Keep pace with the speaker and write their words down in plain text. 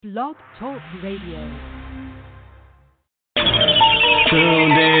Blog Talk Radio.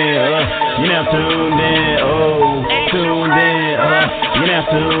 Tuned in, you're now tuned in, oh, tuned in, you're now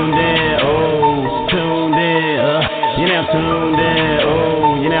tuned in, oh, tuned in, you're now tuned in,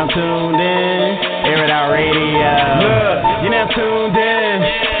 oh, you're now tuned in, Air It Out Radio, you're now tuned in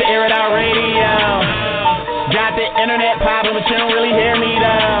to Air It Out Radio, got the internet poppin', but you don't really hear me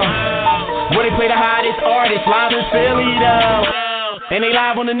though, where they play the hottest artists, live in Philly though, and they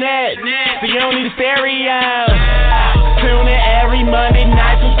live on the net, so you don't need a stereo. Tune in every Monday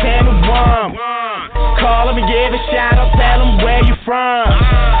night from 10 to 1. Call them and give a shout out, tell them where you from.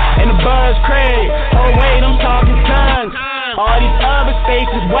 And the buzz crazy, oh wait, I'm talking tons. All these other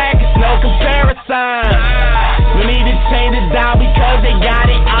stations whack, it's no comparison. We need to change it down because they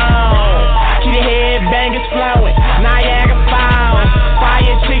got it on. Keep the headbangers flowing, Niagara Falls.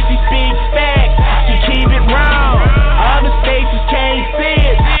 Fire chicks, she speak facts, she keep it wrong. Other stations can't see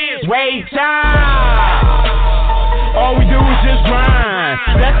it, wait time. All we do is just grind,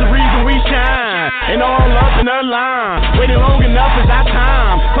 that's the reason we shine. And all up in the line, waiting long enough is our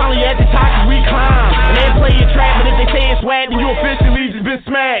time. Finally at the top as we climb. And they play your track, but if they say it's whack, then you officially just been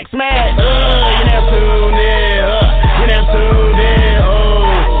smacked. You're now tuned in, you're now tuned in,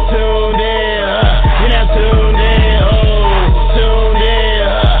 oh, tuned in, you're now tuned in, oh, tuned in,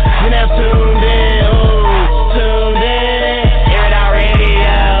 you're now tuned in, oh, tuned in, Air It Out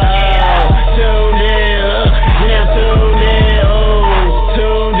Radio, tuned in, you're now tuned in, oh,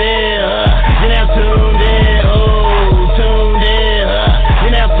 tuned in, you're now tuned in, oh, tuned in,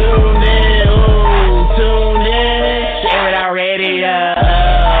 you're now tuned in, oh, tuned in, Air It Out Radio.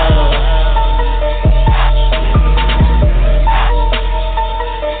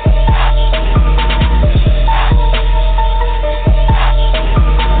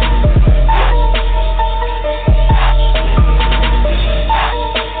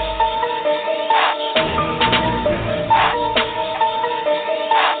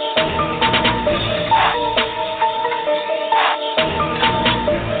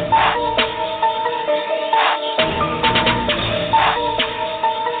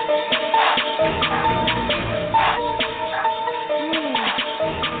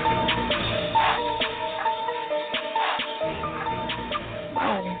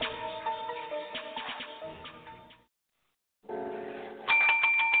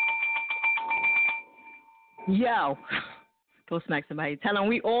 Yo, go smack somebody. Tell them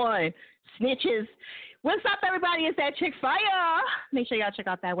we on. Snitches. What's up, everybody? It's that chick Fire. Make sure y'all check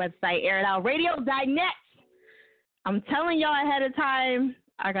out that website, airitoutradio.net. I'm telling y'all ahead of time,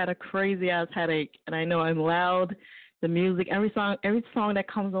 I got a crazy-ass headache, and I know I'm loud. The music, every song that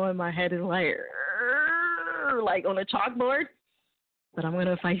comes on in my head is like on a chalkboard, but I'm going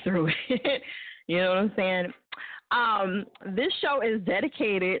to fight through it. You know what I'm saying? This show is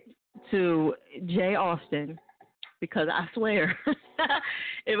dedicated to Jay Austin, because I swear,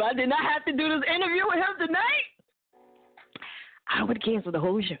 if I did not have to do this interview with him tonight, I would cancel the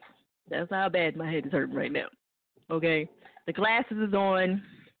whole show. That's how bad my head is hurting right now. Okay, the glasses is on.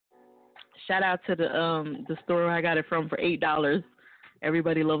 Shout out to the store I got it from for $8.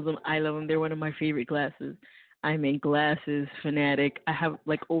 Everybody loves them. I love them. They're one of my favorite glasses. I'm a glasses fanatic. I have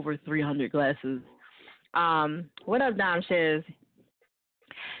like over 300 glasses. What up, Dom Shiz?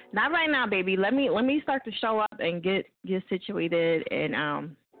 Not right now, baby. Let me start to show up and get situated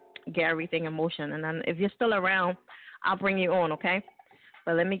and get everything in motion. And then if you're still around, I'll bring you on, okay?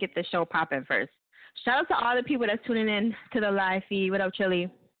 But let me get the show popping first. Shout out to all the people that's tuning in to the live feed. What up, Chili?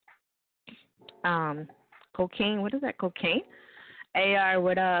 Cocaine. What is that? Cocaine? AR,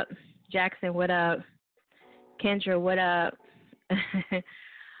 what up? Jackson, what up? Kendra, what up?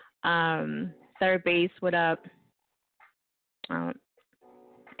 Third base, what up?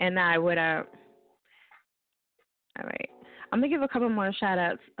 And I would, all right. I'm going to give a couple more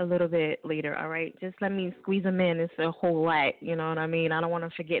shout-outs a little bit later, all right? Just let me squeeze them in. It's a whole lot, you know what I mean? I don't want to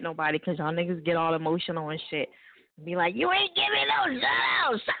forget nobody because y'all niggas get all emotional and shit. Be like, you ain't giving no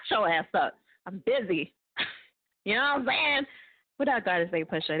shout-outs. Shut your ass up. I'm busy. You know what I'm saying? What I got to say,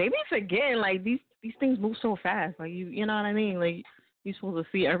 Pusha? They be forgetting, like, these things move so fast. Like, you know what I mean? Like, you're supposed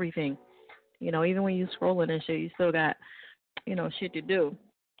to see everything. You know, even when you scrolling and shit, you still got, you know, shit to do.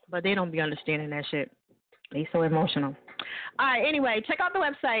 But they don't be understanding that shit. They so emotional. All right, anyway, check out the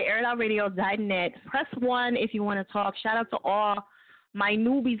website, airitoutradio.net. Press 1 if you want to talk. Shout out to all my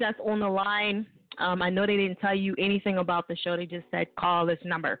newbies that's on the line. I know they didn't tell you anything about the show. They just said call this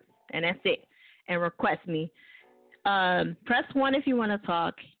number, and that's it, and request me. Press 1 if you want to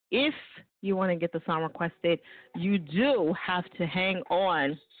talk. If you want to get the song requested, you do have to hang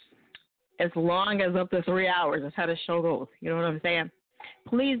on as long as up to 3 hours. That's how the show goes. You know what I'm saying?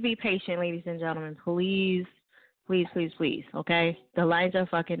 Please be patient, ladies and gentlemen. Please, please, please, please. Okay, the lines are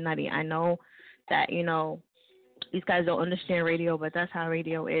fucking nutty. I know that these guys don't understand radio, but that's how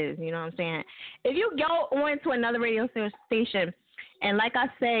radio is. You know what I'm saying? If you go on to another radio station, and like I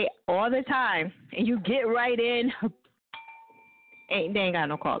say all the time, and you get right in, they ain't got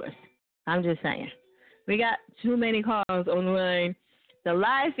no callers. I'm just saying. We got too many calls on the line. The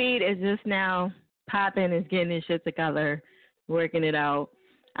live feed is just now popping, is getting this shit together, working it out.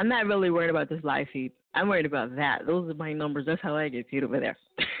 I'm not really worried about this live feed. I'm worried about that. Those are my numbers. That's how I get paid over there.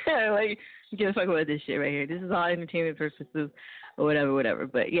 Like, you can't fuck with this shit right here. This is all entertainment purposes or whatever.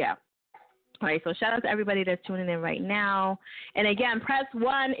 But, yeah. All right, so shout out to everybody that's tuning in right now. And, again, press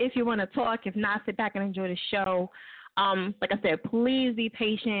 1 if you want to talk. If not, sit back and enjoy the show. Like I said, please be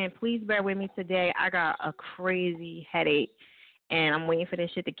patient. Please bear with me today. I got a crazy headache, and I'm waiting for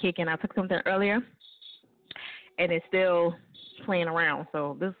this shit to kick in. I took something earlier, and it's still playing around.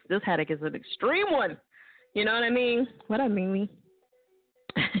 So this headache is an extreme one. You know what I mean? What up, Mimi?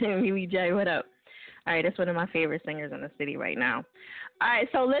 Mimi J, what up? All right, that's one of my favorite singers in the city right now. All right,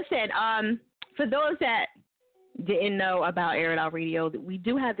 so listen, for those that didn't know about Air It Out Radio, we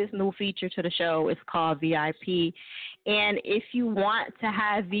do have this new feature to the show. It's called VIP. And if you want to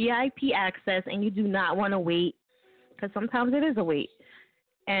have VIP access and you do not want to wait, because sometimes it is a wait,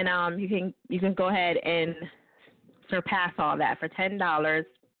 and you can go ahead and surpass all that for $10,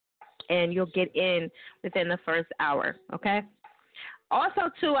 and you'll get in within the first hour, okay? Also,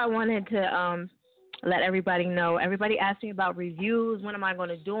 too, I wanted to let everybody know. Everybody asked me about reviews. When am I going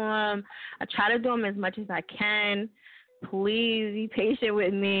to do them? I try to do them as much as I can. Please be patient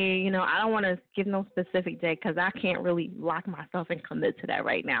with me. I don't want to give no specific day because I can't really lock myself and commit to that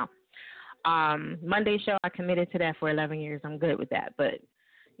right now. Monday show, I committed to that for 11 years. I'm good with that, but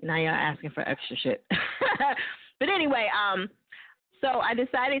now you're asking for extra shit. But anyway, so I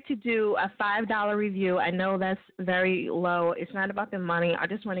decided to do a $5 review. I know that's very low. It's not about the money. I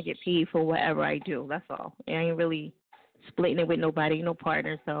just want to get paid for whatever I do. That's all. I ain't really splitting it with nobody, no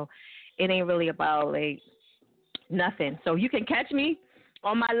partner. So it ain't really about, like, nothing. So you can catch me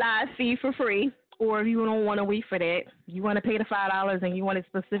on my live feed for free, or if you don't want to wait for that, you want to pay the $5 and you want it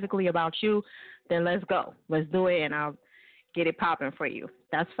specifically about you, then let's go. Let's do it, and I'll get it popping for you.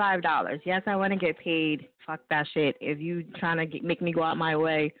 That's $5. Yes, I want to get paid. Fuck that shit. If you trying to make me go out my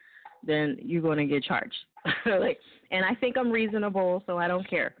way, then you're going to get charged. And I think I'm reasonable, so I don't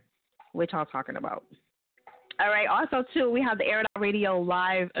care what y'all talking about. All right. Also, too, we have the Air It Out Radio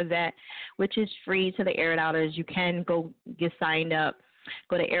live event, which is free to the Air It Outers. You can go get signed up.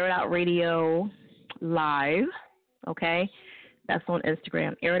 Go to Air It Out Radio Live, okay? That's on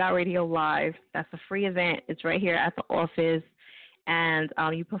Instagram. Air It Out Radio Live. That's a free event. It's right here at the office. And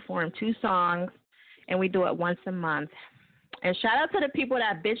you perform 2 songs, and we do it once a month. And shout out to the people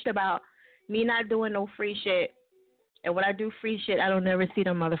that bitched about me not doing no free shit. And when I do free shit, I don't never see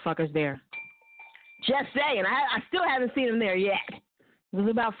them motherfuckers there. Just saying. I still haven't seen them there yet. There's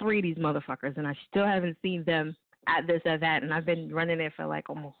about 3 of these motherfuckers, and I still haven't seen them at this event. And I've been running it for like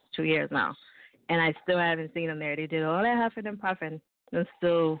almost 2 years now. And I still haven't seen them there. They did all that huffing and puffing. And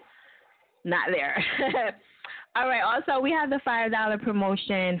still not there. All right. Also, we have the $5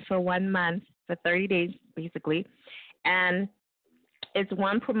 promotion for 1 month, for 30 days, basically. And it's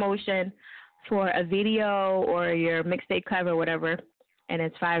one promotion for a video or your mixtape cover or whatever. And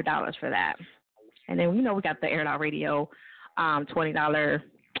it's $5 for that. And then, we got the Air It Out Radio $20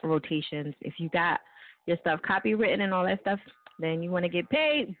 rotations. If you got your stuff copywritten and all that stuff, then you want to get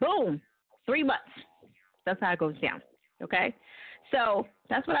paid, boom, 3 months. That's how it goes down, okay? So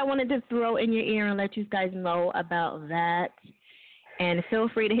that's what I wanted to throw in your ear and let you guys know about that. And feel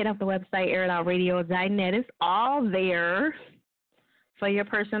free to hit up the website, airitoutradio.net. It's all there for your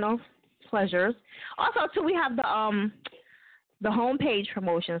personal pleasures. Also, too, we have the homepage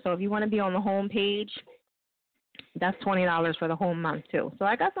promotion. So if you want to be on the homepage, that's $20 for the whole month, too. So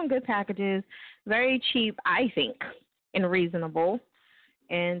I got some good packages, very cheap, I think, and reasonable.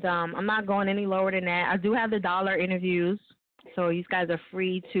 And I'm not going any lower than that. I do have the dollar interviews, so you guys are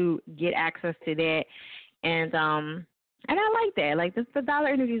free to get access to that. And I like that. Like, the dollar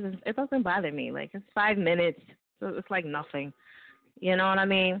interviews, it doesn't bother me. Like, it's 5 minutes, so it's like nothing. You know what I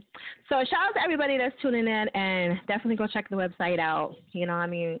mean? So shout out to everybody that's tuning in, and definitely go check the website out. You know what I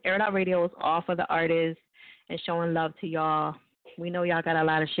mean? Air It Out Radio is all for the artists and showing love to y'all. We know y'all got a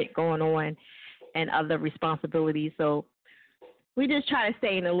lot of shit going on and other responsibilities, so we just try to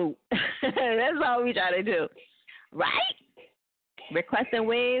stay in the loop. That's all we try to do. Right? Requesting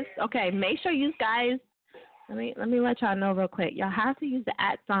waves. Okay, make sure you guys, let me let y'all know real quick. Y'all have to use the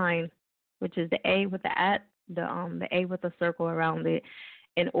 @ sign, which is the A with the @ the A with a circle around it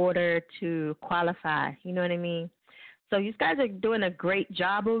in order to qualify. You know what I mean? So you guys are doing a great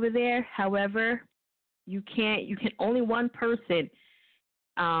job over there. However, you can only one person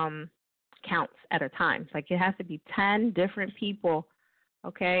counts at a time. Like it has to be 10 different people.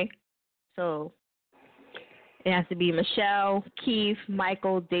 Okay, so it has to be Michelle, Keith,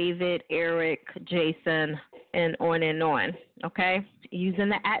 Michael, David, Eric, Jason, and on. Okay, using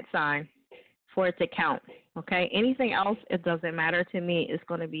the @ sign for it to count. Okay, anything else, it doesn't matter to me. It's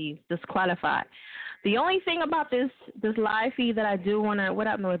going to be disqualified. The only thing about this live feed that I do want to, what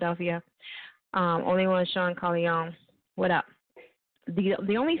up, Philadelphia? Only one, Sean Corleone. What up?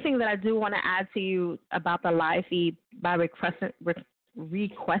 The only thing that I do want to add to you about the live feed by requesting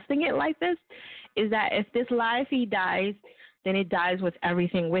it like this is that if this live feed dies, then it dies with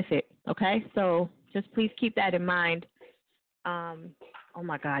everything with it. Okay, so just please keep that in mind. Oh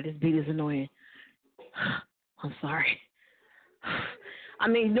my God, this beat is annoying. I'm sorry. I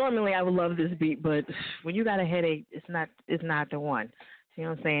mean, normally I would love this beat, but when you got a headache, it's not the one. You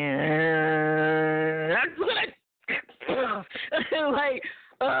know what I'm saying? Like,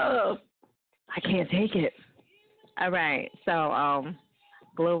 I can't take it. All right, so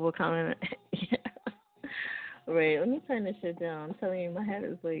global comment. Wait, let me turn this shit down. I'm telling you, my head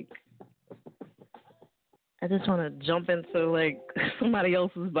is like, I just want to jump into like somebody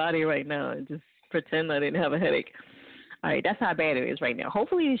else's body right now and just pretend I didn't have a headache. All right, that's how bad it is right now.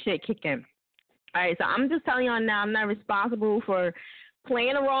 Hopefully this shit kick in. All right, so I'm just telling y'all now, I'm not responsible for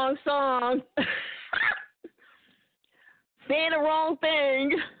playing the wrong song, saying the wrong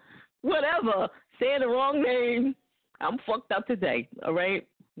thing, whatever, saying the wrong name. I'm fucked up today, all right?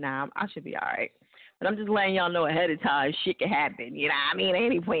 Nah, I should be all right. But I'm just letting y'all know ahead of time shit can happen, you know what I mean? At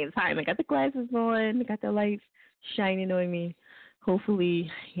any point in time, I got the glasses on, I got the lights shining on me. Hopefully,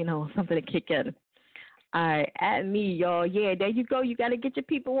 you know, something to kick in. All right, at me, y'all. Yeah, there you go. You got to get your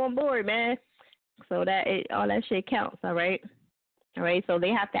people on board, man. So that all that shit counts, all right? All right, so they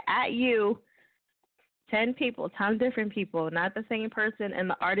have to at you 10 people, 10 different people, not the same person, and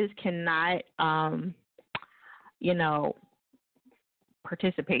the artist cannot, you know,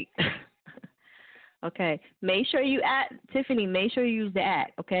 participate. Okay, make sure you at Tiffany. Make sure you use the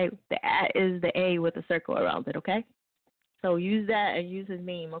at. Okay, the at is the A with a circle around it. Okay, so use that and use his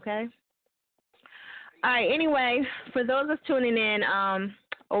name. Okay. All right. Anyway, for those that's tuning in,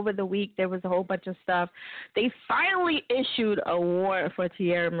 over the week there was a whole bunch of stuff. They finally issued a warrant for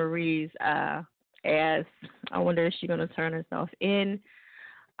Tierra Marie's ass. I wonder if she's gonna turn herself in.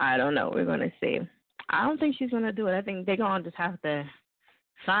 I don't know. We're gonna see. I don't think she's gonna do it. I think they're gonna just have to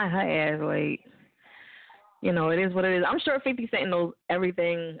sign her ass. Like, you know, it is what it is. I'm sure 50 Cent knows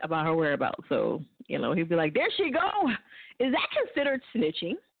everything about her whereabouts. So, you know, he'd be like, there she go. Is that considered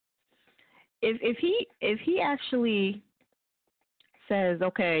snitching? If he actually says,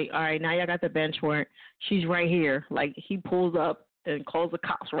 okay, all right, now y'all got the bench warrant, she's right here, like he pulls up and calls the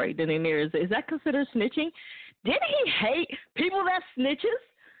cops right then and there, is that considered snitching? Didn't he hate people that snitched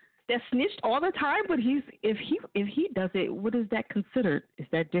all the time? But if he does it, what is that considered? Is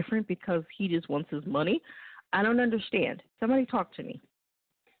that different because he just wants his money? I don't understand. Somebody talk to me.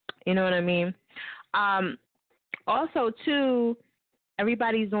 You know what I mean? Also, too,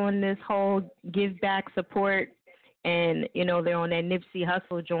 everybody's on this whole give back support, and, you know, they're on that Nipsey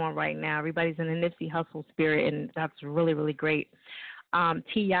Hussle joint right now. Everybody's in the Nipsey Hussle spirit, and that's really, really great.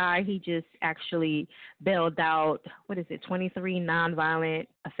 T.I., he just actually bailed out, 23 nonviolent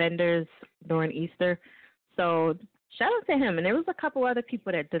offenders during Easter. So shout out to him. And there was a couple other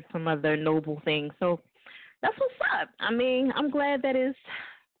people that did some other noble things. So that's what's up. I mean, I'm glad that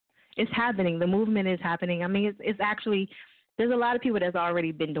it's happening. The movement is happening. I mean, it's actually, there's a lot of people that's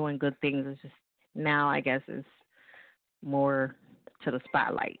already been doing good things. It's just now, I guess, it's more to the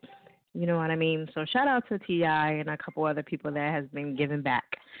spotlight. You know what I mean? So shout out to T.I. and a couple other people that has been giving back.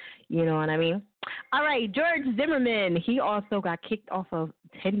 You know what I mean? All right, George Zimmerman, he also got kicked off of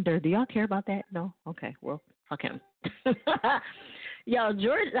Tinder. Do y'all care about that? No? Okay, well, fuck him. Yo,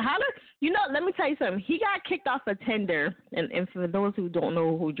 George, let me tell you something. He got kicked off of Tinder, and for those who don't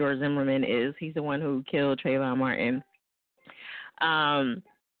know who George Zimmerman is, he's the one who killed Trayvon Martin.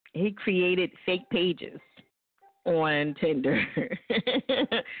 He created fake pages on Tinder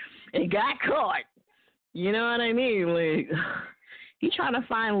and got caught. You know what I mean? Like, he trying to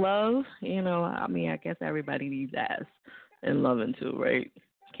find love. You know, I mean, I guess everybody needs ass and loving too, right?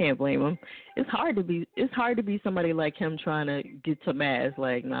 Can't blame him. It's hard to be somebody like him trying to get some ass.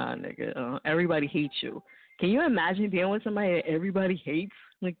 Like, nah, nigga, everybody hates you. Can you imagine being with somebody that everybody hates?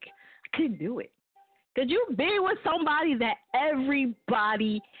 Like, I couldn't do it. Could you be with somebody that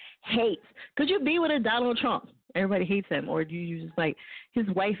everybody hates? Could you be with a Donald Trump? Everybody hates him. Or do you just like, his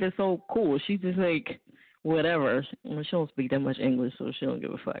wife is so cool. She's just like, whatever. Well, she don't speak that much English, so she don't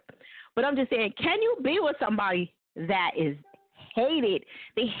give a fuck. But I'm just saying, can you be with somebody that is hated?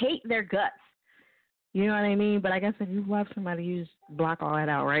 They hate their guts. You know what I mean? But I guess if you love somebody, you just block all that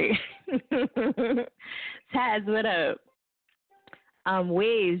out, right? Taz, what up?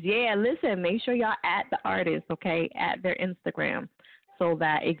 Waves, yeah, listen, make sure y'all at the artist, okay, at their Instagram so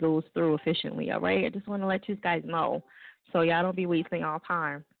that it goes through efficiently, all right? I just want to let you guys know so y'all don't be wasting all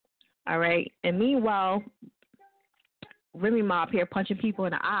time, all right? And meanwhile, Remy Ma up here punching people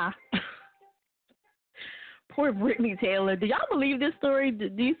in the eye. Poor Brittany Taylor. Do y'all believe this story? Do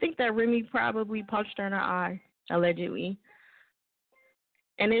you think that Remy probably punched her in her eye, allegedly?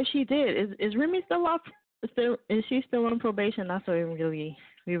 And if she did, is Remy still off? Is she still on probation? That's what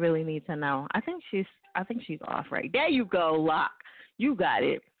we really need to know. I think she's off, right? There you go, Locke. You got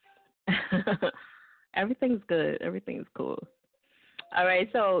it. Everything's good. Everything's cool. All right,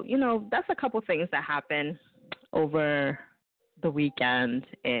 so that's a couple things that happened over the weekend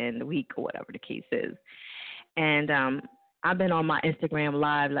and the week or whatever the case is. And I've been on my Instagram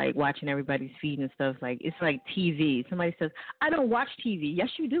live, like watching everybody's feed and stuff. Like it's like TV. Somebody says, "I don't watch TV." Yes,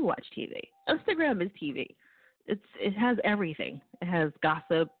 you do watch TV. Instagram is TV. It has everything. It has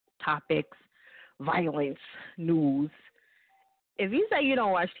gossip, topics, violence, news. If you say you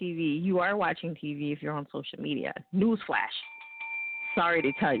don't watch TV, you are watching TV if you're on social media. Newsflash. Sorry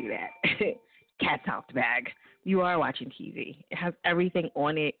to tell you that. Cat's out the bag. You are watching TV. It has everything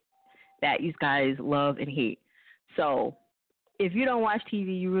on it that you guys love and hate. So if you don't watch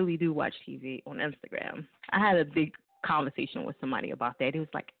TV, you really do watch TV on Instagram. I had a big conversation with somebody about that. He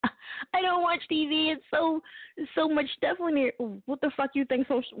was like, I don't watch TV. It's so much stuff on there. What the fuck you think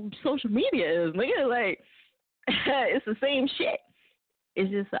social media is? Nigga, like, it's the same shit.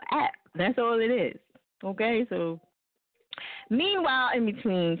 It's just an app. That's all it is. Okay? So meanwhile, in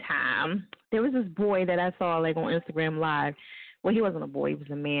between time, there was this boy that I saw like on Instagram Live. Well, he wasn't a boy, he was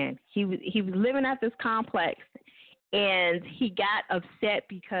a man. He was living at this complex, and he got upset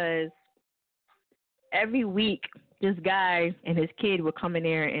because every week this guy and his kid would come in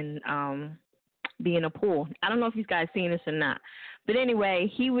there and be in a pool. I don't know if you guys seen this or not. But anyway,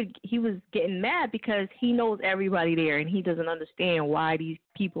 he was getting mad because he knows everybody there and he doesn't understand why these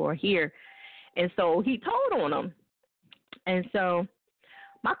people are here. And so he told on them. And so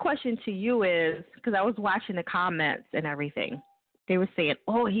my question to you is, because I was watching the comments and everything, they were saying,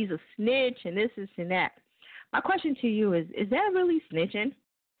 oh, he's a snitch and this and that. My question to you is that really snitching?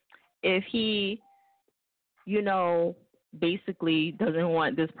 If he, basically doesn't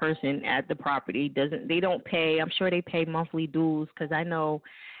want this person at the property, they don't pay. I'm sure they pay monthly dues, because I know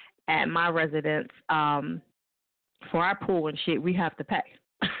at my residence, for our pool and shit, we have to pay.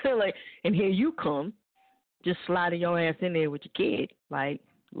 Like, and here you come, just sliding your ass in there with your kid. Like,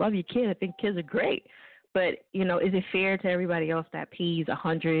 love your kid. I think kids are great. But, is it fair to everybody else that pays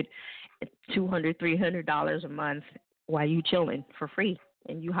 $100, $200, $300 a month while you chilling for free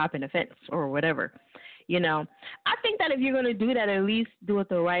and you hop in a fence or whatever? I think that if you're going to do that, at least do it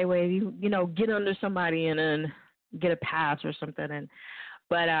the right way. Get under somebody and then get a pass or something.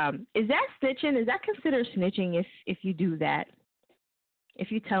 But is that snitching? Is that considered snitching if you do that?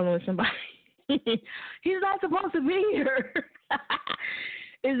 If you tell them somebody he's not supposed to be here?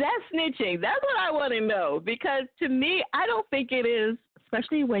 Is that snitching? That's what I want to know, because to me, I don't think it is,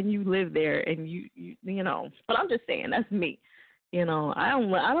 especially when you live there and you But I'm just saying, that's me. I don't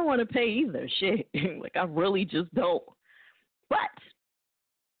want to pay either. Shit, like I really just don't. But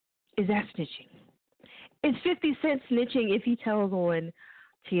is that snitching? Is 50 Cent snitching if he tells on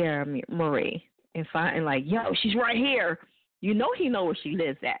Tierra Marie and like, yo, she's right here? He knows where she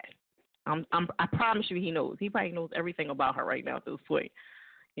lives at. I promise you, he knows. He probably knows everything about her right now at this point.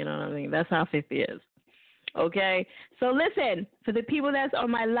 You know what I mean? That's how 50 is. Okay? So listen, for the people that's on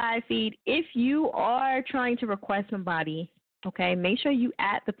my live feed, if you are trying to request somebody, okay, make sure you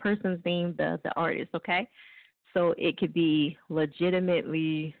add the person's name, the artist, okay? So it could be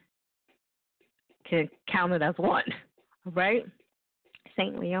legitimately counted as one, right?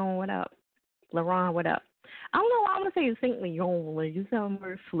 St. Leon, what up? Laurent, what up? I don't know why I want to say St. Leon. Like, you sound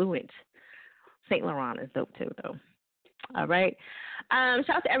more fluent. St. Laurent is dope too, though. All right. Shout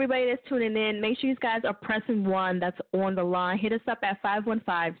out to everybody that's tuning in. Make sure you guys are pressing 1 that's on the line. Hit us up at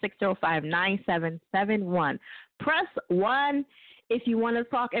 515-605-9771. Press 1 if you want to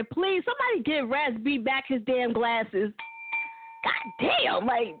talk. And please, somebody give Raz B back his damn glasses. God damn,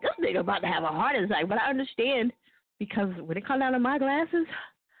 like, this nigga about to have a heart attack. But I understand, because when it comes down to my glasses,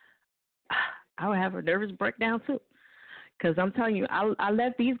 I would have a nervous breakdown too. Because I'm telling you, I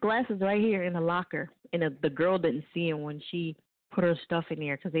left these glasses right here in the locker, and the girl didn't see them when she put her stuff in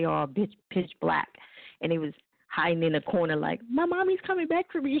there because they all pitch black, and it was hiding in the corner like, my mommy's coming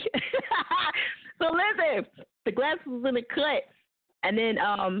back for me. So listen, the glasses was in the cut, and then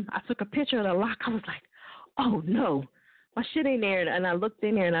I took a picture of the lock. I was like, oh no, my shit ain't there, and I looked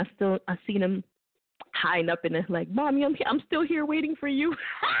in there, and I seen them hiding up in it like, mommy, I'm still here waiting for you.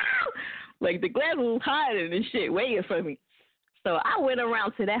 Like the glasses was hiding and shit, waiting for me. So I went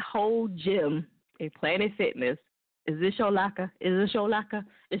around to that whole gym in Planet Fitness. Is this your locker? Is this your locker?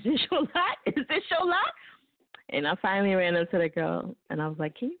 Is this your lock? Is this your lock? And I finally ran up to the girl, and I was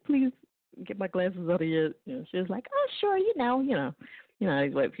like, can you please get my glasses out of here? She was like, oh, sure, you know how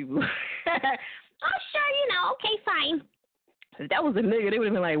these white people. Oh, sure, okay, fine. If that was a nigga, they would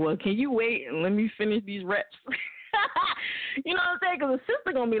have been like, well, can you wait and let me finish these reps? You know what I'm saying? Because the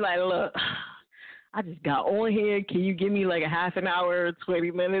sister going to be like, look, I just got on here. Can you give me like a half an hour,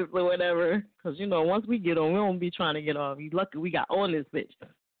 20 minutes or whatever? Because, once we get on, we don't be trying to get off. You lucky we got on this bitch.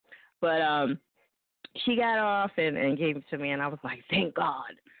 But she got off and gave it to me, and I was like, thank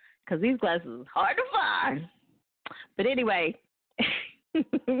God. Because these glasses is hard to find. But anyway,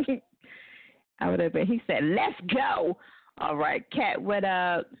 I would have been. He said, let's go. All right, Kat, what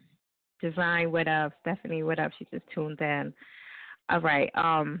up? Divine, what up? Stephanie, what up? She just tuned in. All right.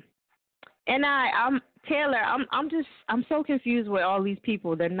 And I'm Taylor. I'm so confused with all these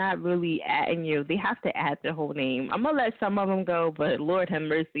people. They're not really adding you. They have to add their whole name. I'm gonna let some of them go, but Lord have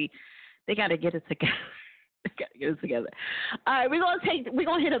mercy, they gotta get it together. They gotta get it together. All right, we're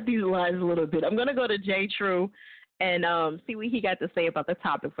gonna hit up these lines a little bit. I'm gonna go to Jay True and see what he got to say about the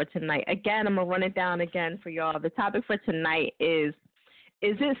topic for tonight. Again, I'm gonna run it down again for y'all. The topic for tonight is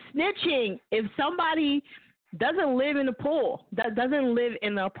it snitching if somebody doesn't live in the pool, that doesn't live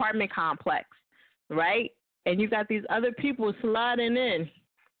in the apartment complex, right? And you got these other people sliding in,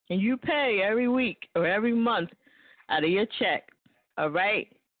 and you pay every week or every month out of your check, all right?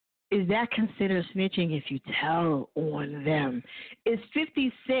 Is that considered snitching if you tell on them? Is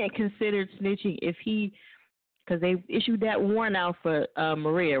 50 Cent considered snitching if he, because they issued that warrant out for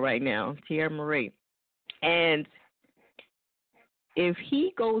Maria right now, Tierra Marie, and if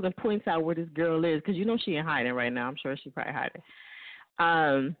he goes and points out where this girl is, because she ain't hiding right now. I'm sure she's probably hiding.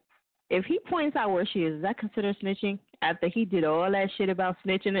 If he points out where she is that considered snitching after he did all that shit about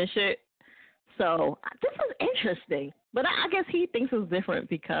snitching and shit? So this is interesting. But I guess he thinks it's different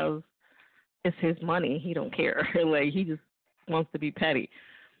because it's his money. He don't care. Like, he just wants to be petty.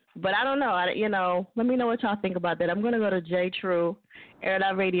 But I don't know. Let me know what y'all think about that. I'm going to go to Jay True, Air It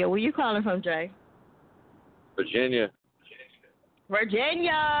Out Radio. Where you calling from, Jay? Virginia.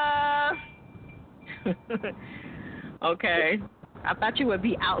 Okay. I thought you would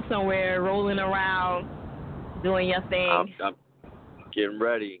be out somewhere rolling around, doing your thing. I'm getting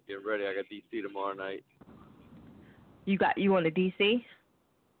ready. I got DC tomorrow night. You on the DC?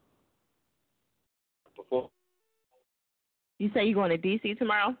 Before. You say you going to DC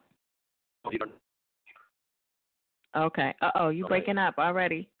tomorrow? Okay. You breaking up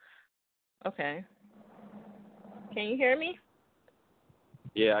already. Okay. Can you hear me?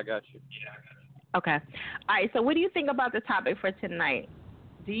 Yeah, I got you. Okay. All right, so what do you think about the topic for tonight?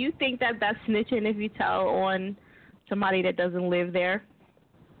 Do you think that that's snitching if you tell on somebody that doesn't live there?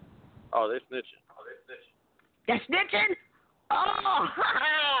 Oh, they're snitching. They're snitching? Oh,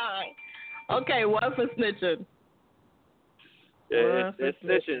 okay, what for snitching? Yeah, it's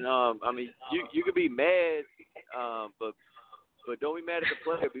snitching. I mean, you could be mad, but don't be mad at the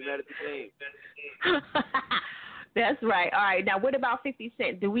player. Be mad at the game. That's right. All right. Now, what about 50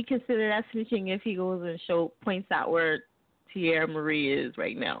 Cent? Do we consider that snitching if he goes and points out where Tierra Marie is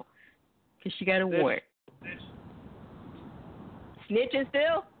right now? Because she got a warrant. Snitching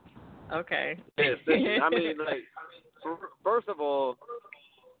still? Okay. Yeah, snitching. I mean, like, first of all,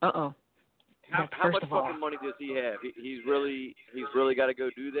 how much fucking money does he have? He's really got to go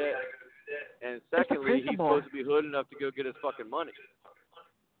do that. And secondly, he's supposed to be hood enough to go get his fucking money.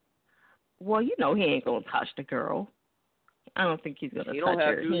 Well, he ain't gonna touch the girl. I don't think he's gonna touch her. He don't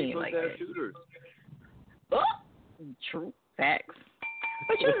have to. He ain't supposed to have shooters. Oh, true facts.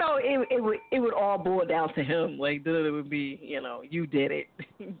 But it would all boil down to him. Like, then it would be, you did it.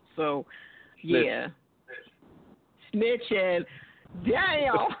 So, yeah. Snitching.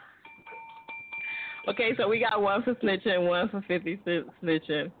 Damn. Okay, so we got one for snitching, one for 50 Cent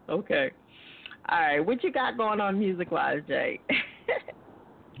snitching. Okay. All right, what you got going on music-wise, Jay?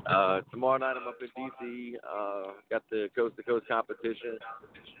 Tomorrow night I'm up in DC. Got the coast to coast competition.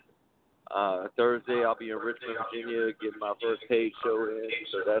 Thursday, I'll be in Richmond, Virginia, getting my first paid show in,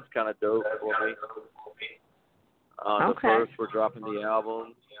 so that's kind of dope for me. The first, we're dropping the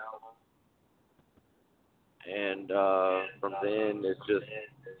album, and from then, it's just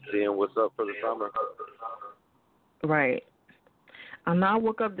seeing what's up for the summer. Right. And I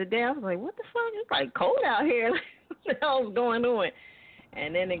woke up today, I was like, what the fuck? It's like cold out here. What the hell's going on?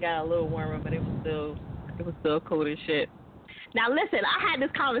 And then it got a little warmer, but it was still cold as shit. Now, listen, I had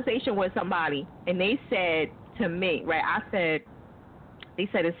this conversation with somebody, and they said to me, right, they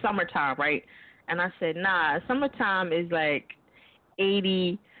said it's summertime, right? And I said, nah, summertime is like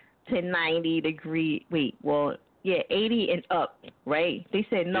 80 to 90 degree. 80 and up, right? They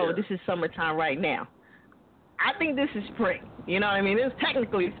said, no, This is summertime right now. I think this is spring. You know what I mean? It's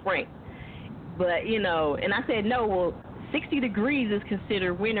technically spring. But, and I said, no, well, 60 degrees is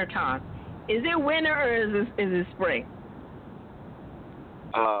considered winter time. Is it winter or is it spring?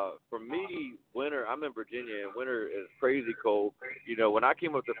 For me, winter, I'm in Virginia, and winter is crazy cold. When I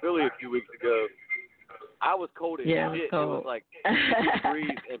came up to Philly a few weeks ago, I was cold as shit. It was like 60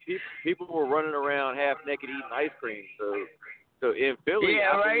 degrees, and people were running around half naked eating ice cream. So in Philly,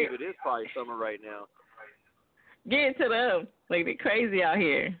 I believe it is probably summer right now. Get to them. Like, they're crazy out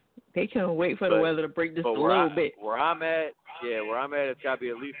here. They can't wait for the weather to break just a little bit. Where I'm at, it's got to be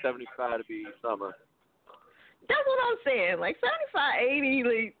at least 75 to be summer. That's what I'm saying. Like 75, 80,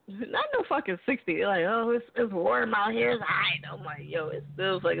 like not no fucking 60. Like, oh, it's warm out here. It's hot. I'm like, yo, it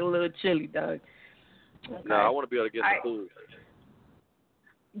feels like a little chilly, dog. Okay. No, I want to be able to get in the pool.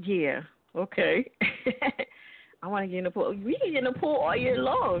 Yeah. Okay. I want to get in the pool. We can get in the pool all year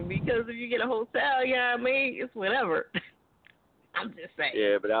long because if you get a hotel, you know what I mean? It's whatever. I'm just saying.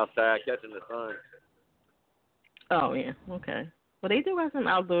 Yeah, but outside catching the sun. Oh, yeah. Okay. Well, they do have some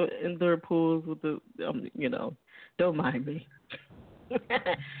indoor pools with the, don't mind me.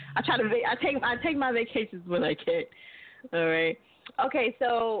 I take my vacations when I can. All right. Okay,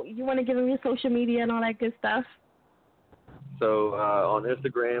 so you want to give them your social media and all that good stuff? So on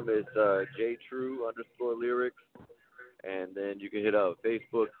Instagram, it's jtrue_lyrics, and then you can hit up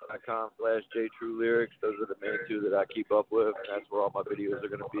facebook.com/jtruelyrics. Those are the main two that I keep up with. That's where all my videos are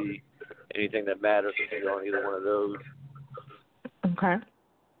going to be. Anything that matters to me on either one of those. Okay.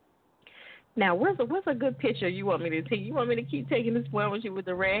 Now, what's a good picture you want me to take? You want me to keep taking this one with you with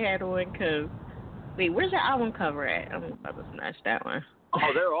the red hat on? Cause wait, where's your album cover at? I'm about to smash that one.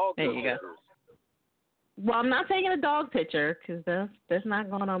 Oh, they're all good. There you go. Well, I'm not taking a dog picture because that's not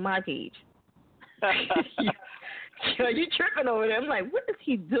going on my page. You tripping over there? I'm like, what is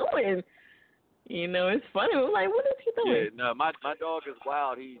he doing? It's funny. I'm like, what is he doing? Yeah, no, my dog is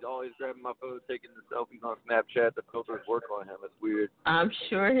wild. He's always grabbing my phone, taking the selfies on Snapchat. The filters work on him. It's weird. I'm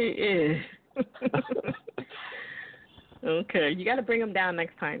sure he is. Okay, you got to bring him down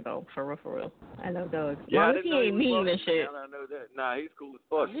next time, though, for real. I love dogs. Yeah, he ain't mean and shit. I know that. Nah, he's cool as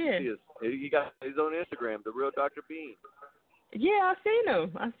fuck. Yeah. He's on Instagram, the real Dr. Bean. Yeah, I've seen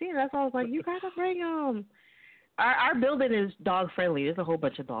him. That's why I was like, you got to bring him. Our building is dog friendly. There's a whole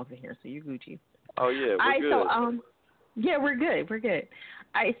bunch of dogs in here, so you're Gucci. Oh yeah, we're good. So yeah, we're good.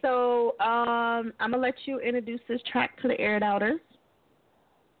 All right, so I'm gonna let you introduce this track to the Air It Outers.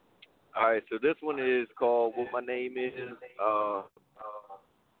 All right, so this one is called What My Name Is.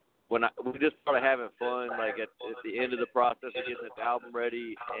 We just started having fun, like at the end of the process of getting this album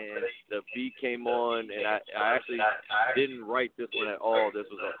ready, and the beat came on, and I actually didn't write this one at all. This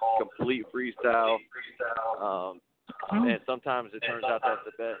was a complete freestyle, and sometimes it turns out that's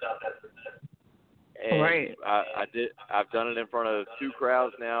the best. And right. I've done it in front of 2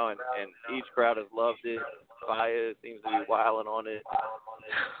 crowds now, and each crowd has loved it. Fire seems to be wilding on it.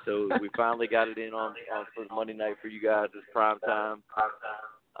 So we finally got it in on for Monday night for you guys. It's prime time.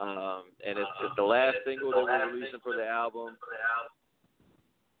 And it's the last single that we're releasing for the album.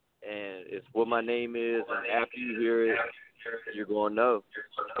 And it's What My Name Is, and after you hear it, you're going to know.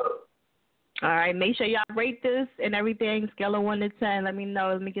 All right, make sure y'all rate this and everything, scale of 1 to 10. Let me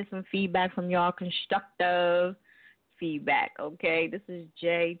know. Let me get some feedback from y'all, constructive feedback, okay? This is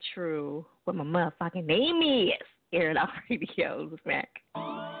J True, what my motherfucking name is. Air It Out Radio, Mac.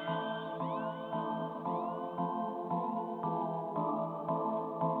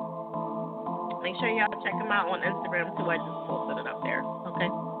 Make sure y'all check him out on Instagram, too. I just posted it up there, okay?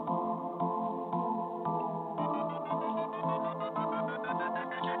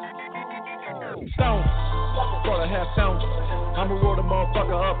 Stone, brought a half ounce. I'ma roll the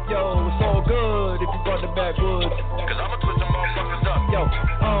motherfucker up, yo. It's all good if you brought the backwoods. Cause I'ma twist the motherfuckers up, yo.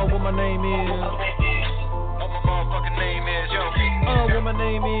 What my name is. What my motherfucking name is, yo. What my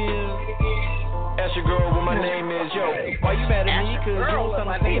name is. Ask your girl what my name is, yo. Why you mad at me? Cause you don't sound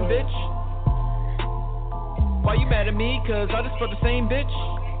like me, bitch. Why you mad at me? Cause I just fucked the same bitch.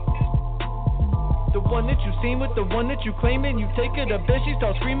 The one that you seen with the one that you claiming. You take her to bed, she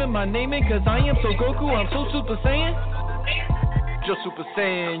start screaming my name in. Cause I am so Goku, I'm so Super Saiyan. Just Super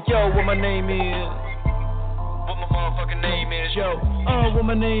Saiyan, yo, what my name is. What my motherfucking name is, yo. What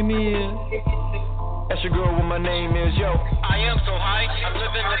my name is. Ask your girl what my name is, yo. I am so high, I'm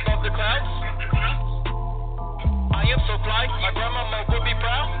living above the clouds. I am so fly, my grandmama would be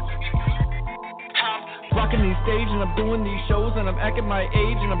proud. Rocking these stages and I'm doing these shows and I'm acting my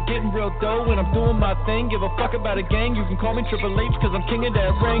age and I'm getting real dough and I'm doing my thing. Give a fuck about a gang, you can call me Triple H cause I'm king of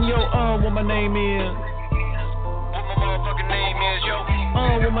that ring, yo. What my name is. What my motherfucking name is, yo.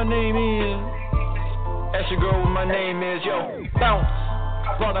 What my name is. Ask your girl what my name is, yo. Bounce,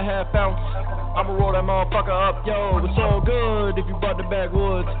 brought a half ounce. I'ma roll that motherfucker up, yo. It's all good if you brought the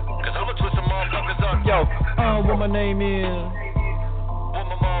backwoods. Cause I'ma twist some motherfuckers up, yo. What my name is. What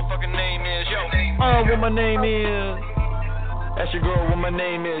my motherfucking name is, yo. What my name is. Ask your girl what my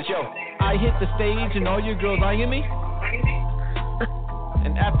name is, yo. I hit the stage and all your girls eyeing me.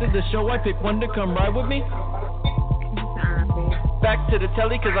 And after the show I pick one to come ride with me. Back to the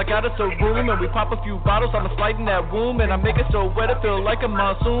telly cause I got it so boom. And we pop a few bottles, I'ma slide in that womb. And I make it so wet it feel like a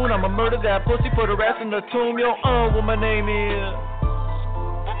monsoon. I'ma murder that pussy, put her ass in the tomb, yo. What my name is.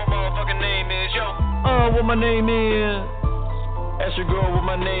 What my motherfucking name is, yo. What my name is. Ask your girl what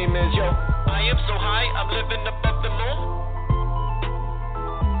my name is, yo. I am so high, I'm living above the moon.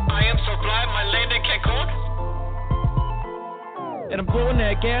 I am so fly, my landing can't Cancun. And I'm blowing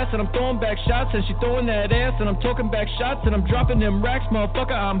that gas and I'm throwing back shots and she throwing that ass and I'm talking back shots and I'm dropping them racks,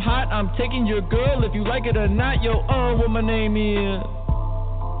 motherfucker. I'm hot, I'm taking your girl if you like it or not, yo. What my name is.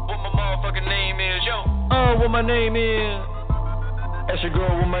 What my motherfucking name is, yo. What my name is. Ask your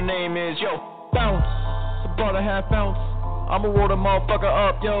girl what my name is, yo. Bounce, about a half ounce. I'ma roll the motherfucker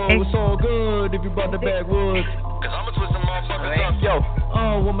up, yo. It's all good if you brought the backwoods. Cause I'ma twist the motherfuckers up, yo.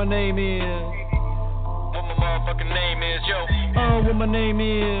 What my name is. What my motherfucking name is, yo. What my name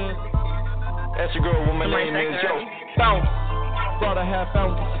is. Ask your girl what my name is, yo. Bounce, brought a half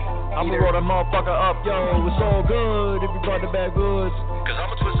ounce. I'ma roll that motherfucker up, yo. It's all good if you brought the backwoods. Cause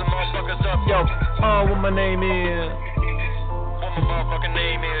I'ma twist the motherfuckers up, yo. What my name is. What my motherfucking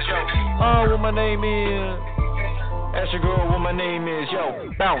name is, yo. What my name is. Ask your girl what my name is, yo.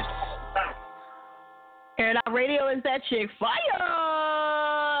 Bounce. Air It Out Radio is that chick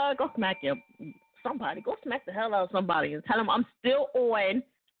fire. Go smack somebody. Go smack the hell out of somebody and tell them I'm still on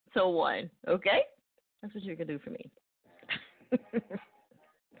till 1. Okay? That's what you can do for me.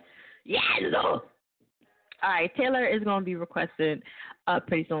 Yes. All right. Taylor is going to be requested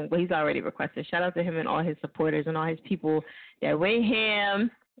pretty soon. Well, he's already requested. Shout out to him and all his supporters and all his people that with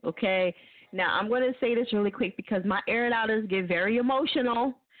him. Okay? Now, I'm going to say this really quick because my Air It Outers get very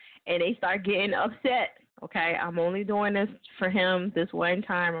emotional and they start getting upset, okay? I'm only doing this for him this one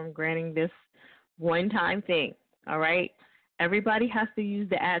time. I'm granting this one-time thing, all right? Everybody has to use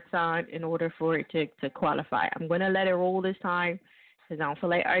the @ sign in order for it to qualify. I'm going to let it roll this time because I don't feel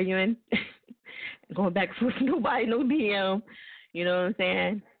like arguing, going back and forth with nobody, no DM, you know what I'm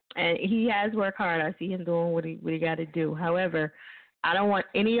saying? And he has worked hard. I see him doing what he got to do. However, I don't want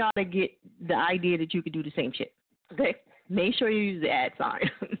any of y'all to get the idea that you could do the same shit. Okay? Make sure you use the @ sign.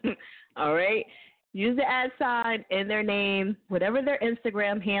 All right? Use the @ sign in their name. Whatever their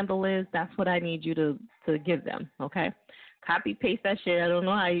Instagram handle is, that's what I need you to give them. Okay? Copy, paste that shit. I don't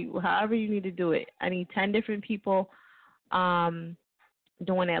know however you need to do it. I need 10 different people doing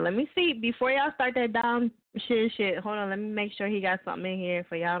that. Let me see. Before y'all start that down shit, hold on. Let me make sure he got something in here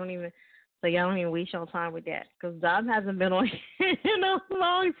for y'all so y'all don't even waste your time with that. Because Dom hasn't been on in a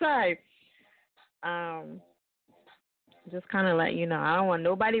long time. Just kind of let you know. I don't want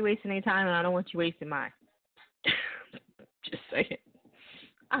nobody wasting their time, and I don't want you wasting mine. Just saying.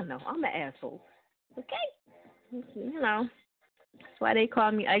 I know. I'm an asshole. Okay? You know. That's why they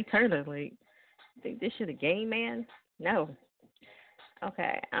call me Ike Turner. Like, think this shit a game, man? No.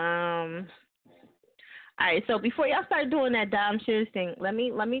 Okay. All right, so before y'all start doing that Dom Shiz thing, let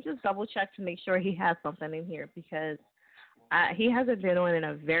me just double check to make sure he has something in here because he hasn't been on in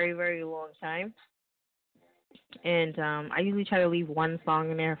a very, very long time. And I usually try to leave one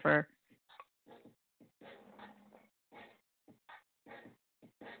song in there for.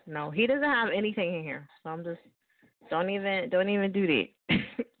 No, he doesn't have anything in here, so I'm just don't even do that.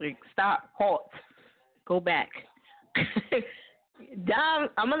 Like, stop, halt, go back. Dom,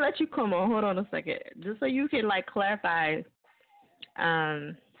 I'm gonna let you come on. Hold on a second, just so you can like clarify,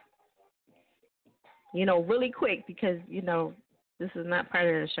 really quick because this is not part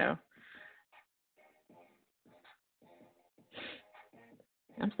of the show.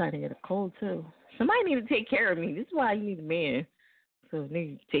 I'm starting to get a cold too. Somebody need to take care of me. This is why you need a man. So they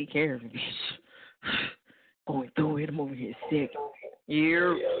need to take care of me, bitch. Going through it. I'm over here sick.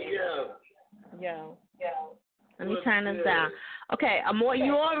 Yeah. Yo. Let me turn this down. Okay,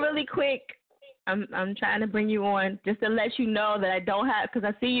 you on really quick. I'm trying to bring you on just to let you know that I don't have, because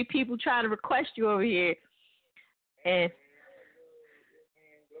I see you people trying to request you over here. And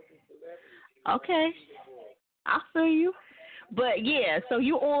okay, I'll feel you. But yeah, so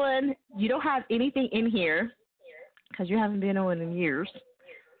you don't have anything in here because you haven't been on in years.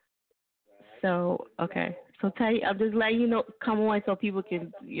 So okay, so I'm just letting you know, come on so people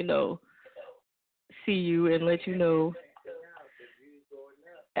can see you and let you know.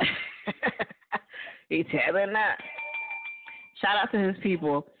 He's having that. Shout out to his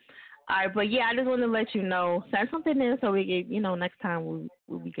people. All right, but yeah, I just want to let you know. Send something in so we can, next time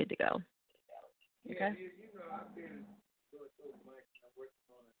we'll be good to go. Okay.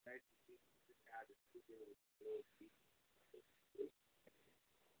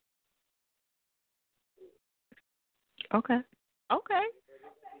 Okay.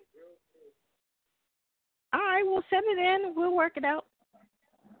 All right, we'll send it in. We'll work it out.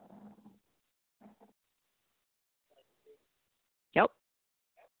 Yep.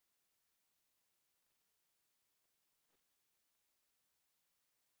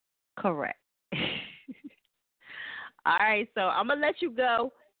 Correct. All right, so I'm going to let you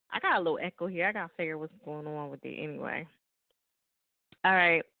go. I got a little echo here. I got to figure what's going on with it anyway. All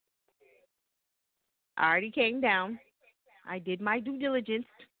right. I already came down. I did my due diligence.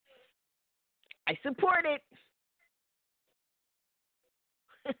 I support it.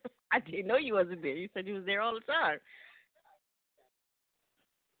 I didn't know you wasn't there. You said you was there all the time.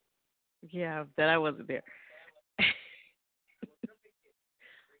 Yeah, that I wasn't there.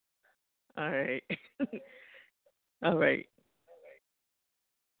 All right. All right.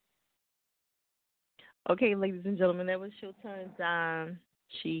 Okay, ladies and gentlemen, that was Showtime's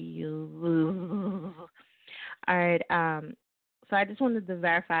All right. So I just wanted to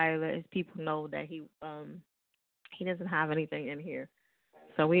verify that his people know that he doesn't have anything in here.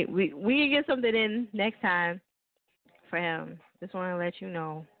 So we can get something in next time for him. Just want to let you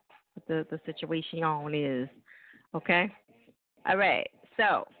know what the situation on is. Okay? All right.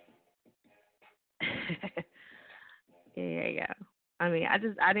 So yeah. I mean, I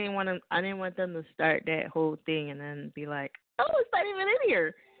didn't want them to start that whole thing and then be like, "Oh, it's not even in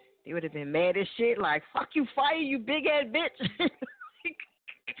here." They would have been mad as shit, like, "Fuck you, fire, you big ass bitch."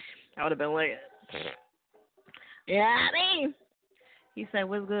 I would have been like, "Yeah, I mean." He said,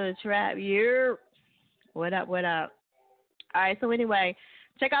 "What's good, Trap? You? What up? What up?" All right. So anyway,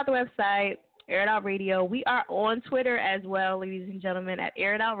 check out the website, Air It Out Radio. We are on Twitter as well, ladies and gentlemen, at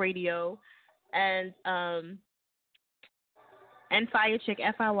Air It Out Radio, and Fire Chick,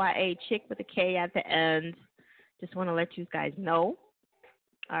 FIYA, Chick with a K at the end. Just want to let you guys know.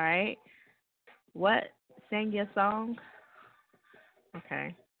 All right. What? Sing your song?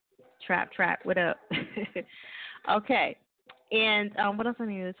 Okay. Trap, what up? Okay. And what else I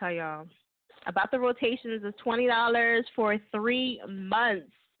need to tell y'all? About the rotations is $20 for 3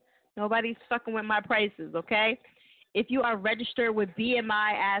 months. Nobody's fucking with my prices, okay? If you are registered with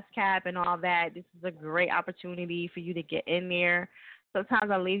BMI, ASCAP, and all that, this is a great opportunity for you to get in there.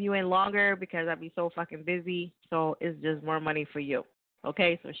 Sometimes I leave you in longer because I be so fucking busy, so it's just more money for you.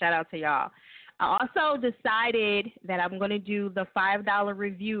 Okay, so shout out to y'all. I also decided that I'm going to do the $5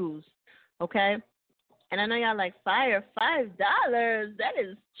 reviews, okay? And I know y'all like, Fire, $5? That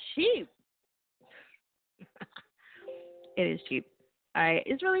is cheap. It is cheap. All right,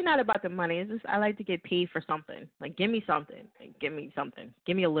 it's really not about the money. It's just I like to get paid for something. Like, give me something. Like, give me something.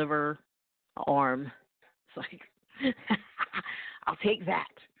 Give me a liver, an arm. It's like, I'll take that.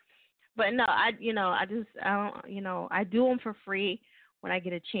 But no, I do them for free when I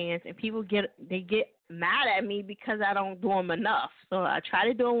get a chance, and people get mad at me because I don't do them enough. So I try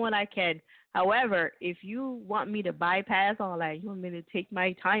to do them when I can. However, if you want me to bypass all that, you want me to take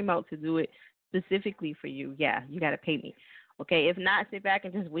my time out to do it specifically for you, yeah, you got to pay me. Okay, if not, sit back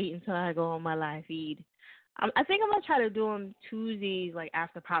and just wait until I go on my live feed. I think I'm going to try to do them Tuesdays, like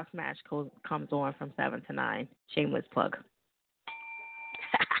after Pop Smash comes on from 7 to 9. Shameless plug.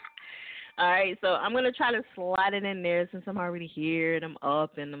 All right, so I'm going to try to slide it in there since I'm already here and I'm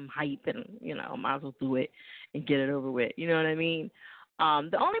up and I'm hyped and, might as well do it and get it over with. You know what I mean?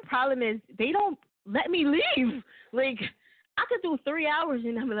 The only problem is they don't let me leave. Like, I could do 3 hours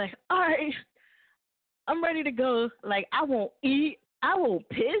and I'm like, all right, I'm ready to go. Like, I won't eat. I won't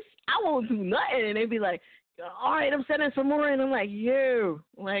piss. I won't do nothing. And they'd be like, all right, I'm sending some more. And I'm like,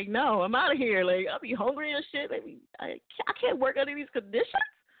 like, no, I'm out of here. Like, I'll be hungry and shit. Like, I can't work under these conditions.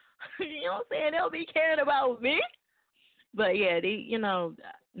 You know what I'm saying? They'll be caring about me. But yeah,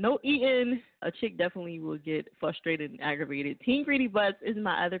 no eating. A chick definitely will get frustrated and aggravated. Teen Greedy Butts is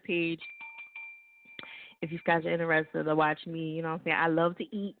my other page. If you guys are interested to watch me, you know what I'm saying? I love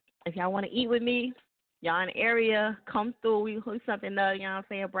to eat. If y'all want to eat with me, y'all in the area, come through. We hook something up, you know what I'm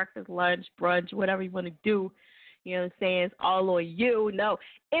saying? Breakfast, lunch, brunch, whatever you want to do. You know what I'm saying? It's all on you. No,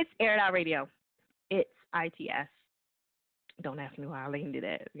 it's Air It Out Radio. It's ITS. Don't ask me why I named it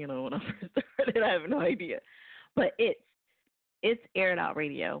that. You know, when I first started, I have no idea. But it's Air It Out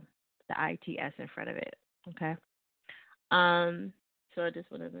Radio, the ITS in front of it. Okay? So I just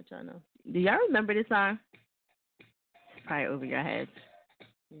wanted to let y'all know. Do y'all remember this song? It's probably over your heads.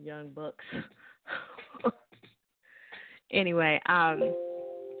 Young bucks. Anyway,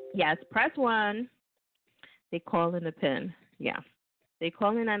 yes, press 1. They call in the pin. Yeah. They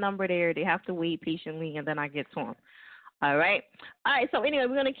call in that number there. They have to wait patiently, and then I get to them. All right. All right, so anyway,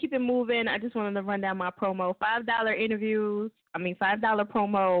 we're going to keep it moving. I just wanted to run down my promo. $5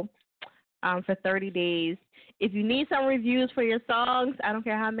 promo for 30 days. If you need some reviews for your songs, I don't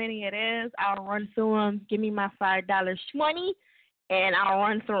care how many it is, I'll run through them. Give me my $5 money, and I'll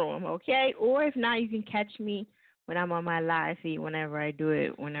run through them, okay? Or if not, you can catch me when I'm on my live feed, whenever I do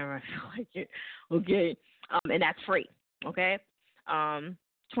it, whenever I feel like it, okay? And that's free, okay? $20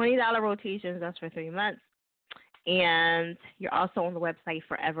 rotations, that's for 3 months. And you're also on the website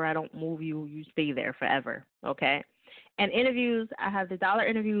forever. I don't move you. You stay there forever, okay? And interviews, I have the dollar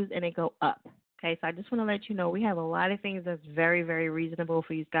interviews, and they go up, okay? So I just want to let you know we have a lot of things that's very, very reasonable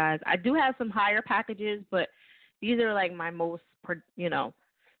for you guys. I do have some higher packages, but these are like my most, the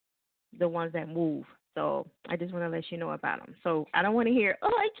ones that move. So I just want to let you know about them. So I don't want to hear,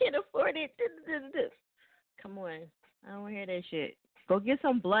 oh, I can't afford it. Come on. I don't want to hear that shit. Go get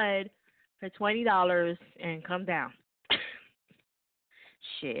some blood for $20 and come down.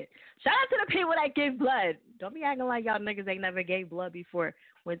 Shit. Shout out to the people that give blood. Don't be acting like y'all niggas ain't never gave blood before.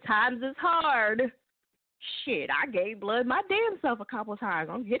 When times is hard, shit, I gave blood my damn self a couple times.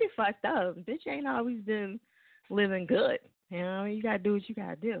 Don't get it fucked up. Bitch ain't always been living good. You know, you got to do what you got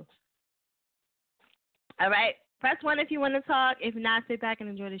to do. All right. Press 1 if you want to talk. If not, sit back and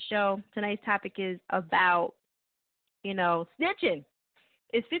enjoy the show. Tonight's topic is about, snitching.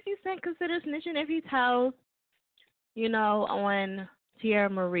 Is 50 Cent considered snitching if he tells, on Tierra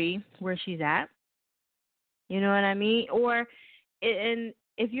Marie where she's at? You know what I mean? Or and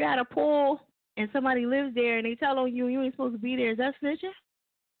if you're at a pool and somebody lives there and they tell on you and you ain't supposed to be there, is that snitching?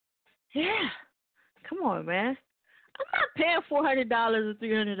 Yeah. Come on, man. I'm not paying $400 or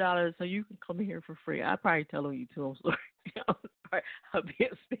 $300 so you can come here for free. I'll probably tell on you too. I'm sorry. I'll be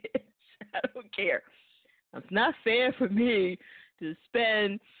a snitch. I don't care. It's not fair for me to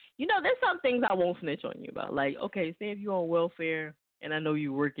spend. There's some things I won't snitch on you about. Like, okay, say if you're on welfare and I know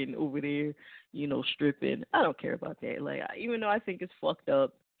you're working over there, stripping. I don't care about that. Like, even though I think it's fucked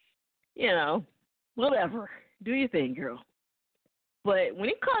up, whatever. Do your thing, girl. But when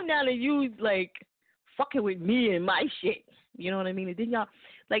it comes down to you, like, fucking with me and my shit, you know what I mean? And then y'all,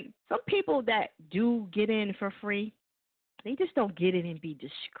 like, some people that do get in for free, they just don't get in and be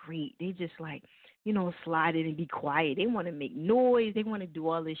discreet. They just, like, slide in and be quiet. They want to make noise. They want to do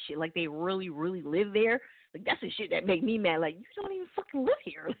all this shit like they really, really live there. Like, that's the shit that make me mad. Like, you don't even fucking live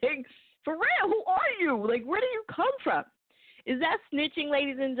here. Like, for real, who are you? Like, where do you come from? Is that snitching,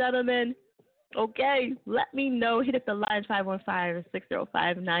 ladies and gentlemen? Okay, let me know. Hit up the line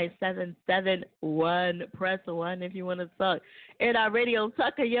 515-605-9771. Press 1 if you want to talk. And our radio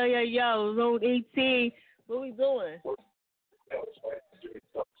Tucker, yo, Zone 18. What we doing?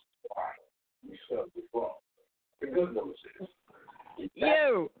 The good news is,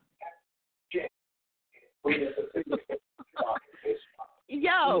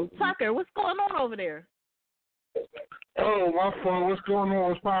 yo, Tucker, what's going on over there? Oh, my fault. What's going on?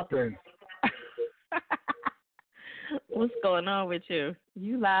 What's popping? What's going on with you?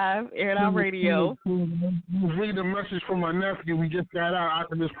 You live, Air It Out Radio. Read a message from my nephew. We just got out.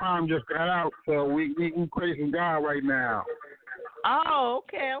 After this prime just got out, so we praising God right now. Oh,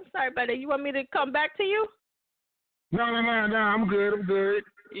 okay. I'm sorry about that. You want me to come back to you? No. I'm good.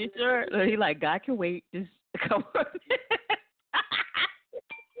 You sure? He like, God can wait. Just come on.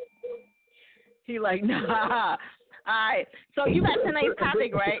 He like, nah. All right. So you got tonight's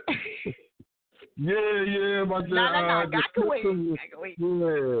topic, right? Yeah. But no. God can wait.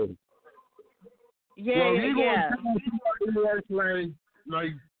 Yeah. Yeah.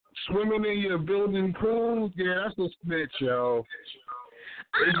 Like swimming in your building pool, yeah, that's a snitch, yo.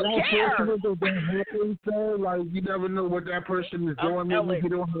 I don't care. Like, you never know what that person is doing. Maybe you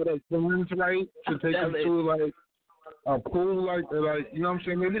don't have that feelings right to take them to, like, a pool like you know what I'm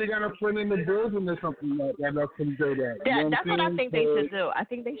saying? Maybe they got a friend in the building or something like that that can do that. That's what I think they should do. I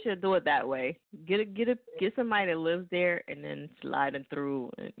think they should do it that way. Get somebody that lives there and then slide them through.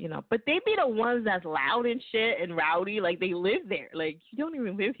 You know, but they be the ones that's loud and shit and rowdy. Like they live there. Like you don't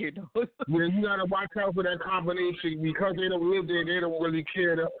even live here though. Yeah, you gotta watch out for that combination because they don't live there. They don't really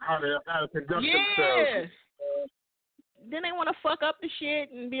care how to conduct themselves. Then they want to fuck up the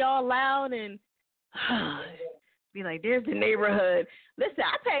shit and be all loud and be like, "There's the neighborhood." Listen,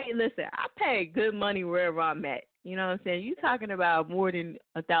 I pay good money wherever I'm at. You know what I'm saying? You talking about more than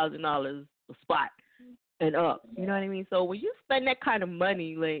 $1,000 a spot and up. You know what I mean? So when you spend that kind of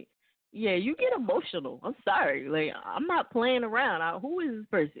money, like, yeah, you get emotional. I'm sorry, like I'm not playing around. Who is this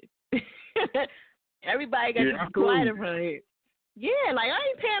person? Everybody got to be quiet around here. Yeah, like I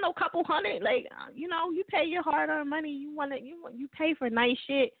ain't paying no couple hundred. Like you know, you pay your hard-earned money. You pay for nice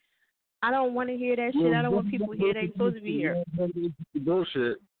shit. I don't want to hear that shit. I don't want people to hear they supposed to be here.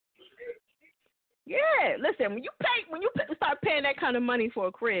 Bullshit. Yeah, listen, when you start paying that kind of money for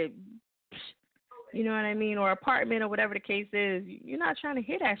a crib, you know what I mean, or apartment or whatever the case is, you're not trying to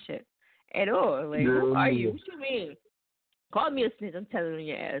hear that shit at all. Like, who are you? What you mean? Call me a snitch. I'm telling on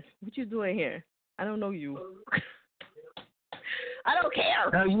your ass. What you doing here? I don't know you. I don't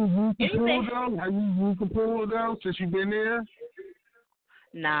care. Have you used the pool down? Have you used the pool down since you've been there?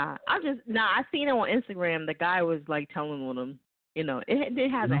 Nah, I seen it on Instagram. The guy was like telling on him. You know,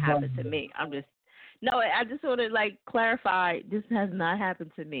 it hasn't happened to me. I just want to like clarify. This has not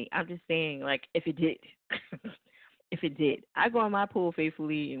happened to me. I'm just saying, like, if it did, I go in my pool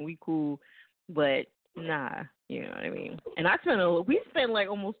faithfully and we cool, but nah, you know what I mean. And we spent like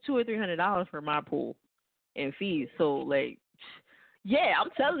almost $200 or $300 for my pool in fees. So like, yeah, I'm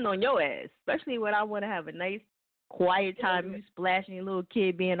telling on your ass, especially when I want to have a nice, quiet time. You splashing your little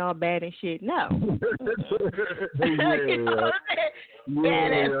kid being all bad and shit. No. You know what I'm saying?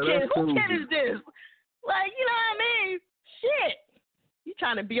 Badass kid. Who kid is this? Like, you know what I mean? Shit. You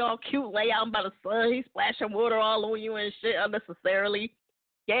trying to be all cute, lay out by the sun, he splashing water all on you and shit unnecessarily.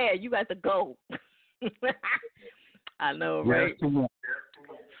 Yeah, you got to go. I know, right? Too much.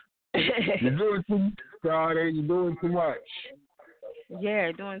 You're doing too much, Friday. You're doing too much.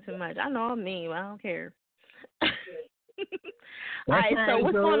 Yeah, doing too much. I know I'm mean, but I don't care. All right, so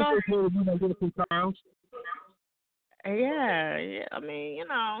what's going on? Yeah. I mean, you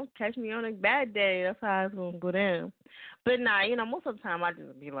know, catch me on a bad day. That's how it's gonna go down. But nah, you know, most of the time I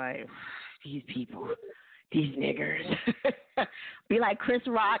just be like, these people, these niggers. Be like Chris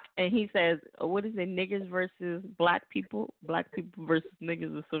Rock, and he says, what is it, niggers versus black people versus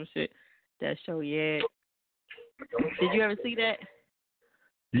niggers or some shit. That show, yeah. Did you ever see that?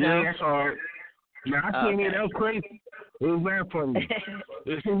 Yeah, that's hard. Now, I seen it. That was crazy. It was very funny.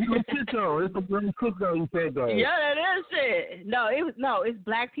 It's a shit though. It's a real shit though. You said though. Yeah, that is shit. It's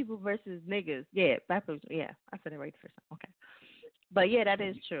black people versus niggas. Yeah, black people. Yeah, I said it right the first time. Okay, but yeah, that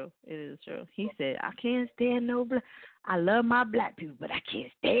is true. It is true. He said, I can't stand no black. I love my black people, but I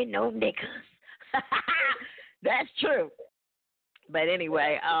can't stand no niggas. That's true. But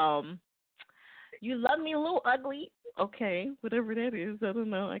anyway, you love me a little ugly. Okay, whatever that is. I don't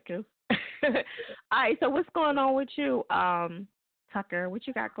know, I guess. All right, so what's going on with you, Tucker? What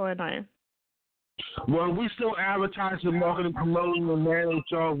you got going on? Well, we still advertising, marketing, promoting the Man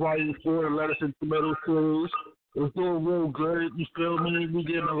HR Volume 4 and Lettuce and Tomato series. It's doing real good. You feel me? We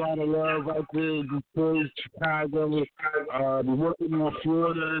getting a lot of love out there. Detroit, Chicago. We're working on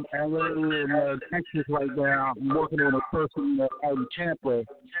Florida, LA, and Texas right now. I'm working on a person out in Tampa.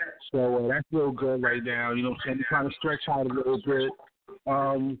 So that's real good right now. You know what I'm saying? We're trying to stretch out a little bit.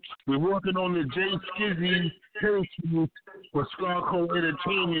 We're working on the Jay Skizzy Heritage for Scarco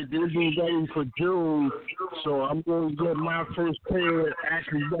Entertainment. They'll be ready for June. So I'm going to get my first player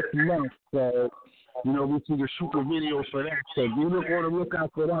actually next month. So, you know, we can shoot a video for that. So be on the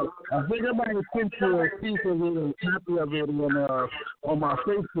lookout for that. I think I might have sent you a piece of it and a copy of it on my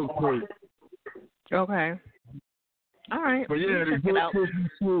Facebook page. Okay. All right. But yeah, the good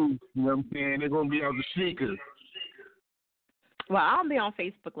Christmas shoes, you know what I'm saying? They're going to be out the sneakers. Well, I'll be on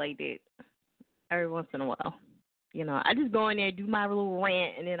Facebook like that every once in a while. You know, I just go in there, do my little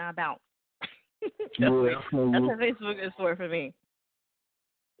rant, and then I bounce. That's what Facebook is for me.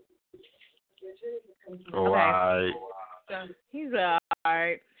 All right. So he's all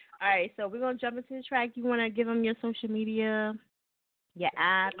right. All right, so we're going to jump into the track. You want to give them your social media, your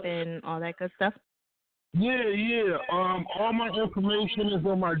app, and all that good stuff? Yeah. All my information is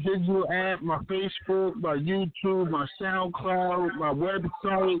on my digital app, my Facebook, my YouTube, my SoundCloud, my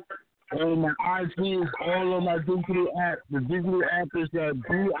website. And my IG is all on my digital app. The digital app is at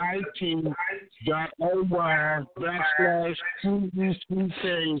bit.ly/TECKFLAZ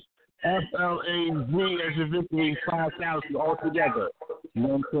as a victory 5,000 altogether. You know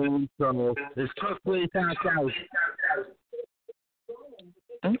what I'm saying? So it's Tuckplay 5,000.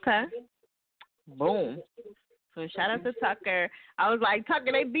 Okay. Boom. So shout out to Tucker. I was like,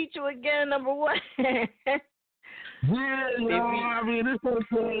 Tucker, they beat you again, number one. Yeah, no, I mean, it's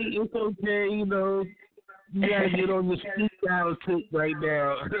okay. It's okay, you know. You gotta get on the street down tip right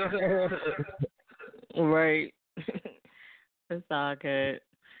now. Right. It's all good.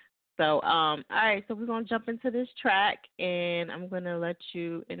 So, all right, so we're going to jump into this track, and I'm going to let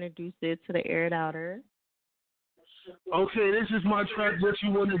you introduce it to the Air It Outer. Okay, this is my track, What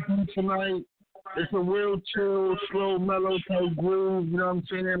You Want to Do Tonight. It's a real chill, slow, mellow type groove, you know what I'm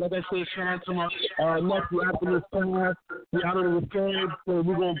saying? Like I said, shout out to my nephew after this time. We're out of the fed, so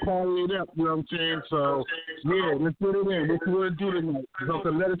we're going to party it up, you know what I'm saying? So, yeah, let's get it in. What you want to do tonight? So,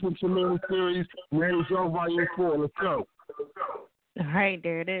 the Letters from Tremendous Series, Marriage All Volume 4. Let's go. All right,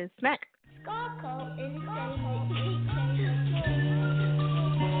 there it is. Smack.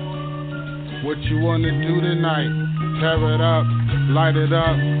 What you wanna do tonight? Tear it up, light it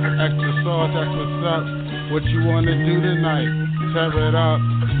up, extra sauce, that's what's up. What you wanna do tonight? Tear it up,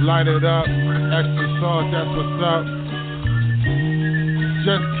 light it up, extra sauce, that's what's up.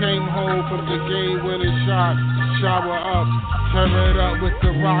 Just came home from the game winning shot, shower up, tear it up with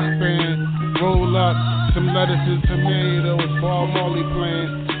the rock band, roll up, some lettuce and tomatoes, ball molly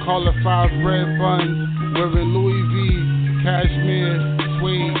playing, cauliflower bread buns, wearing Louis V, cashmere,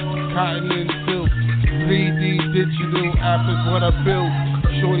 suede, cotton and silk, 3D digital app is what I built.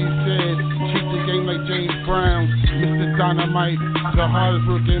 Shorty said, treat the game like James Brown, Mr. Dynamite, the hardest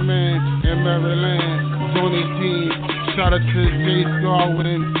working man in Maryland, Zone 18, shout out to Jay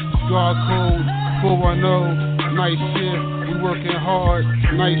Scarwin, Scar Code, 410, night shift, we working hard,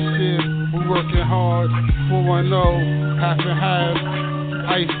 night shift, we working hard, 410, half and half,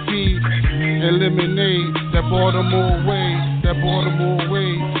 iced tea, and lemonade, that Baltimore way,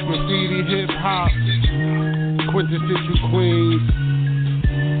 graffiti hip hop, quintessential Queens,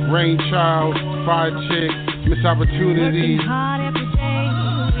 Rain Child, Fried Chick, Miss Opportunity. Working hard every day,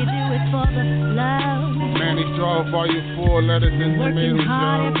 we do it for the love. Manny Straw, Volume 4, Letters and Working Tomatoes,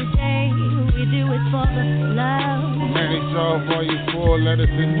 hard every day, we do it for the love. Manny Straw, Volume 4, Letters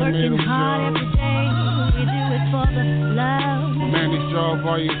and Working Tomatoes, hard every day, we do it for the love. Manny Straw,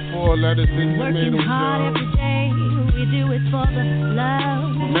 Volume 4, Letters and Working Tomatoes, hard every day, we do it for the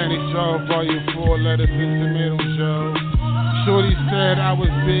love. Manny Straw, Volume 4, Letters and Tomatoes Show. Shorty said I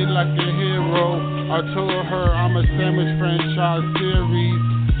was big like a hero. I told her I'm a sandwich franchise series.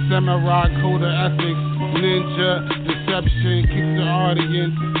 Samurai code of ethics, ninja, deception, keeps the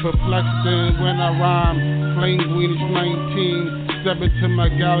audience perplexing when I rhyme. Flame Greenish 19, step into my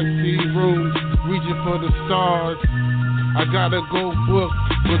galaxy room, reaching for the stars. I got a gold book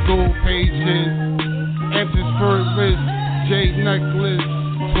with gold pages, Hampton's first wrist, jade necklace,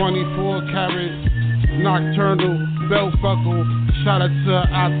 24 karat, nocturnal belt buckle. Shout out to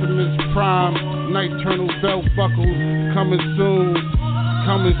Optimus Prime, nocturnal belt buckles, coming soon.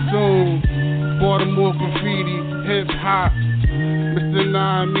 Baltimore graffiti, hip hop, Mr.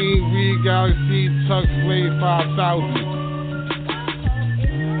 Nami, Reed Galaxy, Tuck Slave 5000.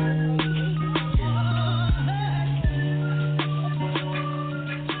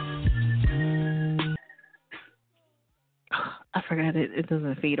 I forgot it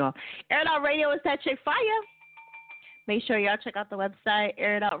doesn't feed off. Air It Out Radio is that chick fire. Make sure y'all check out the website,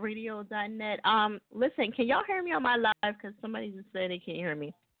 airitoutradio.net. Listen, can y'all hear me on my live? Because somebody just said they can't hear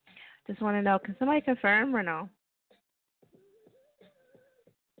me. Just want to know, can somebody confirm or no?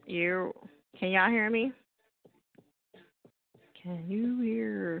 Can y'all hear me? Can you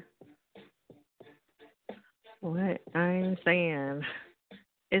hear what I'm saying?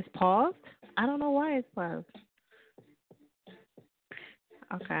 It's paused? I don't know why it's paused.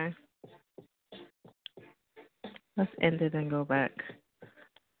 Okay. Let's end it and go back.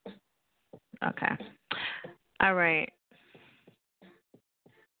 Okay. All right.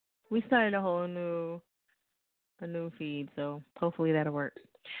 We started a new feed, so hopefully that'll work.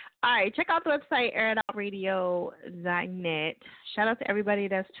 All right, check out the website, airitoutradio.net. Shout out to everybody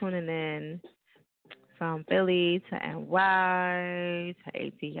that's tuning in from Philly to NY to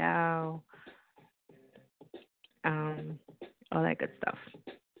ATL, all that good stuff.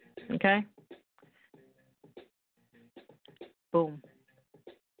 Okay? Boom.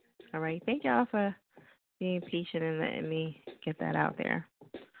 All right, thank y'all for being patient and letting me get that out there.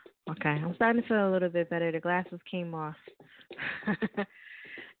 Okay, I'm starting to feel a little bit better. The glasses came off.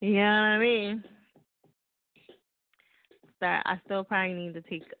 You know what I mean? That I still probably need to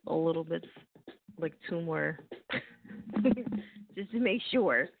take a little bit, like 2 more, just to make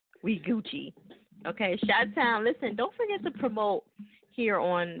sure we Gucci. Okay, Chi-Town, listen, don't forget to promote here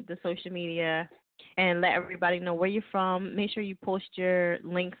on the social media and let everybody know where you're from. Make sure you post your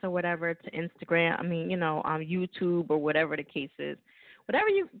links or whatever to Instagram. I mean, on YouTube or whatever the case is. Whatever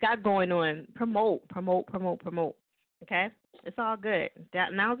you got going on, promote. Okay? It's all good.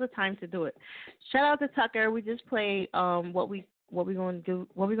 Now's the time to do it. Shout out to Tucker. We just played what we going to do.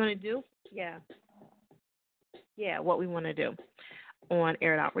 What we going to do? Yeah, what we want to do on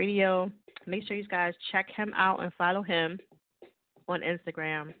Air It Out Radio. Make sure you guys check him out and follow him on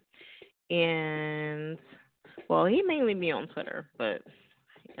Instagram. And, well, he mainly be on Twitter, but,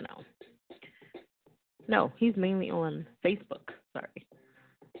 no, he's mainly on Facebook. Sorry.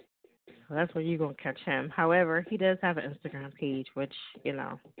 So that's where you're going to catch him. However, he does have an Instagram page, which, you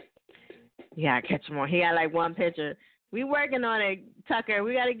got to catch him on. He got like 1 picture. We working on it, Tucker.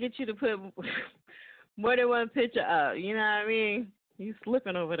 We got to get you to put more than 1 picture up. You know what I mean? You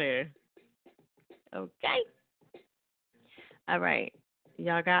slipping over there. Okay. All right.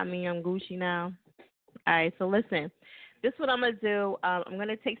 Y'all got me on Gucci now. All right. So listen, this is what I'm going to do. I'm going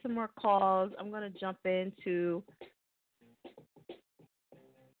to take some more calls. I'm going to jump into,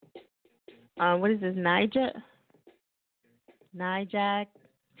 what is this, Nijak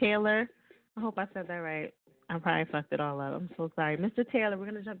Taylor. I hope I said that right. I probably fucked it all up. I'm so sorry. Mr. Taylor, we're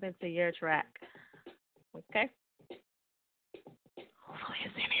going to jump into your track. Okay? Hopefully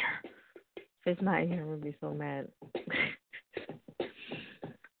it's in here. If it's not in here, I'm going to be so mad.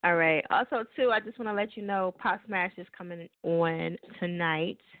 All right. Also, too, I just want to let you know Pop Smash is coming on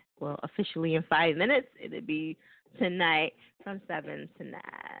tonight. Well, officially in 5 minutes. It'll be tonight from 7 to 9.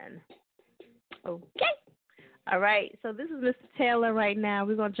 Okay. All right. So this is Mr. Taylor right now.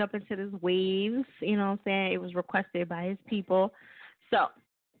 We're going to jump into this waves. You know what I'm saying? It was requested by his people. So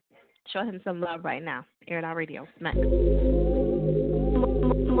show him some love right now. Air It Out Radio. Next.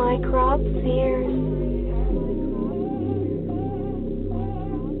 My crop fears.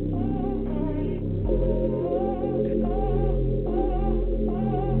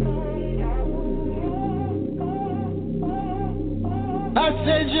 I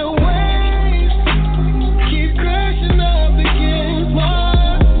said your waves keep crashing up against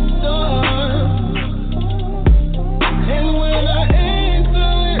my door, and when I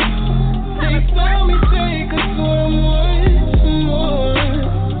answer it, they tell me take us for once more.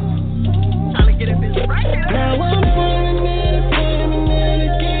 Trying to get a bitch right now. Now I'm falling in, standing in,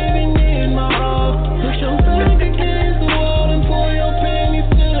 giving in my all. Push your back against the wall and pull your panties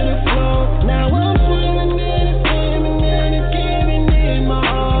to the floor. Now I'm falling in, standing in, giving in my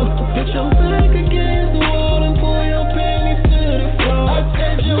all. Put your back against the wall and pull your panties to the floor. I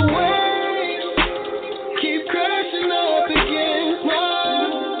said your waves keep crashing up against my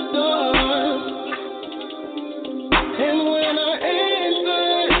door, and when I answer,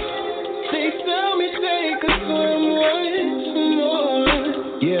 they tell me take us for once more.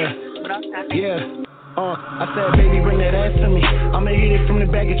 Yeah. I said, baby, bring that ass to me. I'ma hit it from the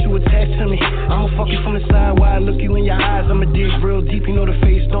back, get you attached to me. I'ma fuck you from the side, while I look you in your eyes. I'ma dig real deep, you know the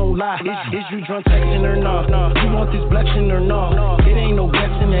face don't lie. Is you drunk texting or not? You want this blessing or not? It ain't no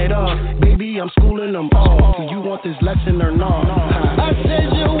guessing at all. Baby, I'm schooling them all. Do you want this lesson or not? I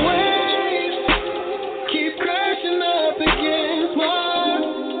said your waves keep crashing up against my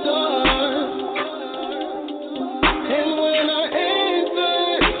door, and when I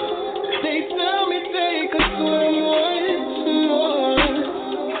answer, they tell me take us for once more.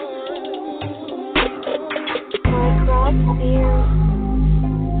 My crop fears.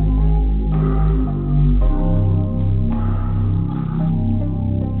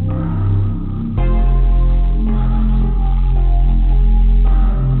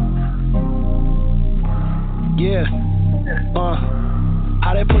 Yeah.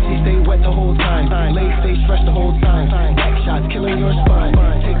 How that pussy stay wet the whole time. Legs stay stretched the whole time. Back shots killing your spine.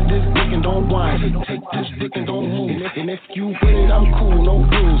 Take this dick and don't whine. Take this dick and don't move. And if you with it, I'm cool, no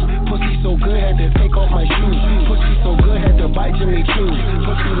rules. Pussy so good, had to take off my shoes. Pussy so good, had to bite Jimmy Choo.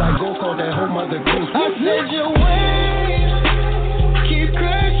 Pussy like go call that whole mother goose. I said your waves keep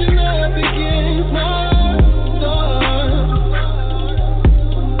crashing up against my door,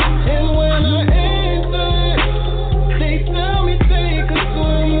 and when I answer, they tell me take us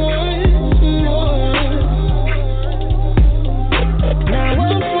for once more. Now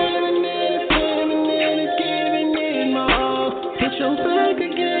I'm falling in, standing in, giving in my all. Put your back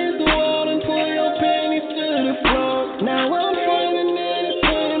against the wall and pull your panties to the floor. Now I'm falling in,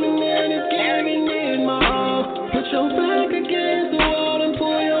 standing in, giving in my all.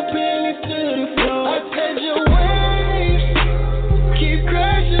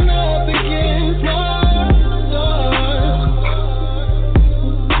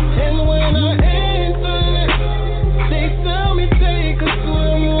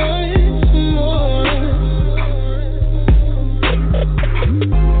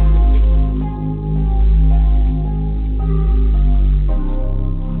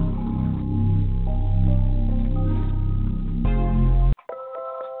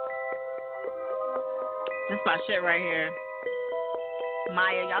 my shit right here.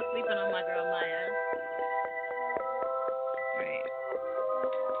 Maya, y'all sleeping on my girl Maya. Right.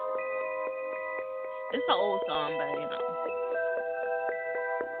 It's an old song, but you know.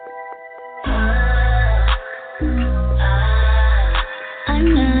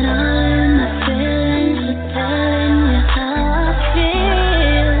 I'm not all in my feelings, just telling you how I feel.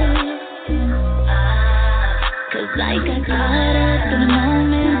 'Cause I got caught up in the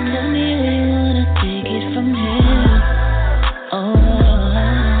moment, tell me where you wanna take it from here. Oh,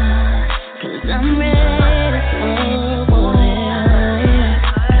 'cause I'm ready for whatever.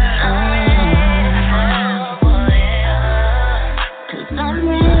 Cause I'm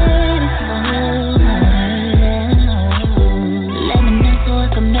ready for whatever. Let me know so I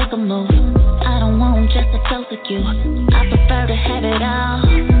can make a move. I don't want just a close with you. I prefer to have it all,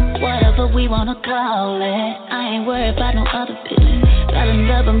 whatever we wanna call it. I ain't worried about no other bitch. Fell in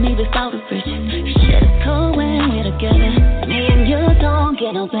love with me before we rich. Shit is cool when we're together. Me and you don't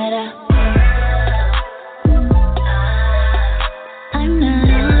get no better. I'm not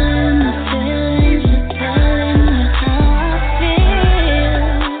all in my feelings, just telling you how I feel.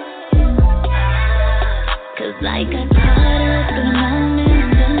 'Cause I got caught up in the moment,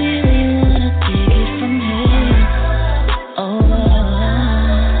 tell me where you wanna take it from here. Oh,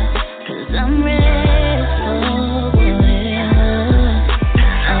 'cause I'm ready for whatever.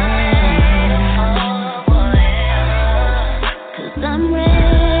 'Cause I'm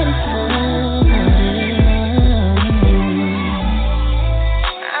ready for whatever.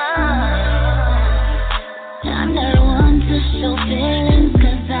 I'm not one to show feelings,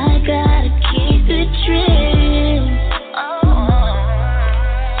 'cause I gotta keep it real.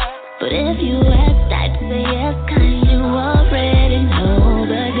 But if you ask, I'd say yes, 'cause you already know.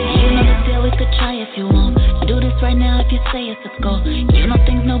 But you know the deal, we could try if you want. Do this right now if you say yes, let's go. You know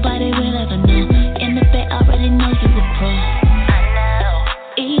things nobody will ever know. In the bed, already know you a pro. I know.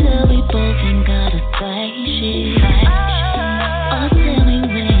 Either we both ain't gotta say shit. Or tell me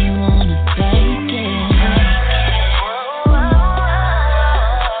where you wanna take it.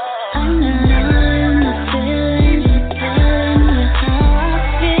 I'm not all in my feelings, just telling you how I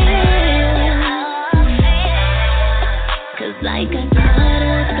feel. 'Cause I got caught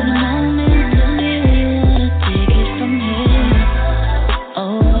up in the moment, tell me where you wanna take it from here.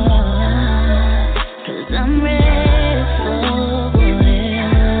 Oh, 'cause I'm ready for whatever.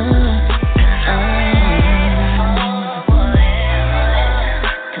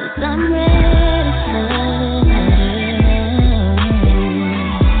 'Cause I'm ready for whatever.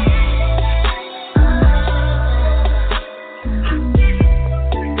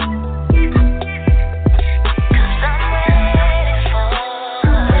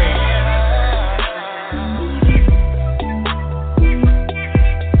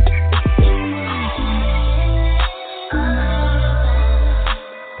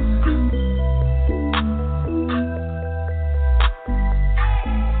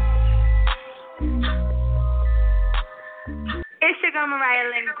 It's your girl Mariah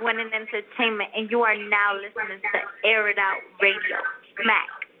Lynn, Gwinnett Entertainment, and you are now listening to Air It Out Radio. Smack.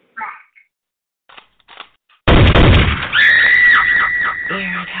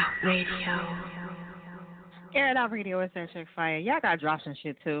 Air It Out Radio. Air It Out Radio is that chick fire. Y'all got drops and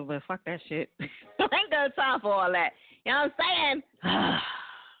shit too, but fuck that shit. I ain't got time for all that. You know what I'm saying?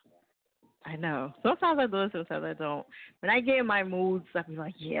 I know. Sometimes I do it, sometimes I don't. When I get in my moods, I be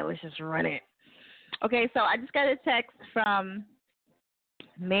like, yeah, let's just run it. Okay, so I just got a text from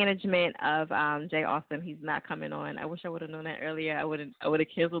management of Jay Austin. He's not coming on. I wish I would have known that earlier. I would have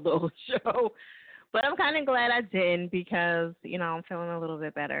canceled the whole show. But I'm kind of glad I didn't because, you know, I'm feeling a little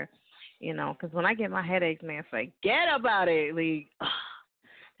bit better. You know, because when I get my headaches, man, forget about it. Like,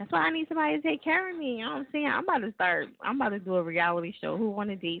 that's why I need somebody to take care of me. You know what I'm saying? I'm about to do a reality show, Who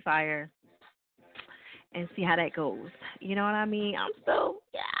Wanna Date Fire, and see how that goes. You know what I mean? I got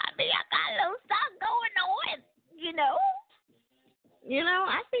a little stuff going on, you know. You know,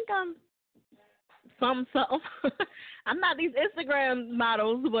 I think I'm something. I'm not these Instagram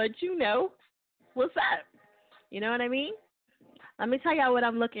models, but you know, what's up? You know what I mean? Let me tell y'all what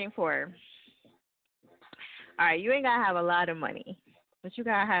I'm looking for. All right, you ain't got to have a lot of money, but you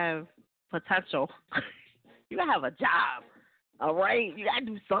got to have potential. You got to have a job, all right? You got to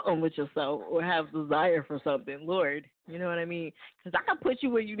do something with yourself or have desire for something, Lord. You know what I mean? Because I can put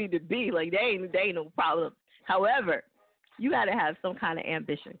you where you need to be. Like, they ain't no problem. However, you got to have some kind of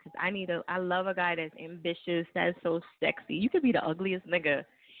ambition because I love a guy that's ambitious, that's so sexy. You could be the ugliest nigga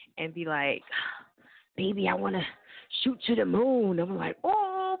and be like, baby, I want to shoot to the moon. I'm like,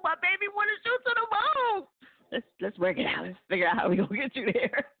 oh, my baby want to shoot to the moon. Let's work it out. Let's figure out how we going to get you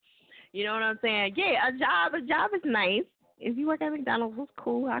there. You know what I'm saying? Yeah, a job is nice. If you work at McDonald's, it's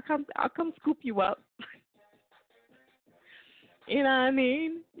cool. I'll come scoop you up. You know what I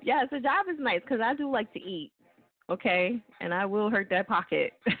mean? Yes, a job is nice because I do like to eat. Okay, and I will hurt that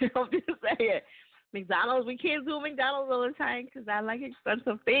pocket. I'm just saying. McDonald's, we can't do McDonald's all the time because I like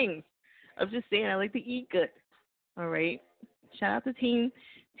expensive things. I'm just saying I like to eat good. All right. Shout out to Team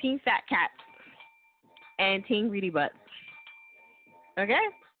Fat Cat and Team Greedy Butt. Okay?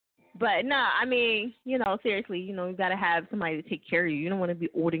 But no, I mean, seriously, you gotta have somebody to take care of you. You don't want to be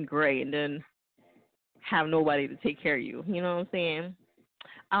old and gray and then have nobody to take care of you. You know what I'm saying?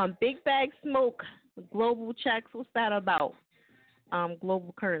 Big Bag Smoke, global checks. What's that about?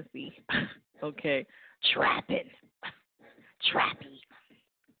 Global currency. Okay. Trappy,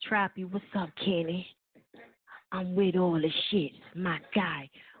 what's up, Kenny? I'm with all the shit. My guy,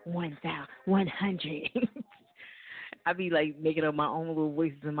 1,100. I be like making up my own little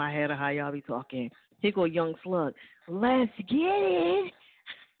voices in my head of how y'all be talking. Here go Young Slug. Let's get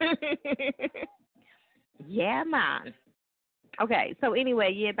it. Yeah, man. Okay, so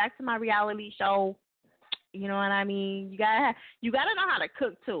anyway, back to my reality show. You know what I mean? You gotta know how to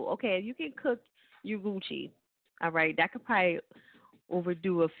cook too. Okay, if you can cook, you Gucci. All right, that could probably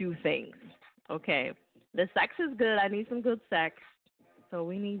overdo a few things. Okay, the sex is good. I need some good sex, so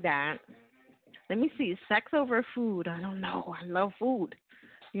we need that. Let me see, sex over food. I don't know. I love food.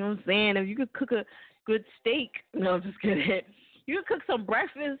 You know what I'm saying? If you could cook a good steak, no, I'm just kidding. You could cook some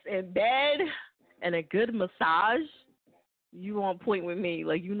breakfast in bed and a good massage. You on point with me,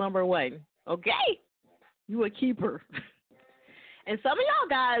 like you number one. Okay, you a keeper. And some of y'all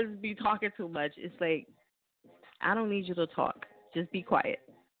guys be talking too much. It's like, I don't need you to talk. Just be quiet.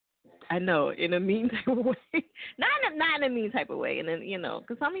 I know, in a mean type of way. not in a mean type of way. And then,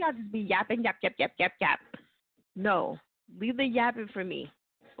 because some of y'all just be yapping, yap. No, leave the yapping for me.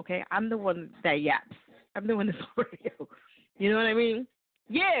 Okay? I'm the one that yaps. I'm the one that's on radio. You know what I mean?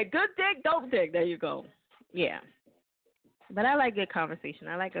 Yeah, good dick, dope dick. There you go. Yeah. But I like good conversation.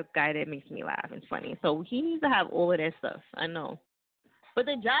 I like a guy that makes me laugh and funny. So he needs to have all of that stuff. I know. But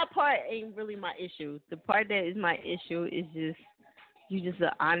the job part ain't really my issue. The part that is my issue is just, you just an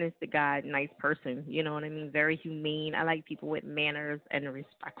honest to God, nice person. You know what I mean? Very humane. I like people with manners and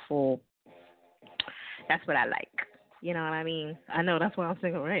respectful. That's what I like. You know what I mean? I know, that's why I'm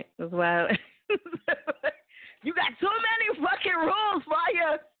single, right? That's why you got too many fucking rules,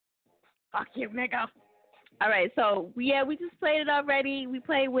 Fire. Fuck you, nigga. All right, so we just played it already. We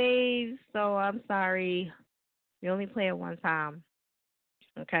play Waves, so I'm sorry. We only play it one time.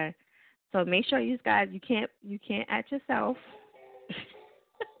 Okay? So make sure you guys, you can't at yourself.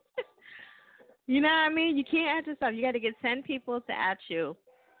 You know what I mean? You can't at yourself. You got to get 10 people to at you.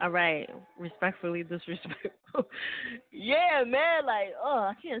 All right. Respectfully disrespectful. Yeah, man. Like,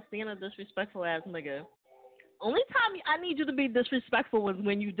 I can't stand a disrespectful ass nigga. Only time I need you to be disrespectful was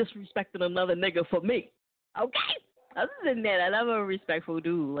when you disrespected another nigga for me. Okay? Other than that, I love a respectful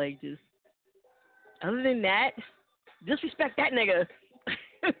dude. Like, just, other than that, disrespect that nigga.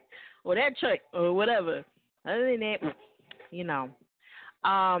 Or that chick. Or whatever. Other than that,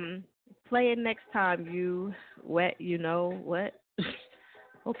 play it next time. You know what?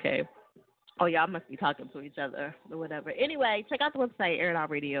 Okay. Oh, y'all must be talking to each other or whatever. Anyway, check out the website,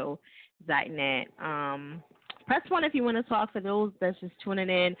 airitoutradio.net. Press 1 if you want to talk, for those that's just tuning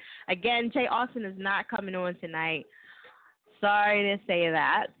in. Again, Jay Austin is not coming on tonight. Sorry to say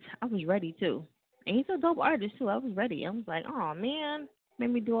that. I was ready, too. And he's a dope artist, too. I was ready. I was like, oh, man.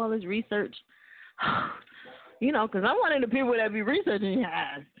 Made me do all this research. Because I'm one of the people that be researching your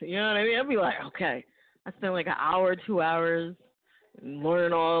ass. You know what I mean? I'll be like, okay, I spent like an hour, 2 hours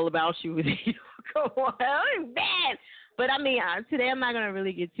learning all about you with you. Come on, it's bad. But I mean, today I'm not going to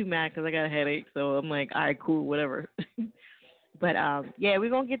really get too mad because I got a headache. So I'm like, all right, cool, whatever. But, yeah, we're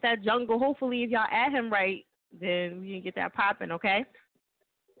going to get that jungle. Hopefully, if y'all add him right, then we can get that popping, okay?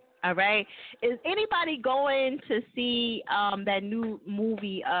 All right. Is anybody going to see that new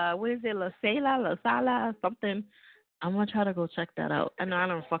movie? What is it? La Sala, something? I'm going to try to go check that out. I know I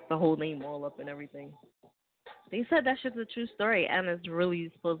don't fuck the whole name all up and everything. They said that shit's a true story, and it's really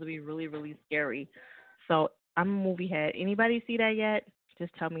supposed to be really, really scary. So I'm a movie head. Anybody see that yet?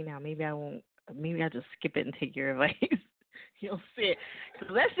 Just tell me now. Maybe I won't. Maybe I'll just skip it and take your advice. You'll see it. 'Cause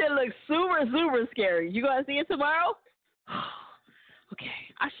that shit looks super, super scary. You going to see it tomorrow? Okay,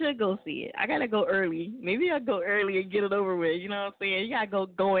 I should go see it. I got to go early. Maybe I'll go early and get it over with. You know what I'm saying? You got to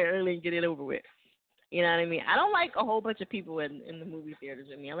go in early and get it over with. You know what I mean? I don't like a whole bunch of people in the movie theaters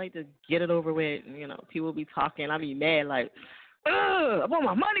with me. I like to get it over with. And, people be talking. I be mad like, ugh, I want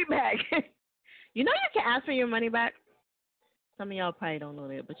my money back. You can ask for your money back. Some of y'all probably don't know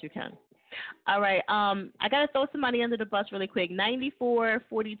that, but you can. All right. I gotta throw somebody under the bus really quick.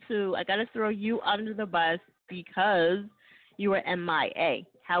 9442. I gotta throw you under the bus because you were MIA.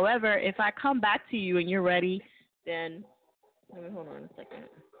 However, if I come back to you and you're ready, then let me hold on a second.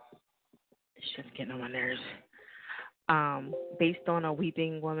 It's just getting on my nerves. Based on a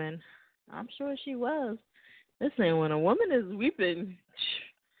weeping woman, I'm sure she was. Listen, when a woman is weeping,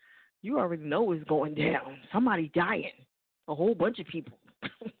 you already know it's going down. Somebody dying. A whole bunch of people.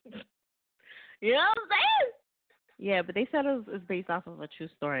 You know what I'm saying? Yeah, but they said it was based off of a true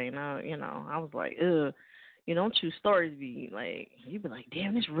story. And I was like, ugh. True stories be like, you be like,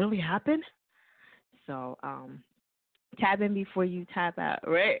 damn, this really happened? So, tap in before you tap out,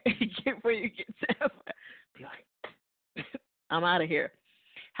 right? Before you get tap out. Be like, I'm out of here.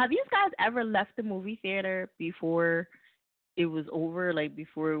 Have you guys ever left the movie theater before it was over? Like,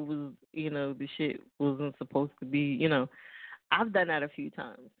 before it was, the shit wasn't supposed to be, I've done that a few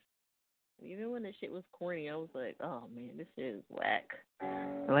times. Even when the shit was corny, I was like, oh, man, this shit is whack.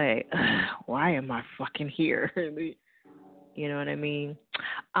 Like, why am I fucking here? You know what I mean?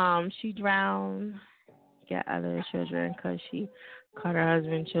 She drowned, got other children because she caught her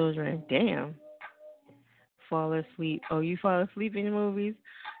husband's children. Damn. Fall asleep. Oh, you fall asleep in the movies?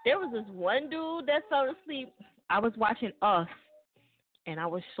 There was this one dude that fell asleep. I was watching Us, and I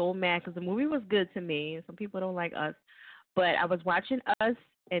was so mad because the movie was good to me. Some people don't like Us. But I was watching Us,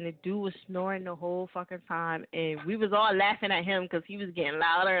 and the dude was snoring the whole fucking time, and we was all laughing at him because he was getting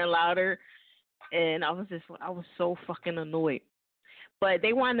louder and louder, and I was so fucking annoyed. But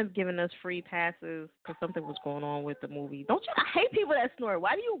they wound up giving us free passes because something was going on with the movie. Don't you? I hate people that snore.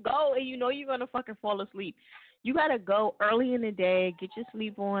 Why do you go and you know you're gonna fucking fall asleep? You gotta go early in the day, get your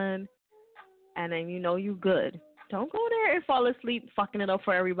sleep on, and then you know you good. Don't go there and fall asleep fucking it up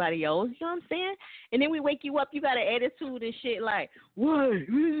for everybody else. You know what I'm saying? And then we wake you up, you got an attitude and shit like, what?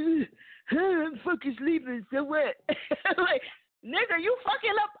 I'm fucking sleeping, so what? Like, nigga, you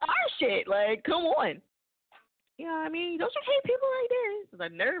fucking up our shit. Like, come on. You know what I mean? Don't you hate people like that? It's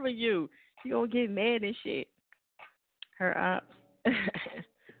a nerve of you. You gonna get mad and shit. Her ops.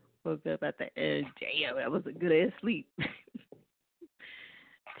 Woke up at the end. Damn, that was a good ass sleep.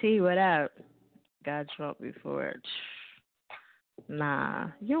 T, what up? Got drunk before. Nah,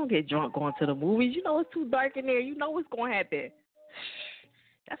 you don't get drunk going to the movies. You know it's too dark in there. You know what's going to happen.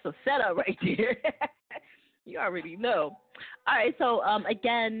 That's a setup right there. You already know. All right, so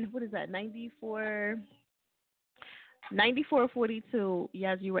again, what is that, 9442.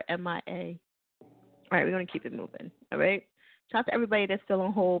 Yes, you were MIA. All right, we're going to keep it moving, all right? Shout out to everybody that's still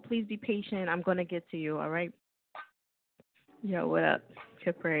on hold. Please be patient. I'm going to get to you, all right? Yo, what up?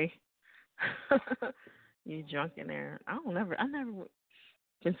 Capri. You drunk in there? I never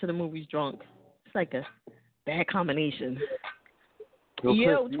been to the movies drunk. It's like a bad combination.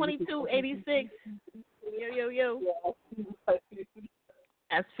 Yo, 2286. Yo.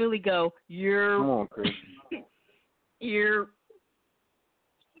 As Philly go, Come on, Chris. Yo,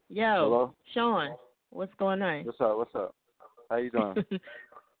 Hello? Sean, what's going on? What's up? How you doing?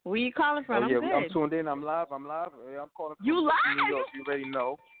 Where you calling from? Oh, yeah, I'm I'm tuned in. I'm live. I'm calling from You live? New York. You already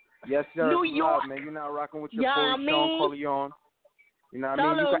know. Yes, sir. New I'm York. live, man. You're not rocking with your Yeah, boy, Sean Corleone. You know what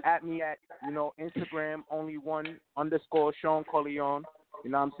I mean? You can at me at, Instagram, only1_ Sean Corleone.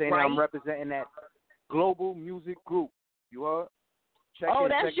 You know what I'm saying? Right. I'm representing that global music group. You heard? Check in,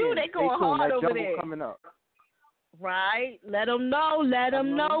 that's check you. in. They Stay going tuned. hard That over jungle there. coming up. Right. Let them know,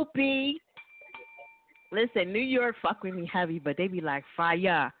 B. Listen, New York fuck with me heavy, but they be like,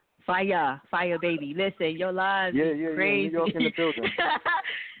 fire, baby. Listen, your lines be crazy. Yeah, New York in the building.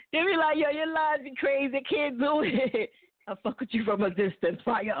 They be like, yo, your lines be crazy. I can't do it. I fuck with you from a distance,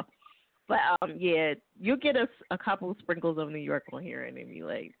 fire. But, yeah, you'll get a couple sprinkles of New York on here, and then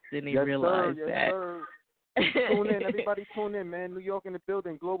they realize Yes, that. Sir. Tune in. Everybody tune in, man. New York in the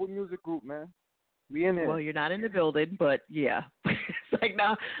building. Global music group, man. We in here. Well, you're not in the building, but, yeah. It's like,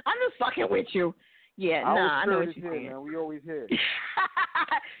 no, I'm just fucking with you. Yeah, I know what you're saying. Man. We always here.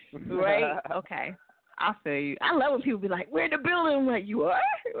 Right? Okay. I feel you. I love when people be like, we're in the building. I'm like, you are?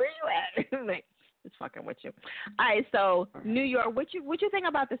 Where you at? I'm like, just fucking with you. All right, so New York, what you think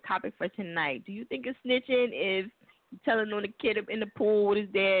about this topic for tonight? Do you think it's snitching if you telling on the kid up in the pool with his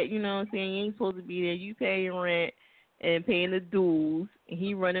dad, you know what I'm saying, you ain't supposed to be there, you pay your rent and paying the dues, and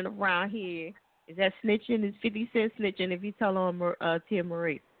he running around here? Is that snitching? Is 50 Cent snitching if you tell on Tia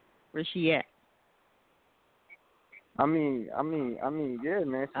Marie where she at? I mean, yeah,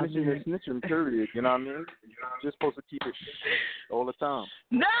 man. Snitching is snitching, period. You know what I mean? You're just supposed to keep it all the time.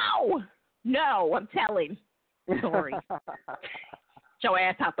 No, I'm telling. Sorry. Get your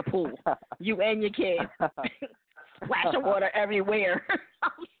ass out the pool. You and your kid. splashing water everywhere.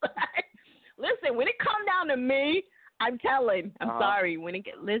 I'm sorry. Listen, when it come down to me, I'm sorry. When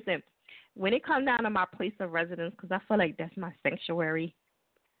it comes down to my place of residence, because I feel like that's my sanctuary,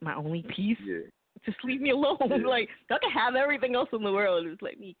 my only peace. Yeah. Just leave me alone. Yeah. Like, I can have everything else in the world. Just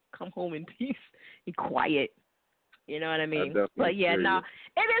let me come home in peace and quiet. You know what I mean? But yeah, no,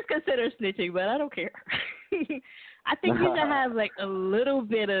 it is considered snitching, but I don't care. I think you should have like a little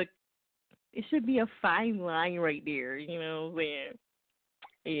bit of. It should be a fine line right there. You know what I'm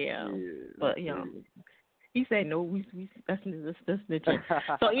saying? Yeah. But he said no. That's snitching.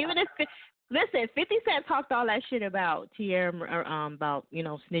 So even if. Listen, 50 Cent talked all that shit about Tierra, about,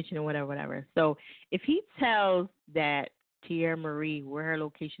 snitching and whatever. So if he tells that Tierra Marie where her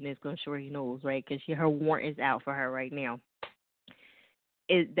location is, I'm sure he knows, right? Because her warrant is out for her right now.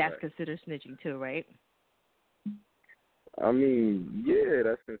 That's considered snitching too, right? I mean, yeah,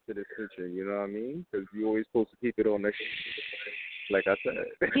 that's considered snitching, you know what I mean? Because you're always supposed to keep it on the like I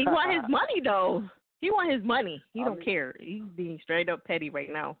said. He want his money, though. He want his money. He don't care. He's being straight up petty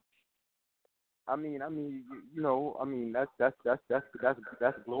right now. I mean, that's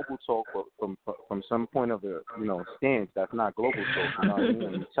global talk from some point of the stance. That's not global talk. You know what I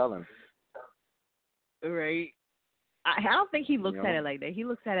mean? You tell him. Right. I don't think he looks at it like that. He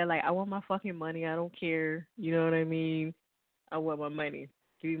looks at it like, I want my fucking money. I don't care. You know what I mean? I want my money.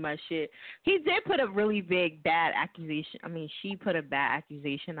 Give me my shit. He did put a really big bad accusation. I mean, she put a bad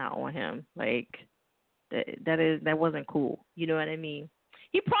accusation out on him. Like that wasn't cool. You know what I mean?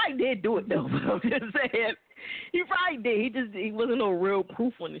 He probably did do it though, but I'm just saying. He probably did. He wasn't no real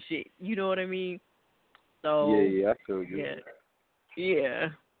proof on the shit. You know what I mean? So yeah, I feel you. Yeah.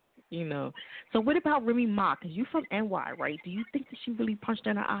 So what about Remy Ma? Because you from NY, right? Do you think that she really punched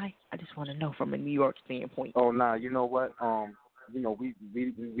in her eye? I just want to know from a New York standpoint. Oh, nah. You know what? We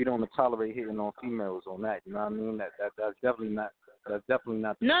don't tolerate hitting on females on that. You know what I mean? That's definitely not. That's definitely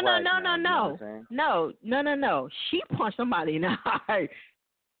not. The No. She punched somebody in the eye.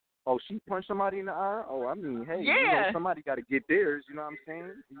 Oh, she punched somebody in the eye? Oh, I mean, hey, somebody got to get theirs, you know what I'm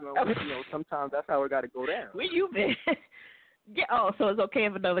saying? Sometimes that's how it got to go down. Where you been? Yeah, so it's okay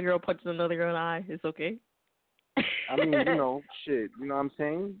if another girl punches another girl in the eye? It's okay? I mean, shit, you know what I'm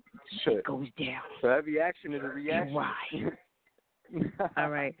saying? Shit. It goes down. So every action is a reaction. Right.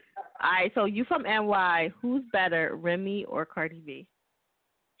 All right, so you from NY. Who's better, Remy or Cardi B?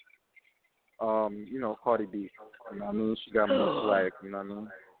 Cardi B. You know what I mean? She got more swag, you know what I mean?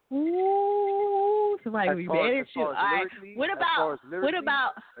 Ooh, somebody be mad at you. All right. What about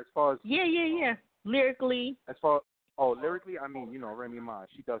as far as yeah. Lyrically. Lyrically, I mean, Remy Ma,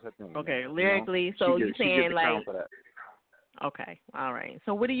 she does her thing. Okay, lyrically, so you're saying like for that. Okay, all right.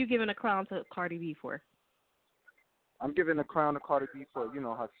 So what are you giving a crown to Cardi B for? I'm giving a crown to Cardi B for,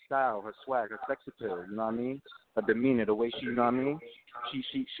 her style, her swag, her sex appeal, you know what I mean? Her demeanor, the way she, you know what I mean?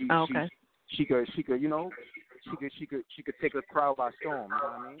 She could take a crowd by storm. You know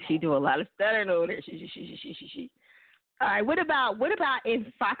what I mean? She do a lot of stuttering over there. She. All right. What about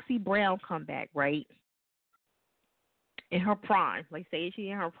if Foxy Brown come back, right? In her prime, like say she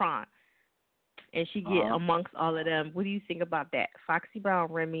in her prime, and she get amongst all of them. What do you think about that? Foxy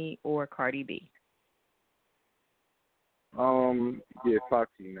Brown, Remy, or Cardi B? Yeah,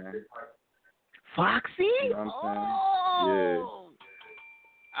 Foxy, man. Foxy? You know what I'm saying? Yeah.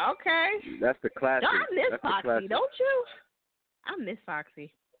 Okay. That's the classic. I miss Foxy, don't you? I miss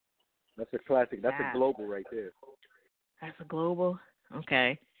Foxy. That's a classic. That's a global right there. That's a global?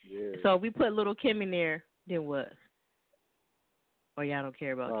 Okay. Yeah. So if we put Little Kim in there, then what? Or y'all don't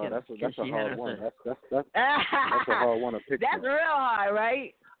care about Kim? That's a hard one. That's a hard one to pick. That's real hard,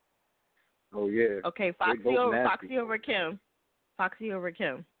 right? Oh, yeah. Okay, Foxy over Kim. Foxy over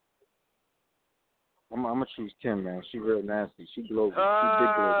Kim. I'm gonna choose Kim, man. She real nasty. She global. She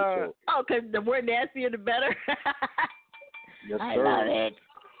big global. Because the more nastier, the better. Yes, I sir. love it.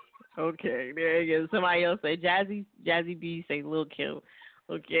 Okay, there you go. Somebody else say Jazzy B say Lil Kim.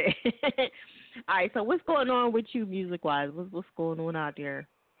 Okay. All right. So what's going on with you music wise? What's going on out there?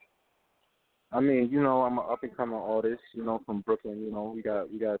 I mean, I'm an up and coming artist. From Brooklyn. We got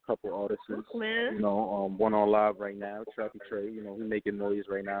a couple artists. Brooklyn. One on live right now. Trappy Trey. He making noise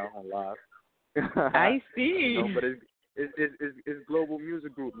right now on live. I see. But it's global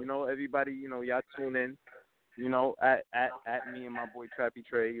music group. Everybody. Y'all tune in. At me and my boy Trappy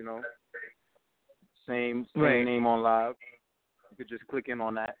Trey. Same name on live. You could just click in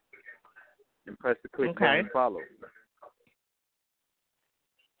on that and press the click button and follow.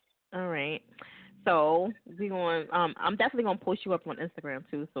 All right. So I'm definitely gonna post you up on Instagram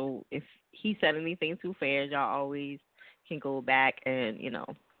too. So if he said anything too fast, y'all always can go back and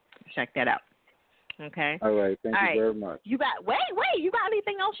check that out. Okay. All right. Thank you very much. You got wait. You got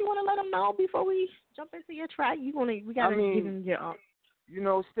anything else you want to let them know before we jump into your track? We gotta give them your.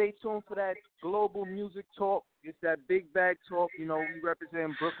 Stay tuned for that global music talk. It's that big bag talk. We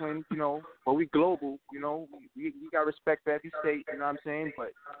represent Brooklyn. But we global. We got respect for every state. You know what I'm saying?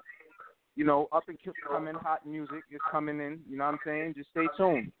 But up and coming hot music is coming in. You know what I'm saying? Just stay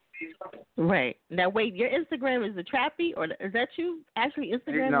tuned. Right. Now, wait, your Instagram is the Trappy, or is that you actually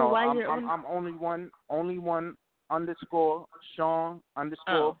Instagram? No, you're I'm only one _ Sean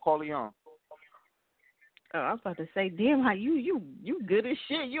 _ Corleone. Oh, I was about to say, damn, how you good as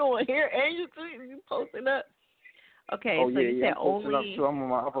shit. You on here and you posting up. Okay, oh, so yeah, you yeah, said I'm posting only. up too. I'm on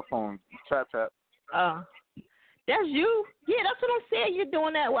my other phone. Trap. That's you? Yeah, that's what I'm saying. You're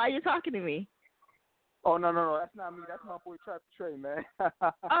doing that while you're talking to me. Oh, no, that's not me. That's my boy Trap Trey, man. Oh,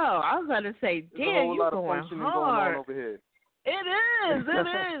 I was about to say, damn, you going hard. Going on over here. It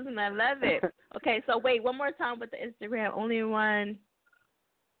is, and I love it. Okay, so wait, one more time with the Instagram. Only one.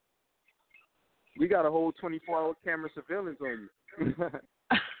 We got a whole 24-hour camera surveillance on you.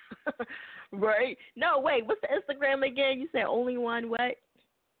 Right. No, wait, what's the Instagram again? You said only one what?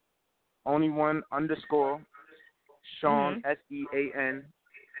 Only one _ Sean, SEAN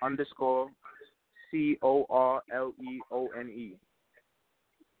 _ CORLEONE.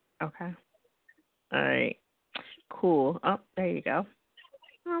 Okay. All right. Cool. Oh, there you go.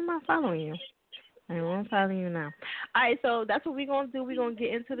 Oh, I'm not following you. I won't follow you now. All right, so that's what we're going to do. We're going to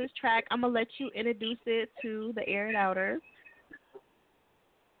get into this track. I'm going to let you introduce it to the Air It Outers.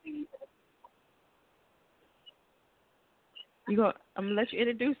 I'm going to let you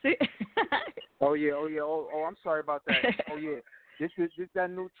introduce it. Oh, yeah. Oh, I'm sorry about that. Oh, yeah. This is that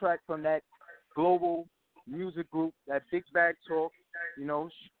new track from that global music group, that Big Bag Talk,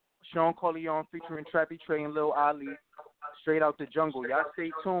 Sean Corleone featuring Trappy Trey and Lil Ali, straight out the jungle. Y'all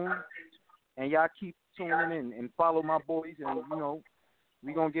stay tuned, and y'all keep tuning in and follow my boys, and,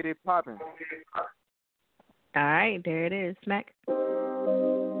 we going to get it popping. All right, there it is, Smack.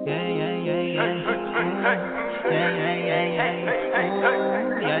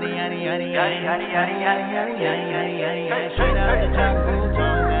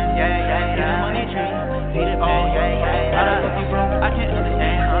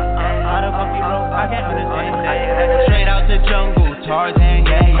 Straight out the jungle, Tarzan,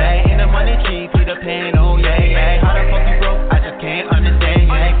 in the money tree, Peter Pan, oh yeah. How the fuck you broke? I just can't understand,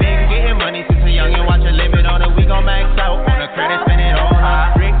 Been getting money since a youngin', watch a limit on it. We gon' max out on the credit, spend it all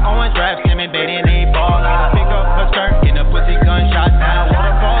out. Rick Owens rap, Simmons, baiting, they ball out. Pick up her skirt, in the pussy, gunshot now.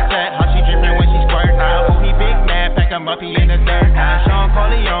 Waterfall set, how she drippin' when she squirt now. Oh, he big mad, pack him up, he in the dirt now. Sean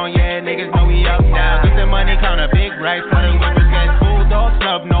Corleone, yeah, niggas know we up now. Get the money, count a big racks, for the whippers get bulldog,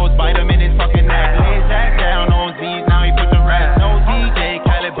 snub nose, bite him in his fucking neck. Lay his ass down on Z's, now he put the rest. No DJ,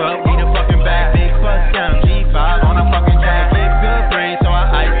 Khaled, but we the fucking back. Big bust down, G5 on a fucking jack. Big good brain, so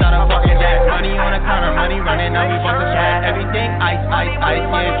I iced out a fucking jack. Money on the counter, money running, now we bust a chat. Everything ice, yeah,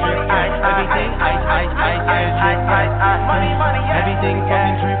 drip ice. Everything ice, yeah, drip ice. Everything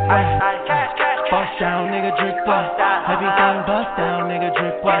fucking drip ice. Bust down, nigga, drip ice. Everything bust down, nigga,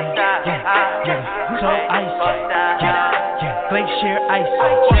 drip ice. Yeah. So ice, yeah. Glacier ice.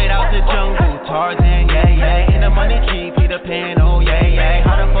 Straight out the jungle, Tarzan, yeah. In the money tree, Peter Pan, oh yeah.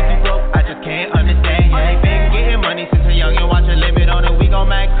 How the fuck you broke? I just can't understand, Been getting money since a youngin', watch a limit on it. We gon'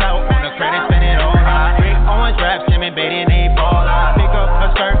 max out on the credit, spend it all out. Rick Owens rap, Simmons, baiting, they ball out. Pick up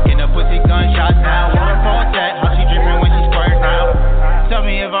her skirt, in the pussy, gunshot now. Waterfall set, how she drippin' when she squirt now. Tell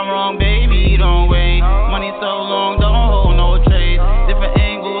me if I'm wrong, baby, don't wait. Money so long, don't hold no trace. Different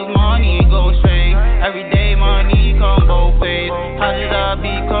angles, money go straight. Every day money come both ways. How did I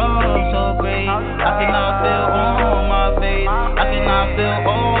become so great? I cannot feel on my face. I cannot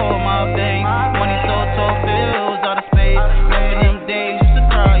feel on my face. Money so fills out of space. Remember them days, used to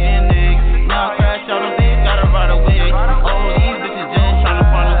cry and eggs. Now I crash out on things, gotta ride away. All these bitches just tryna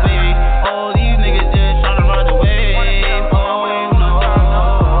run away. All these niggas just tryna run away. Oh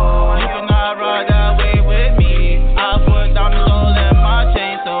no, you cannot ride that way with me. I put down the soul in my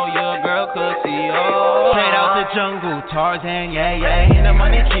chain so your girl could see. Oh, straight out the jungle, Tarzan, yeah. In the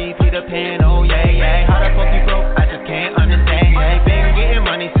money tree, Peter Pan, oh yeah. How the fuck you broke? I just can't understand, Been getting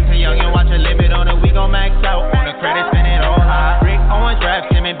money since a youngin', watch a limit on it. We gon' max out on the credit, spend it all out. Rick Owens rap,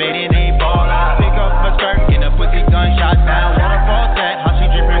 Simmons, baiting, they ball out. Pick up her skirt, in the pussy, gunshot now. Waterfall set, how she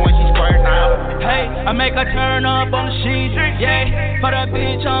drippin' when she squirt now. Hey, I make her turn up on the sheet, yeah. Put that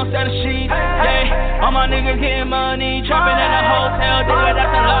bitch on, set the sheet, yeah. All my niggas getting money, trapping in the hotel, do it at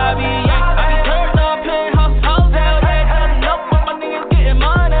the lobby, yeah. I be turned up, penthouse, hotel, yeah. Enough of my niggas getting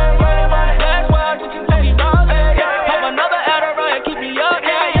money, yeah. That's why I just keep me rolling, yeah. Pop another Adderall and keep me up,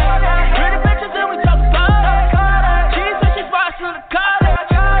 yeah. Pretty bitches and we talk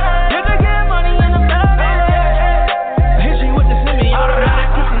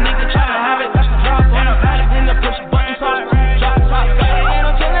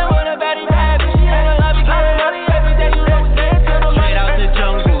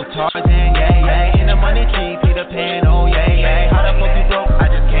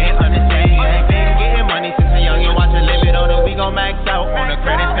the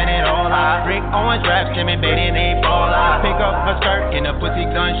credit, spend it all out. Rick Owens rap, Timmy Beatty, they fall out. Pick up her skirt, in the pussy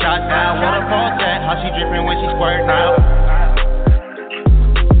gunshot now. Waterfall set, how she dripping when she squirt now.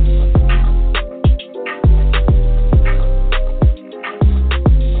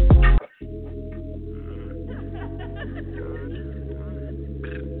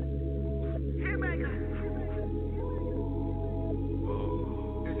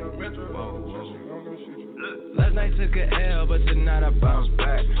 Last night took a L, but tonight I bounced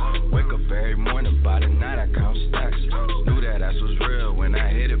back. Wake up every morning, by the night I count stacks. Knew that ass was real when I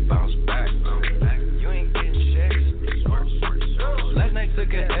hit it, bounce back. You ain't getting checks. Last night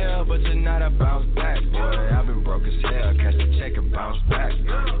took a L, but tonight I bounced back. Boy, I've been broke as hell, catch the check and bounce back.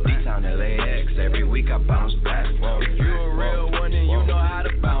 D-Town LAX, every week I bounce back. If you a real one, then you know how to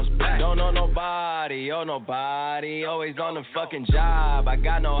bounce back. Don't know nobody, oh nobody. Always on the fucking job, I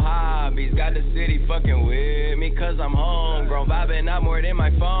got no hobbies. Got the city fucking with me, cause I'm homegrown. Vibing out more than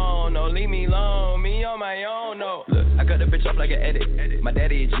my phone, no leave me alone, me on my own, no. Look, I cut the bitch off like an edit. My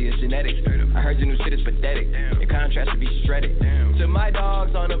daddy is G, it's genetics. I heard your new shit is pathetic. Your contrast should be shredded. To my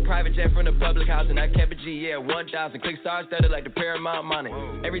dogs on a private jet from the public house, and I kept a G, yeah, 1,000. Click stars studded like the Paramount money.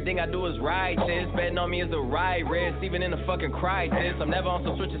 Everything I do is righteous. Betting on me is a right risk, even in a fucking crisis. I'm never on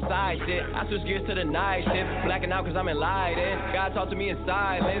some switch of side shit. I switch gears to the night shift. Blacking out cause I'm enlightened. God talk to me in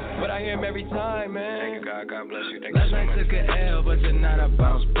silence, but I hear him every time, man. Thank you, God. God bless you. Thank Last you so night much. Took an L, but tonight I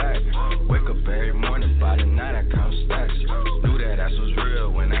bounce back. Wake up every morning, by the night I count stacks. Knew that ass was real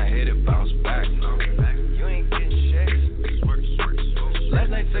when I hit it, bounce back. You ain't getting checks. Last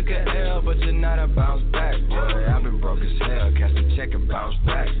night took an L, but tonight I bounce back. Boy, I've been broke as hell, catch the check and bounce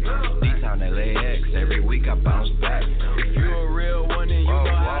back. D-Town LAX, every week I bounce back. If you a real one, then you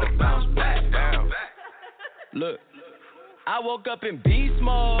know how to bounce back. Look, I woke up in beast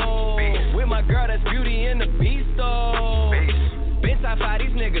mode with my girl that's Beauty and the Beast though. Been top 5,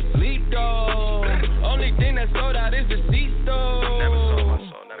 these niggas sleep though. Only thing that sold out is the seats though. Never sold my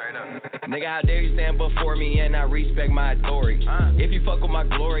soul, never. Nigga, how dare you stand before me and I respect my authority. If you fuck with my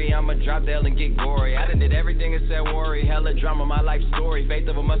glory, I'ma drop the L and get gory. I done did everything except worry. Hella drama, my life story. Faith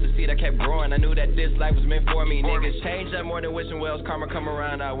of a mustard seed, I kept growing. I knew that this life was meant for me. Niggas change up more than wishing wells. Karma come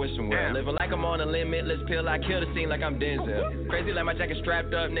around, I wish them well. Living like I'm on a limitless pill. I kill the scene like I'm Denzel. Crazy like my jacket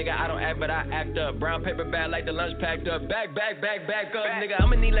strapped up. Nigga, I don't act, but I act up. Brown paper bag like the lunch packed up. Back up. Nigga,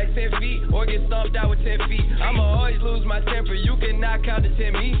 I'ma need like 10 feet or get stomped out with 10 feet. I'ma always lose my temper. You cannot count to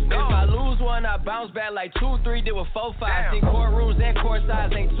 10 me. If I lose one, I bounce back like 2, 3, did with 4, 5. Seen courtrooms and court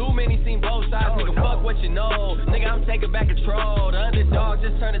sides, ain't too many seen both sides. Nigga, fuck what you know. Nigga, I'm taking back control. The underdog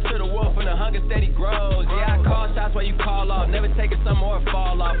just turned into the wolf and the hunger steady grows. Yeah, I call shots while you call off. Never taking some or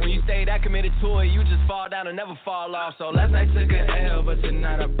fall off. When you stay that committed to it, you just fall down and never fall off. So last night took an L, but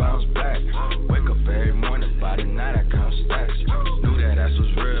tonight I bounce back. Wake up every morning, by the night I count stacks. Knew that ass was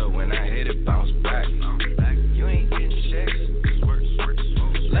real when I hit it, bounce back. You ain't getting checks.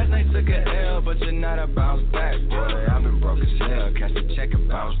 Last night took an L, but tonight I bounce back. Boy, I've been broke as hell, catch the check and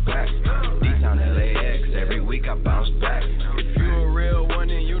bounce back. D-Town LAX, every week I bounce back. If you a real one,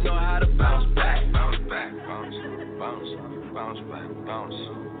 then you know how to bounce back. Bounce back, bounce back, bounce,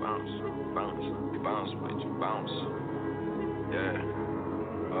 you bounce, bitch, you bounce. Yeah,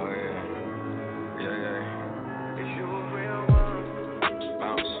 oh yeah. If you a real one,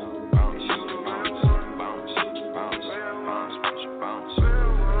 bounce.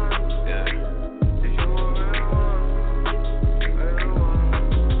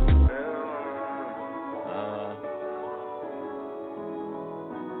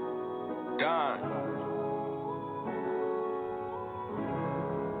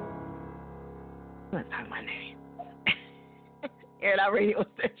 Let's talk my name. Air It Out Radio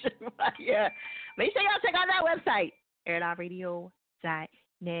Station. Yeah. Make sure y'all check out that website.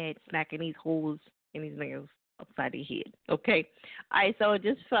 AirItOutRadio.net. Smacking these holes and these niggas upside their head. Okay. All right. So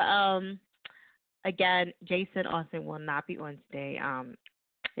just for again, Jason Austin will not be on today.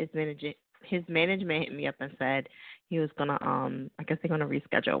 His management hit me up and said he was gonna I guess they're gonna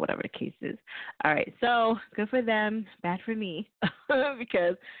reschedule, whatever the case is. All right, so good for them, bad for me,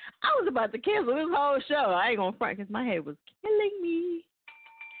 because I was about to cancel this whole show. I ain't gonna front because my head was killing me.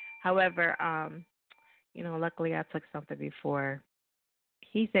 However, luckily I took something before.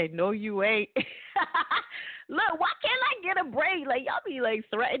 He said, "No, you ain't." Look, why can't I get a break? Like, y'all be like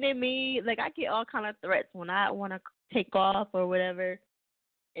threatening me. Like, I get all kind of threats when I want to take off or whatever.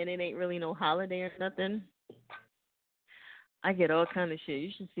 And it ain't really no holiday or nothing. I get all kind of shit.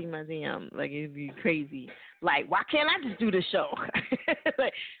 You should see my DM. Like, it'd be crazy. Like, why can't I just do the show?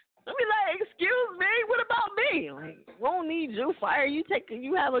 Like, I'll be like, excuse me, what about me? Like, won't need you. Fire you.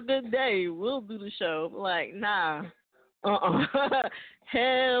 You have a good day. We'll do the show. Like, nah.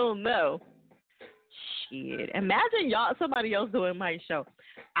 Hell no. Shit. Imagine somebody else doing my show.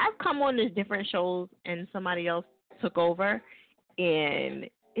 I've come on to different shows and somebody else took over, and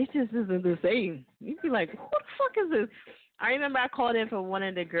it just isn't the same. You'd be like, who the fuck is this? I remember I called in for one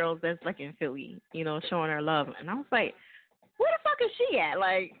of the girls that's like in Philly, showing her love, and I was like, where the fuck is she at?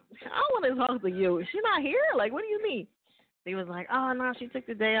 Like, I want to talk to you. Is she not here? Like, what do you mean? They was like, oh no, she took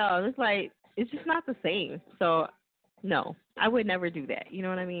the day off. It's like, it's just not the same. So, no, I would never do that. You know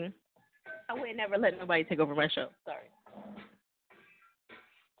what I mean? I would never let nobody take over my show. Sorry.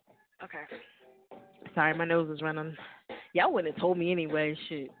 Okay. Sorry, my nose is running. Y'all wouldn't have told me anyway.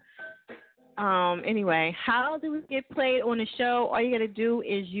 Shit. Anyway, how do we get played on the show? All you got to do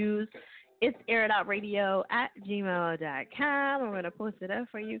is use it's airitoutradio@gmail.com. I'm going to post it up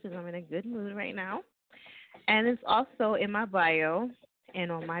for you because I'm in a good mood right now. And it's also in my bio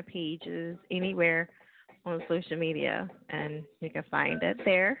and on my pages anywhere on social media. And you can find it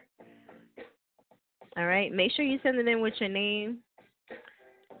there. All right. Make sure you send it in with your name.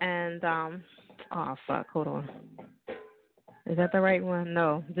 And, oh, fuck. Hold on. Is that the right one?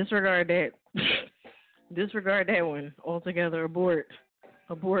 No. Disregard that. Disregard that one altogether. Abort.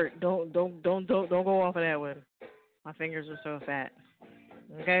 Don't go off of that one. My fingers are so fat.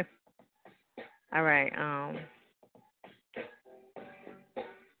 Okay? All right.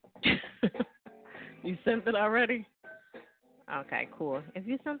 You sent it already? Okay, cool. If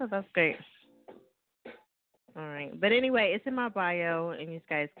you sent it, that's great. All right. But anyway, it's in my bio, and you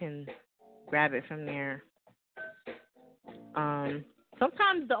guys can grab it from there.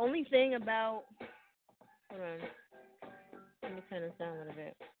 Sometimes the only thing about... Hold on. Let me turn this down a little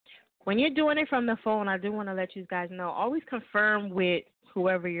bit. When you're doing it from the phone, I do want to let you guys know, always confirm with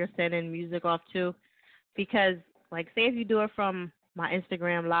whoever you're sending music off to, because, like, say if you do it from my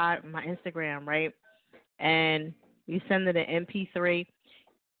Instagram live, my Instagram, right, and you send it an MP3,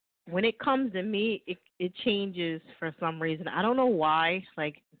 when it comes to me, it changes for some reason. I don't know why.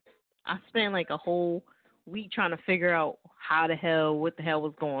 Like, I spent, like, a whole week trying to figure out what the hell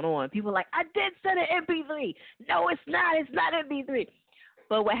was going on. People are like, I did send an MP3. No, it's not. It's not MP3.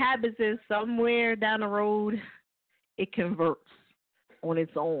 But what happens is somewhere down the road, it converts on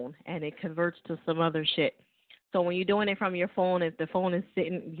its own, and it converts to some other shit. So when you're doing it from your phone, if the phone is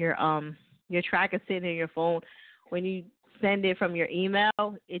sitting, your track is sitting in your phone, when you send it from your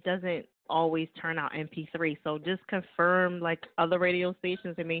email, it doesn't always turn out MP3. So just confirm, like, other radio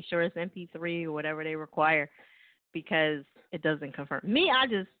stations and make sure it's MP3 or whatever they require, because it doesn't confirm. Me, I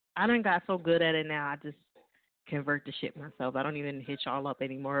done got so good at it now, I just convert the shit myself. I don't even hit y'all up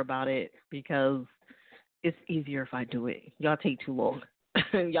anymore about it because it's easier if I do it. Y'all take too long.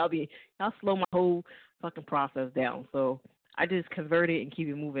 y'all slow my whole fucking process down. So I just convert it and keep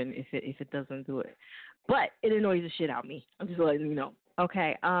it moving if it doesn't do it. But it annoys the shit out of me. I'm just letting you know.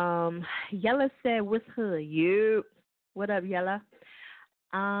 Okay. Yella said, "What's hood? You? What up, Yella?"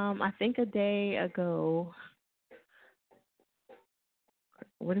 I think a day ago.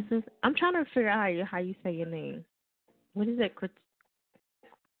 What is this? I'm trying to figure out how you say your name. What is it?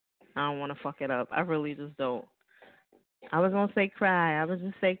 I don't want to fuck it up. I really just don't. I was going to say cry. I was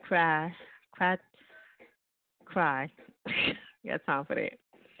just say cry. Cry. Got time for that.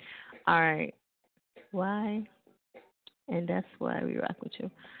 All right. Why? And that's why we rock with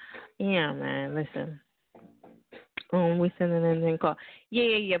you. Yeah, man. Listen. We sending in and call.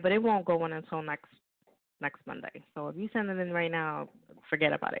 Yeah. But it won't go on until next Monday. So if you send it in right now,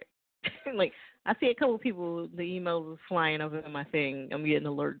 forget about it. Like, I see a couple of people, the emails are flying over my thing. I'm getting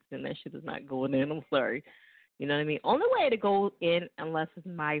alerts, and that shit is not going in. I'm sorry. You know what I mean? Only way to go in unless it's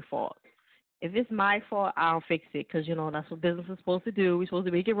my fault. If it's my fault, I'll fix it because, that's what business is supposed to do. We're supposed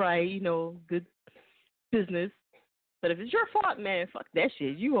to make it right, good business. But if it's your fault, man, fuck that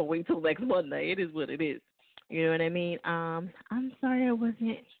shit. You gonna wait till next Monday. It is what it is. You know what I mean? I'm sorry I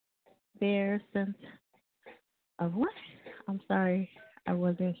wasn't there since... Of what? I'm sorry. I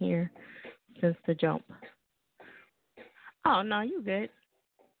wasn't here since the jump. Oh, no, you good.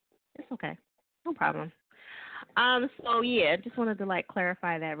 It's okay. No problem. So, yeah, just wanted to,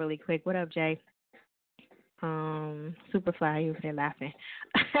 clarify that really quick. What up, Jay? Superfly, you over there laughing.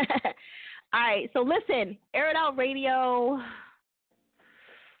 All right, so listen, Air It Out Radio.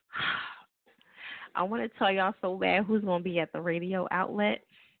 I want to tell y'all so bad who's going to be at the radio outlet,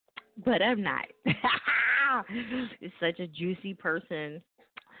 but I'm not. It's such a juicy person.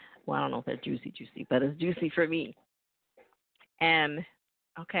 Well, I don't know if it's juicy, but it's juicy for me. And,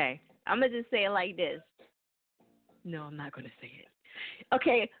 okay, I'm going to just say it like this. No, I'm not going to say it.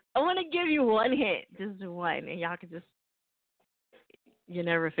 Okay, I want to give you one hint, just one, and y'all can just, You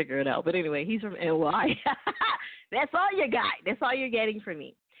never figure it out. But anyway, he's from NY. That's all you got. That's all you're getting from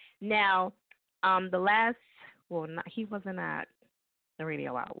me. Now, the last, he wasn't at the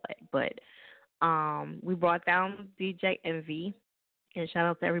radio outlet, but we brought down DJ Envy. And shout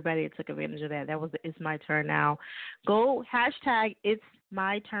out to everybody that took advantage of that. That was the It's My Turn Now. Go hashtag It's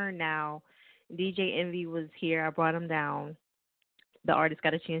My Turn Now. DJ Envy was here. I brought him down. The artist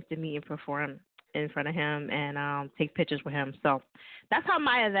got a chance to meet and perform in front of him and take pictures with him. So that's how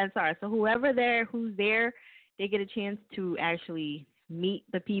my events are. So who's there, they get a chance to actually meet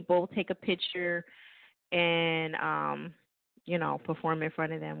the people, take a picture, and, perform in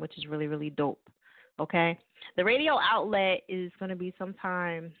front of them, which is really, really dope. Okay? The radio outlet is going to be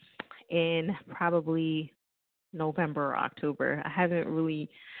sometime in probably November or October. I haven't really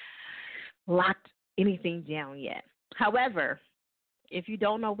locked anything down yet. However, if you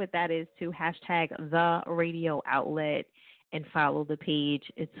don't know what that is, to hashtag the radio outlet and follow the page.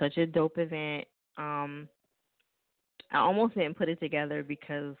 It's such a dope event. I almost didn't put it together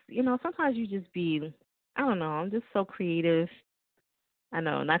because, sometimes you just be, I don't know, I'm just so creative. I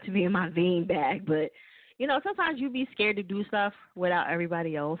know, not to be in my vein bag, but, sometimes you be scared to do stuff without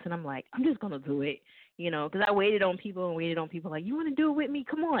everybody else. And I'm like, I'm just going to do it, because I waited on people like, you want to do it with me?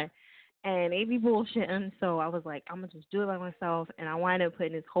 Come on. And they be bullshitting. So I was like, I'm going to just do it by myself. And I wound up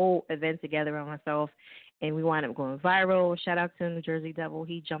putting this whole event together by myself. And we wound up going viral. Shout out to New Jersey Devil.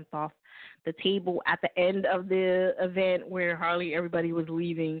 He jumped off the table at the end of the event where hardly everybody was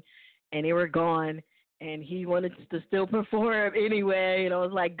leaving and they were gone. And he wanted to still perform anyway. And I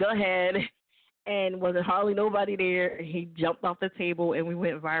was like, go ahead. And wasn't hardly nobody there. He jumped off the table and we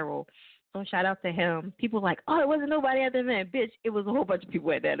went viral. So shout out to him. People were like, oh, it wasn't nobody at the event. Bitch, it was a whole bunch of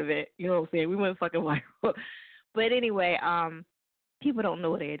people at that event. You know what I'm saying? We went fucking viral. But anyway, people don't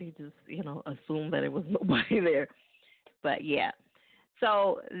know that. They just, assume that it was nobody there. But, yeah.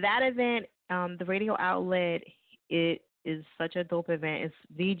 So that event, the radio outlet, it is such a dope event. It's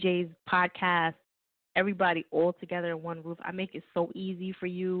DJs, podcasts, everybody all together in one roof. I make it so easy for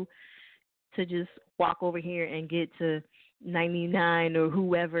you to just walk over here and get to 99 or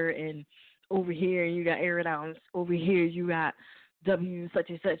whoever, and over here you got Air It Out, and over here you got W such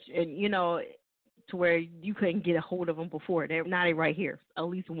and such, and to where you couldn't get a hold of them before. They're right here, at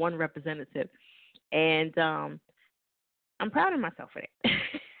least one representative, and I'm proud of myself for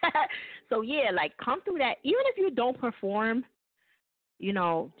that. So yeah, like, come through that. Even if you don't perform,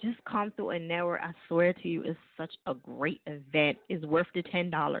 just come through and network. I swear to you, it's such a great event. It's worth the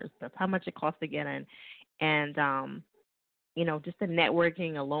 $10. That's how much it costs to get in, and just the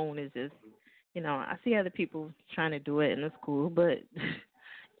networking alone is just, I see other people trying to do it, and it's cool, but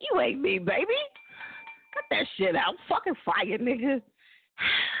you ain't me, baby. Cut that shit out. Fucking fire, nigga.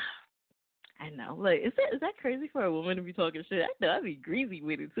 I know. Look, is that crazy for a woman to be talking shit? I know. I'd be greasy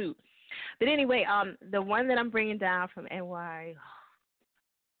with it, too. But anyway, the one that I'm bringing down from NY,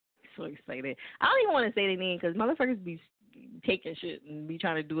 so excited. I don't even want to say the name because motherfuckers be taking shit and be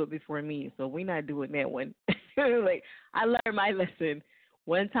trying to do it before me, so we not doing that one. Like, I learned my lesson.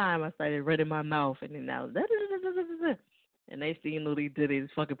 One time I started running my mouth, and then I was and next thing you know, they did it.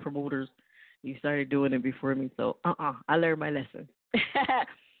 Fucking promoters, you started doing it before me, so I learned my lesson.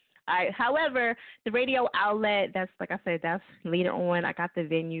 All right. However, the radio outlet, that's, like I said, that's later on. I got the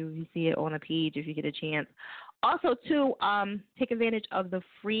venue. You see it on a page if you get a chance. Also, too, take advantage of the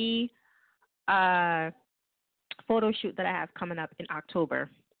free photo shoot that I have coming up in October.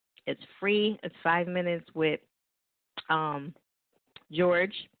 It's free. It's 5 minutes with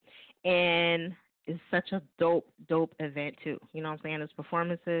George, and it's such a dope event, too. You know what I'm saying? There's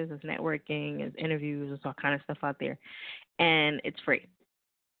performances, there's networking, there's interviews, there's all kind of stuff out there, and it's free.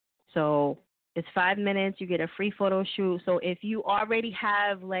 So it's 5 minutes. You get a free photo shoot. So if you already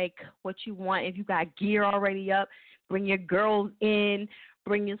have, like, what you want, if you got gear already up, bring your girls in,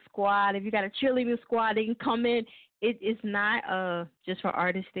 bring your squad. If you got a cheerleading squad, they can come in. It's not just for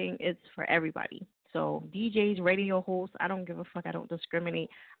artists thing. It's for everybody. So DJs, radio hosts, I don't give a fuck. I don't discriminate.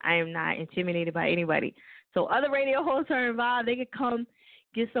 I am not intimidated by anybody. So other radio hosts are involved. They could come,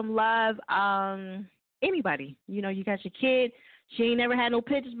 get some love. Anybody. You got your kid. She ain't never had no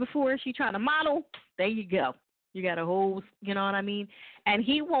pictures before. She trying to model. There you go. You got a whole, you know what I mean? And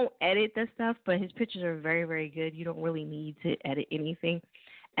he won't edit that stuff, but his pictures are very, very good. You don't really need to edit anything.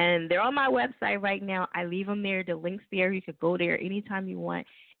 And they're on my website right now. I leave them there. The link's there. You could go there anytime you want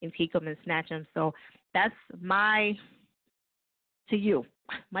and take them and snatch them. So that's my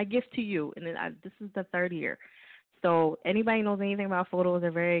gift to you. And then this is the third year. So anybody knows anything about photos,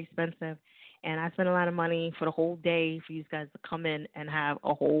 they're very expensive. And I spent a lot of money for the whole day for you guys to come in and have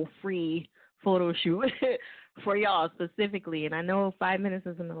a whole free photo shoot for y'all specifically. And I know 5 minutes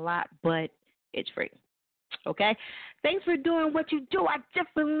isn't a lot, but it's free. Okay? Thanks for doing what you do. I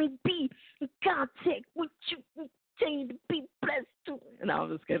definitely be in contact with you. Continue to be blessed too. No,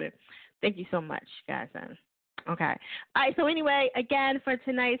 I'm just kidding. Thank you so much, guys. Okay. All right. So anyway, again, for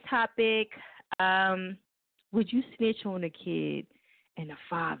tonight's topic, would you snitch on a kid and a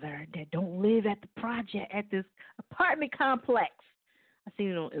father that don't live at the project, at this apartment complex? I seen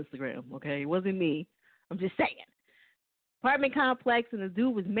it on Instagram. Okay, it wasn't me. I'm just saying. Apartment complex, and the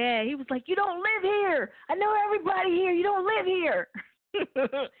dude was mad. He was like, "You don't live here. I know everybody here. You don't live here.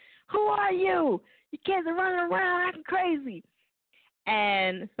 Who are you? You kids are running around acting crazy."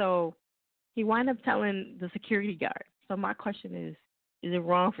 And so he wound up telling the security guard. So my question is it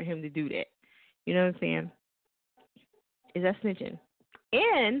wrong for him to do that? You know what I'm saying? Is that snitching?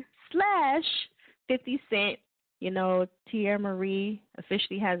 And / 50 Cent, you know, Tierra Marie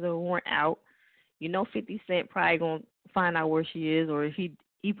officially has a warrant out. You know 50 Cent probably going to find out where she is, or if he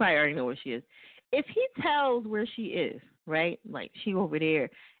probably already know where she is. If he tells where she is, right, like she over there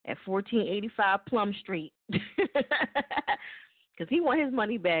at 1485 Plum Street, because he want his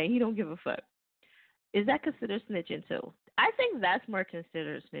money back, he don't give a fuck. Is that considered snitching too? I think that's more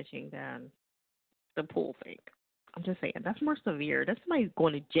considered snitching than the pool thing. I'm just saying, that's more severe. That's somebody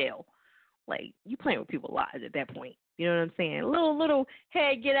going to jail. Like, you playing with people's lives at that point. You know what I'm saying? Little,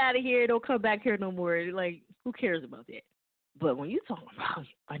 hey, get out of here. Don't come back here no more. Like, who cares about that? But when you talking about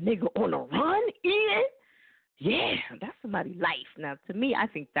a nigga on a run in, yeah, that's somebody's life. Now, to me, I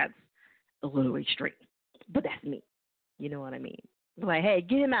think that's a little extreme. But that's me. You know what I mean? Like, hey,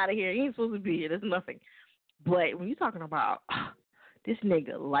 get him out of here. He ain't supposed to be here. There's nothing. But when you're talking about this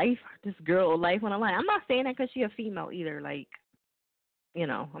nigga life, this girl life on the line, I'm not saying that because she a female either. Like, you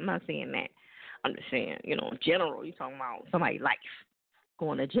know, I'm not saying that. I'm just saying, you know, in general, you're talking about somebody's life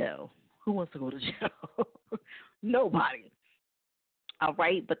going to jail. Who wants to go to jail? Nobody. All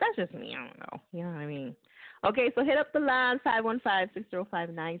right, but that's just me. I don't know. You know what I mean? Okay, so hit up the line,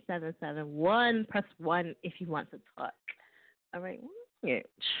 515-605-9771. Press 1 if you want to talk. All right. Yeah.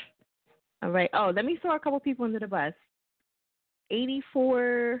 All right. Oh, let me throw a couple people under the bus.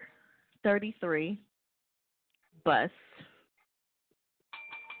 8433 bus.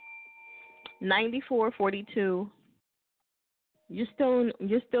 9442. You're still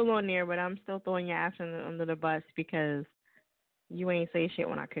on there, but I'm still throwing your ass under the bus because you ain't say shit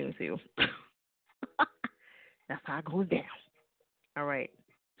when I couldn't see you. That's how it goes down. All right.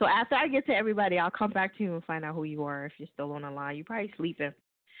 So after I get to everybody, I'll come back to you and find out who you are if you're still on the line. You're probably sleeping.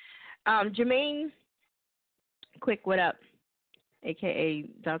 Jermaine, quick, what up? AKA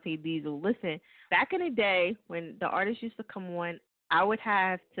Dante Diesel. Listen, back in the day when the artists used to come on, I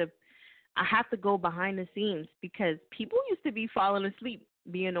have to go behind the scenes because people used to be falling asleep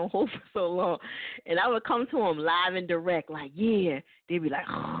being on hold for so long. And I would come to them live and direct, like, yeah. They'd be like,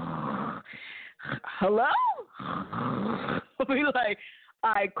 hello? I'd be like,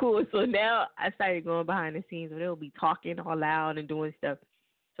 all right, cool. So now I started going behind the scenes where they'll be talking all loud and doing stuff.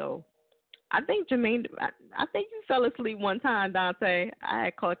 So I think, Jermaine, I think you fell asleep one time, Dante. I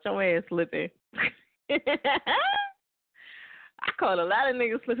had caught your ass slipping. I caught a lot of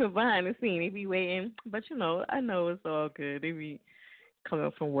niggas slipping behind the scene. They be waiting. But, you know, I know it's all good. They be coming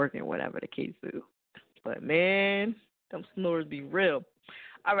up from work and whatever the case is. But, man, them snores be real.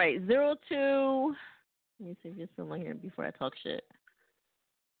 All right, 02. Let me see if you're still on here before I talk shit.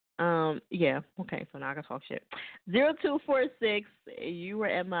 Yeah, okay, so now I can talk shit. 0246, you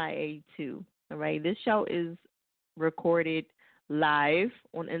were MIA too. All right, this show is recorded live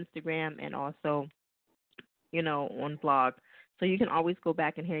on Instagram and also, you know, on blog. So you can always go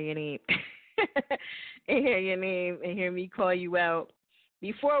back and hear your name and hear me call you out.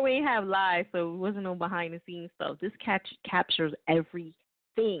 Before we have live, so it wasn't no behind the scenes stuff. This captures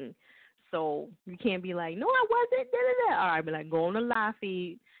everything. So you can't be like, no, I wasn't. Da-da-da. All right, but like go on the live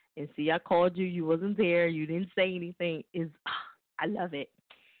feed and see I called you. You wasn't there. You didn't say anything. I love it.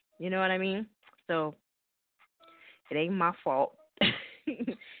 You know what I mean? So it ain't my fault.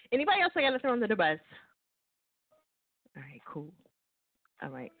 Anybody else I got to throw under the bus? All right, cool. All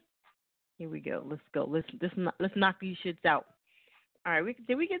right, here we go. Let's go. Let's knock these shits out. All right,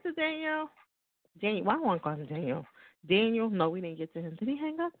 did we get to Daniel? Daniel, why do I want to call him Daniel? Daniel? No, we didn't get to him. Did he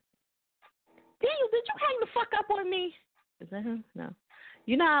hang up? Daniel, did you hang the fuck up on me? Is that him? No.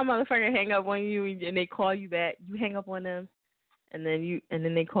 You know how a motherfucker hang up on you and they call you back? You hang up on them, and then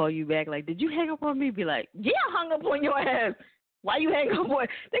they call you back like, did you hang up on me? Be like, yeah, I hung up on your ass. Why you hang up on?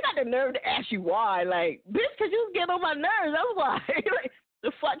 They got the nerve to ask you why. Like, bitch, because you was getting on my nerves. That's why. Like,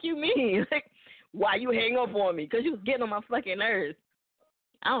 the fuck you mean? Like, why you hang up on me? Because you was getting on my fucking nerves.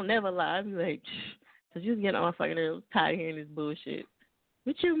 I don't never lie. I be like, Cause you was getting on my fucking nerves, tired of hearing this bullshit.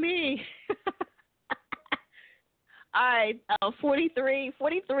 What you mean? All right, 43,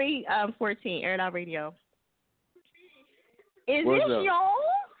 14, Air It Out Radio. Is What's this up? y'all?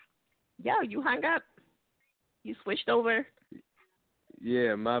 Yo, you hung up. You switched over.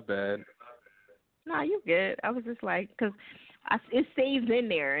 Yeah, my bad. Nah, you good. I was just like, because it saves in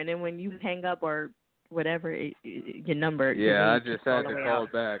there, and then when you hang up or whatever, your number. Yeah, I just had all the to way call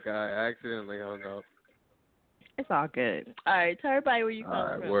out. back. I accidentally hung up. It's all good. All right, tell everybody where you All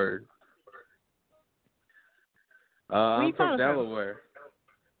calling right, from. word. Where I'm you from calling from? Delaware.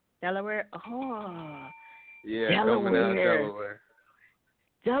 Delaware? Oh. Yeah, Delaware. coming out of Delaware.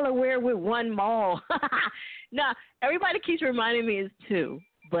 Delaware with one mall. Nah, everybody keeps reminding me it's two,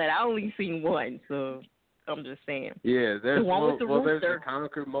 but I only seen one, so I'm just saying. Yeah, there's the one with the there's rooster. the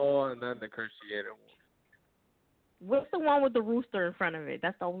Concord Mall and then the Christiana one. What's the one with the rooster in front of it?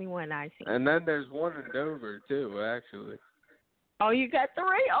 That's the only one I see. And then there's one in Dover too, actually. Oh, you got three?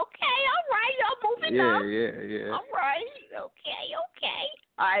 Okay, all right. I'm moving up. Yeah. All right. Okay.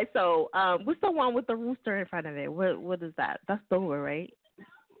 All right, so what's the one with the rooster in front of it? What is that? That's Dover, right?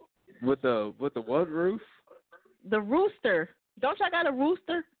 With the what roof? The rooster. Don't y'all got a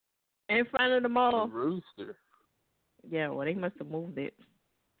rooster in front of the mall? The rooster. Yeah, well, they must have moved it.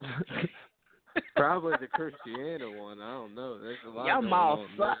 Probably the Christiana one. I don't know. There's a lot Y'all going mall on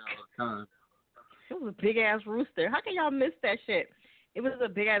there all suck. the time. It was a big ass rooster. How can y'all miss that shit? It was a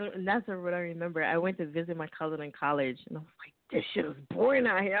big ass, and that's what I remember. I went to visit my cousin in college, and I was like, this shit is boring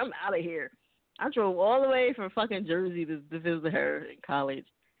out here. I'm out of here. I drove all the way from fucking Jersey to visit her in college,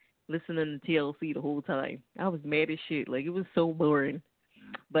 listening to TLC the whole time. I was mad as shit. Like, it was so boring.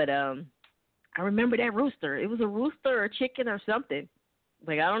 But I remember that rooster. It was a rooster or a chicken or something.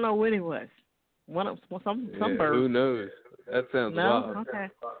 Like, I don't know what it was. Some bird. Who knows? That sounds No? wild. Okay.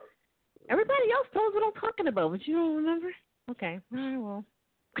 Everybody else knows what I'm talking about, but you don't remember? Okay. All right, well.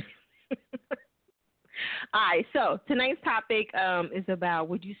 All right, so tonight's topic is about,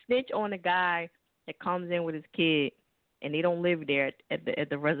 would you snitch on a guy that comes in with his kid and they don't live there at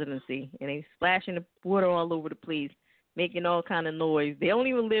the residency, and they splashing the water all over the place, making all kind of noise. They don't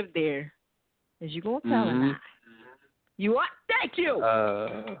even live there. Is you going to tell or not? You what? Thank you.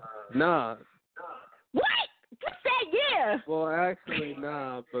 Nah. What? Just say yeah. Well, actually,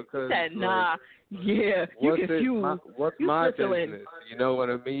 nah, because said nah. Yeah. You confused. What's you my Switzerland. business? You know what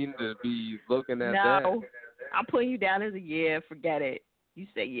I mean? To be looking at No. that. I'm putting you down as a yeah. Forget it. You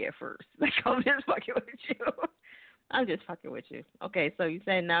say yeah first. Like, I'm just fucking with you. I'm just fucking with you. Okay, so you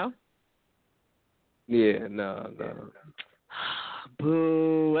say no? Yeah, no.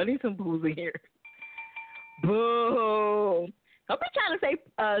 Boo. I need some boos in here. Boo. Don't be trying to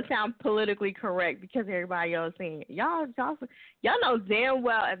say sound politically correct because everybody else saying y'all know damn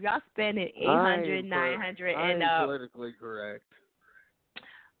well if y'all spending 800, 900 and I'm politically correct.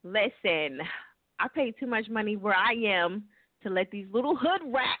 Listen, I pay too much money where I am to let these little hood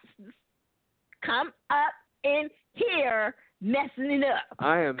rats come up in here messing it up.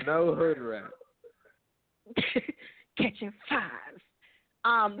 I am no hood rat. Catching fives.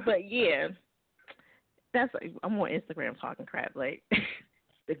 But yeah. I'm on Instagram talking crap. Like,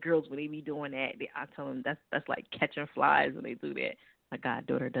 the girls, when they be doing that, I tell them that's like catching flies when they do that. My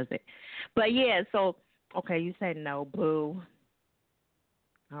goddaughter does it. But yeah, so, okay, you said no, boo.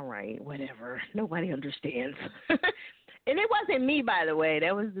 All right, whatever. Nobody understands. And it wasn't me, by the way.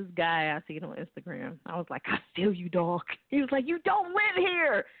 That was this guy I seen on Instagram. I was like, I feel you, dog. He was like, you don't live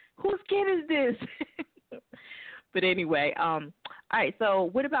here. Whose kid is this? But anyway, all right, so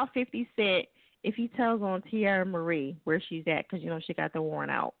what about 50 Cent? If he tells on Tierra Marie where she's at, because, she got the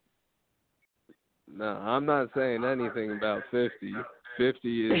warrant out. No, I'm not saying anything about 50.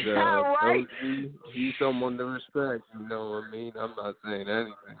 50 is right. OG. He's someone to respect, you know what I mean? I'm not saying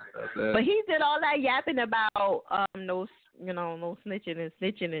anything about that. But he did all that yapping about no snitching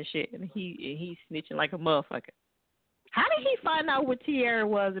and shit, and he's snitching like a motherfucker. How did he find out what Tierra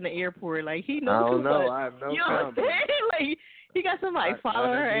was in the airport? Like, he knows I don't too know. much. I have no You know what I'm saying? Like, he got somebody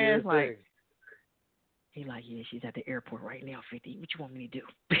following her ass, like, he like, yeah, she's at the airport right now, 50. What you want me to do?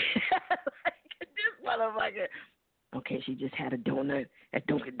 Like, this motherfucker. Okay, she just had a donut at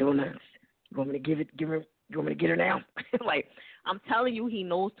Dunkin' Donuts. You want me to you want me to get her now? Like, I'm telling you, he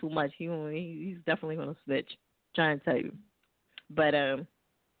knows too much. He's definitely gonna snitch. Trying to tell you. But all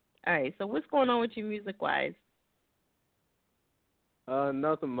right. So what's going on with you music wise?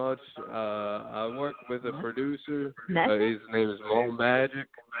 Nothing much. I work with a producer. Nothing? His name is Mo Magic,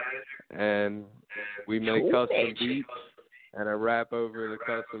 and we make custom beats, and I rap over the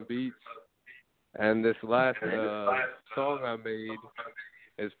custom beats. And this last song I made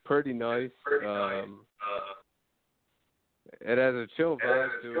It's pretty nice. It has a chill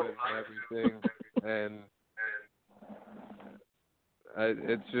vibe to it and everything, and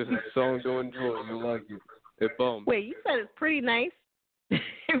it's just a song to enjoy. You like it. It bumps. Wait, you said it's pretty nice?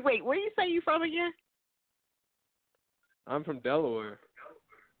 Wait, where you say you from again? I'm from Delaware.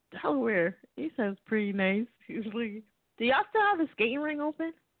 Delaware. You said it's pretty nice. Usually, do y'all still have a skating ring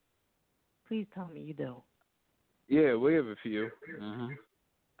open? Please tell me you do. Yeah, we have a few. Mm-hmm.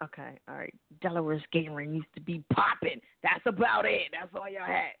 Okay, all right. Delaware skating ring used to be popping. That's about it. That's all y'all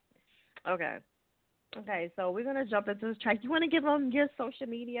had. Okay. Okay, so we're going to jump into this track. You want to give them your social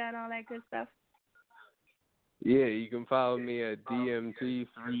media and all that good stuff? Yeah, you can follow me at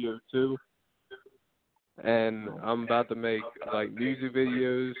DMT302. And I'm about to make, like, music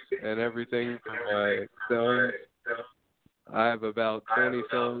videos and everything for my songs. I have about 20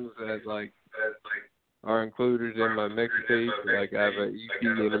 songs that, like, are included in my mixtape. Like, I have an EP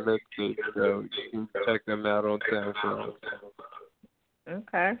and a mixtape, so you can check them out on SoundCloud.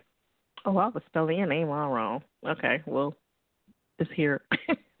 Okay. Oh, I was spelling your name all wrong. Okay, well, it's here.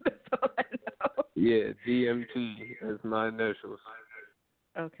 That's all I know. Yeah, DMT is my initials.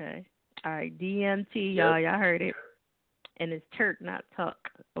 Okay. All right, DMT, y'all. Y'all heard it. And it's Turk, not Tuck.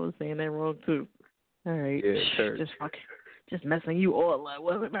 I was saying that wrong, too. All right. Yeah, Turk. Just messing you all up,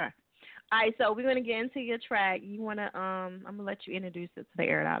 wasn't I? All right, so we're going to get into your track. You want to, I'm going to let you introduce it to the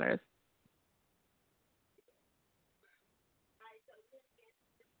Air It Outers.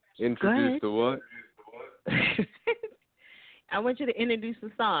 Introduce the what? I want you to introduce the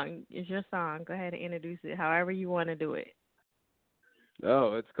song. It's your song. Go ahead and introduce it however you want to do it.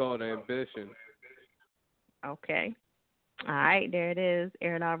 Oh, it's called Ambition. Okay. All right, there it is.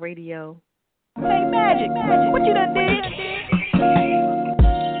 Air It Out Radio. Hey, Magic, what you done did?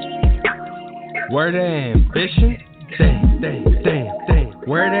 Where the ambition? Damn.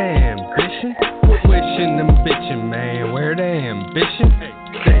 Where the ambition? Quit wishing and bitching, man. Where the ambition?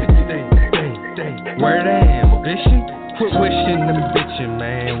 Damn. Where the ambition? Quit wishing and bitching,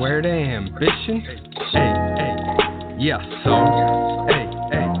 man. Where the ambition? Yeah, so,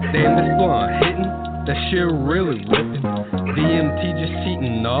 damn, this blunt hitting. That shit really whipping. DMT just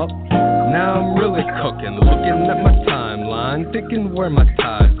heating up. Now I'm really cooking. Looking at my timeline, thinking where my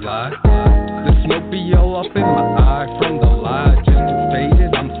ties lie. The smoke be all up in my eye from the lie. Just too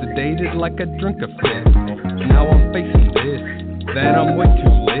faded, I'm sedated like I drink a fit. Now I'm facing this, that I'm way too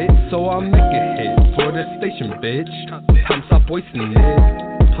lit. So I'll make a hit for the station, bitch. Time stop wasting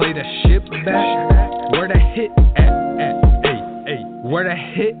it. Play the shit back. Where the hit at? Where the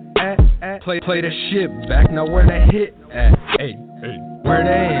hit at? Play the shit back. Now where the hit at? Where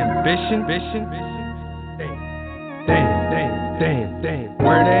the ambition? Damn.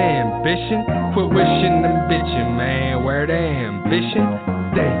 Where the ambition? Quit wishing and bitching, man. Where the ambition?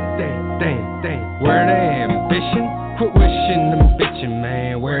 Damn. Where the ambition? Quit wishing and bitching,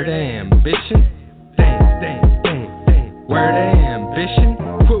 man. Where the ambition? Damn. Where the ambition?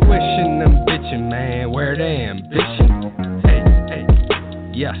 Quit wishing and bitching, man. Where the ambition?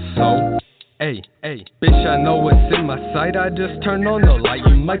 Yeah, so, bitch, I know what's in my sight. I just turned on the light,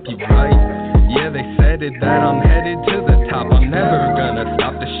 you might be right. Yeah, they said it that I'm headed to the top. I'm never gonna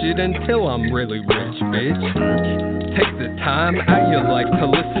stop the shit until I'm really rich, bitch. Take the time out your life to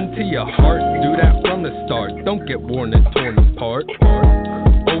listen to your heart. Do that from the start, don't get worn and torn apart.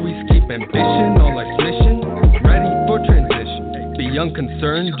 Always keep ambition on life's mission. Ready for transition. Be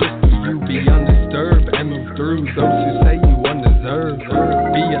unconcerned, just do you be undisturbed. And move through those who say you undeserved.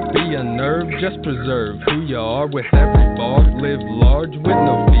 Be a nerve, just preserve who you are with every bar. Live large with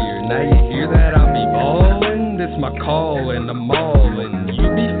no fear. Now you hear that I be ballin'. This my call and I'm all in. You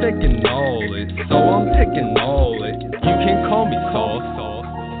be faking all it, so I'm taking all it. You can call me sauce.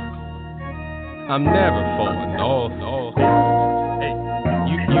 I'm never falling off.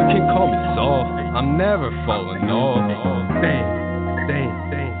 You can call me soft. I'm never falling off. Damn.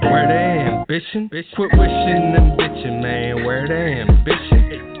 Where the ambition? Quit wishing and bitching, man. Where the ambition?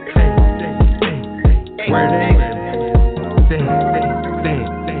 Where the ambition?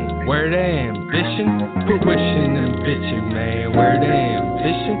 Where the ambition? Quit wishing and bitching, man. Where the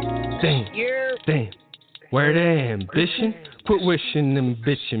ambition? Damn. Where the ambition? Quit wishing and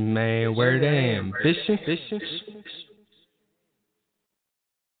bitching, man. Where the ambition?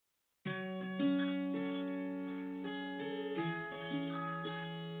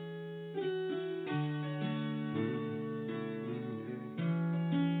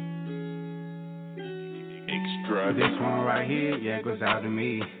 This one right here, yeah, goes out to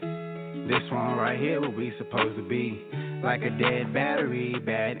me. This one right here, what we supposed to be. Like a dead battery,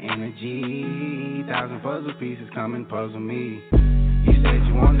 bad energy. 1,000 puzzle pieces come and puzzle me. You said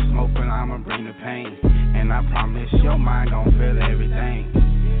you want to smoke, but I'ma bring the pain. And I promise your mind gon' feel everything.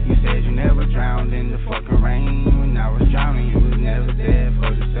 You said you never drowned in the fucking rain. When I was drowning, you was never there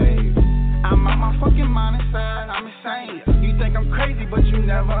for the save. I'm out my fucking mind inside, I'm insane. You think I'm crazy, but you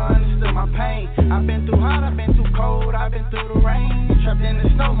never understood my pain. I've been through hot, I've been through cold, I've been through the rain. Trapped in the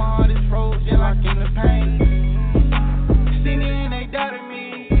snow, my heart is froze, yeah, locked in the pain. See me and they doubted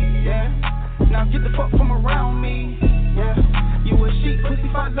me, yeah. Now get the fuck from around me, yeah. You a sheep, pussy,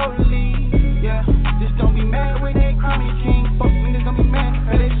 fight lowly, yeah. Just don't be mad when they call me king. Fuck niggas gon' be mad,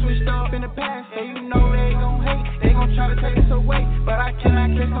 cause they switched up in the past. Yeah, you know they gon' hate, they gon' try to take this away. But I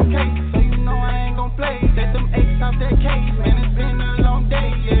cannot catch no case, so you know I ain't gon' play. Let them aches out that case, man, it's been a long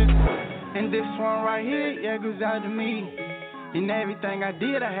day, yeah. And this one right here, yeah, goes out to me. And everything I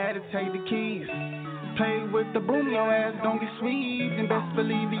did, I had to take the keys. Play with the boom, your ass gon' get squeezed. And best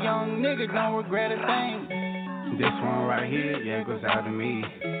believe a young nigga don't regret a thing. This one right here, yeah, goes out to me.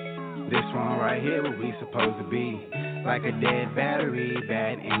 This one right here, what we supposed to be. Like a dead battery,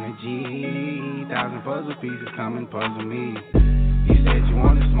 bad energy. 1,000 puzzle pieces come and puzzle me. You said you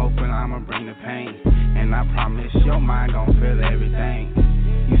want to smoke, but I'ma bring the pain. And I promise your mind gon' feel everything.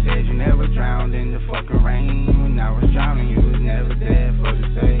 You said you never drowned in the fucking rain. When I was drowning, you was never there for the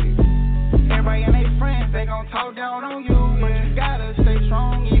save. Everybody and their friends, they gon' talk down on you. But you gotta stay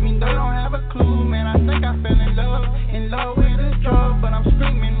strong, even though you don't have a clue. Man, I think I fell in love with a drug. But I'm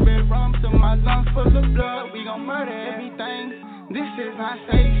screaming red rum till my lungs full of blood. We gon' murder everything. This is not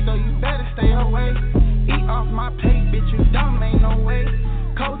safe, so you better stay away. Eat off my plate, bitch, you dumb, ain't no way.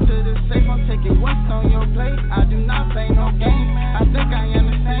 Go to the safe, I'm taking what's on your plate. I do not play no games, I think I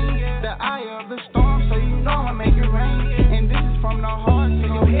understand the eye of the storm, so you know I make it rain. And this is from the heart, so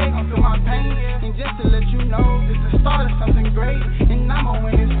your head gon' feel my pain. And just to let you know, this is the start of something great, and I'ma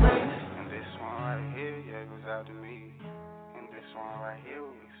win this race. And this one right here, yeah, goes out to me. And this one right here,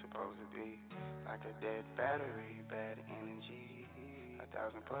 what we supposed to be. Like a dead battery, bad energy.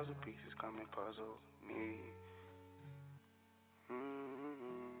 1,000 puzzle pieces come and puzzle me.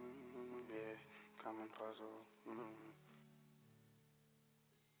 Yeah, come and puzzle.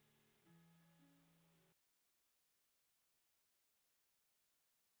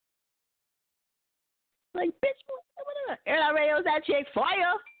 Like, bitch, what up? Air It Out Radio's that chick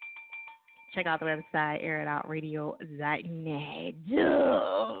fire. Check out the website, airitoutradio.net.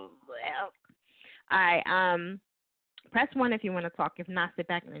 Alright, press 1 if you want to talk. If not, sit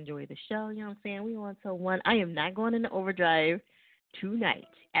back and enjoy the show. You know what I'm saying? We on till 1. I am not going into overdrive tonight.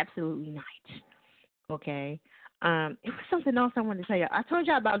 Absolutely not. Okay. It was something else I wanted to tell you. I told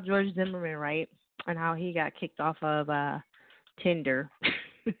you about George Zimmerman, right? And how he got kicked off of Tinder.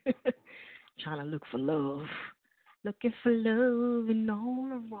 Trying to look for love. Looking for love in all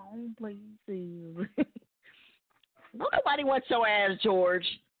the wrong places. Nobody wants your ass, George.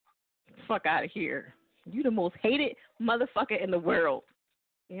 Fuck out of here. You the most hated motherfucker in the world.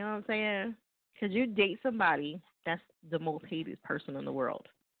 You know what I'm saying? Because you date somebody that's the most hated person in the world.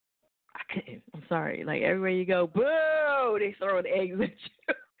 I couldn't. I'm sorry. Like, everywhere you go, boo, they throwing eggs at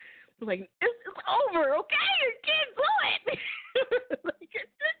you. Like, it's over, okay? You can't do it. Like, you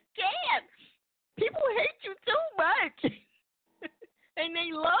just can't. People hate you too much. And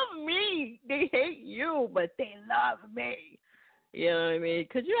they love me. They hate you, but they love me. You know what I mean?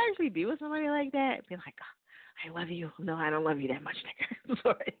 Could you actually be with somebody like that? Be like, oh, I love you. No, I don't love you that much, nigga.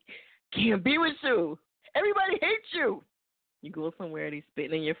 Sorry. Can't be with you. Everybody hates you. You go somewhere, they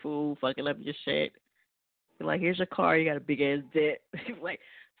spitting in your food, fucking up your shit. You're like, here's your car. You got a big ass debt. Like,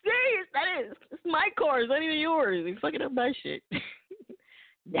 serious? That is. It's my car. It's not even yours. You fucking up my shit.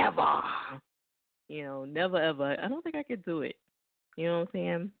 Never. You know, never ever. I don't think I could do it. You know what I'm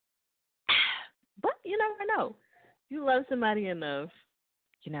saying? But you never know. If you love somebody enough,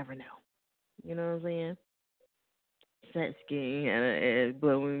 you never know. You know what I'm saying? Sex game and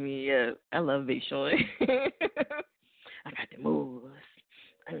blowing me up. I love Big Sean. I got the moves.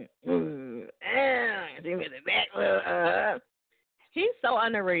 Give me the back. He's so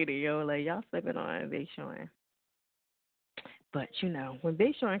underrated, yo. Like, y'all sleeping on Big Sean. But, you know, when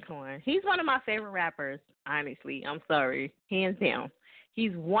Big Sean come on, he's one of my favorite rappers, honestly. I'm sorry. Hands down.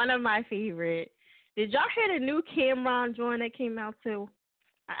 He's one of my favorite. Did y'all hear the new Cameron joint that came out, too?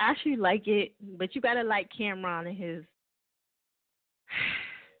 I actually like it, but you got to like Cameron and his,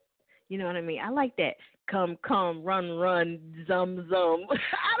 you know what I mean? I like that. Come, run, zum. I don't know.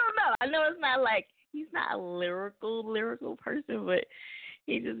 I know it's not like, he's not a lyrical person, but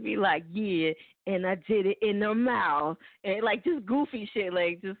he just be like, yeah, and I did it in the mouth. And like just goofy shit.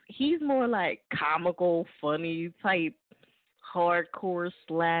 Like just he's more like comical, funny type, hardcore /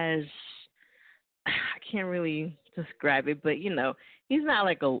 I can't really describe it, but he's not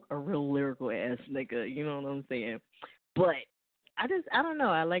like a real lyrical ass nigga. You know what I'm saying? But I don't know.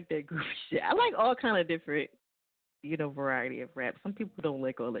 I like that goofy shit. I like all kind of different, variety of rap. Some people don't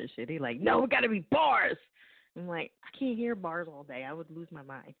like all that shit. They like, no, it got to be bars. I'm like, I can't hear bars all day. I would lose my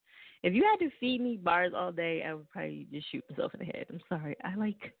mind. If you had to feed me bars all day, I would probably just shoot myself in the head. I'm sorry. I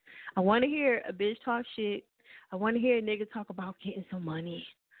want to hear a bitch talk shit. I want to hear a nigga talk about getting some money.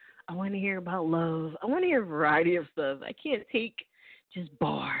 I want to hear about love. I want to hear a variety of stuff. I can't take just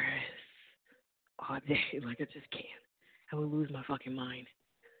bars all day. Like, I just can't. I would lose my fucking mind.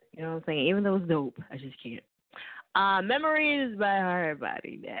 You know what I'm saying? Even though it's dope, I just can't. Memories by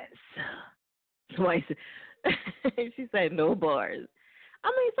Everybody. Yes. Twice. She said no bars. I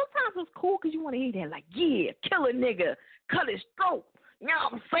mean, sometimes it's cool because you want to hear that, like, yeah, kill a nigga, cut his throat. You know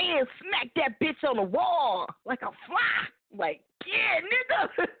what I'm saying? Smack that bitch on the wall like a fly. Like, yeah,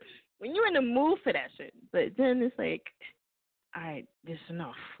 nigga. When you're in the mood for that shit. But then it's like, all right, this is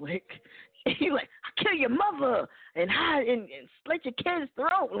enough. Like, you like, I'll kill your mother and hide and slit your kid's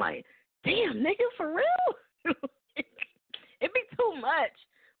throat. Like, damn, nigga, for real? It'd be too much.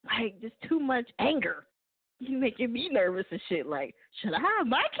 Like, just too much anger. You making me nervous and shit. Like, should I hide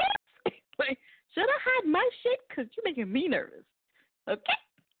my kids? Like, should I hide my shit? Because you're making me nervous. Okay?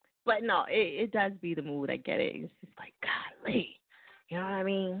 But no, it does be the mood. I get it. It's just like, golly. You know what I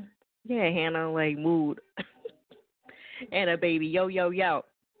mean? Yeah, Hannah, like, mood. And a baby. Yo, yo, yo.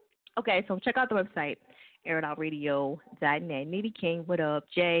 Okay, so check out the website, airitoutradio.net. Nitty King, what up?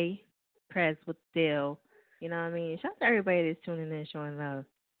 Jay, Press with Dill. You know what I mean? Shout out to everybody that's tuning in, showing love.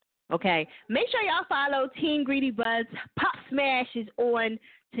 Okay, make sure y'all follow Team Greedy Buds. Pop Smash is on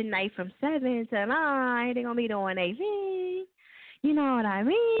tonight from 7 to 9. They're going to be doing a thing. You know what I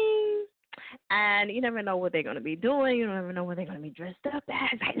mean? And you never know what they're going to be doing. You never know what they're going to be dressed up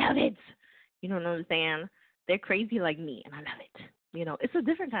as. I love it. You know what I'm saying? They're crazy like me, and I love it. It's a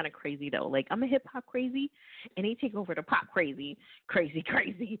different kind of crazy, though. Like, I'm a hip-hop crazy, and they take over the pop crazy.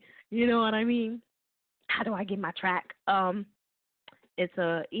 Crazy. You know what I mean? How do I get my track? It's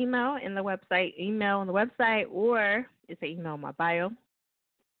a email on the website, or it's an email in my bio.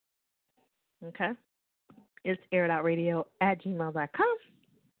 Okay? It's airitoutradio@gmail.com.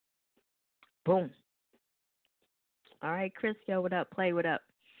 Boom. All right, Chris, yo, what up? Play, what up?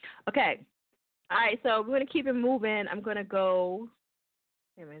 Okay. All right, so we're going to keep it moving. I'm going to go.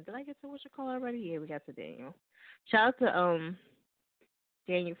 Hey, man, did I get to what you call already? Yeah, we got to Daniel. Shout out to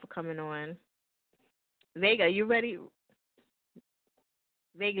Daniel for coming on. Vega, you ready?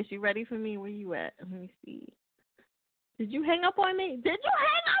 Vegas, you ready for me? Where you at? Let me see. Did you hang up on me? Did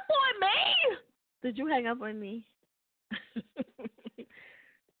you hang up on me?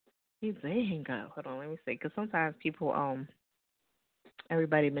 You did hang up. Hold on, let me see. Because sometimes people,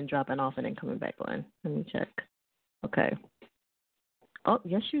 everybody been dropping off and then coming back on. Let me check. Okay. Oh,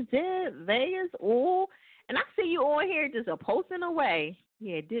 yes, you did. Vegas. Oh, and I see you on here just posting away.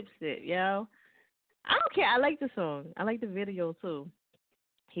 Yeah, Dipset, yo. I don't care. I like the song. I like the video, too.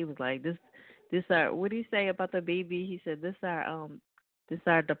 He was like, this what did he say about the baby? He said, this our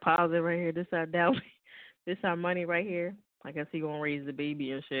deposit right here. This our down. This our money right here. I guess he gonna raise the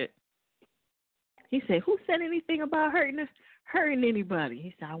baby and shit. He said, who said anything about hurting anybody?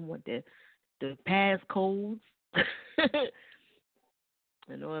 He said, I want the passcodes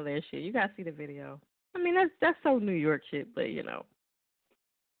and all that shit. You gotta see the video. I mean, that's so New York shit, but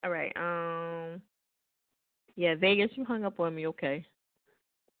All right. Yeah, Vegas, you hung up on me. Okay.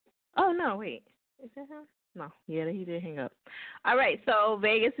 Oh, no, wait. Is that him? No. Yeah, he did hang up. All right, so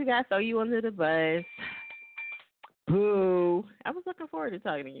Vegas, we got to throw you under the bus. Boo. I was looking forward to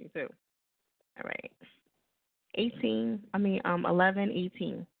talking to you, too. All right. 11,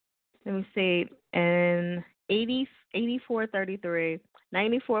 18. Let me see. And 8433,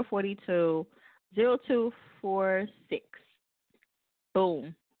 9442, 0246.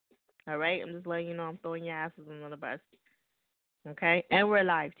 Boom. All right? I'm just letting you know I'm throwing your asses under the bus. Okay? And we're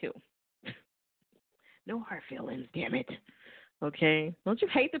live, too. No hard feelings, damn it. Okay? Don't you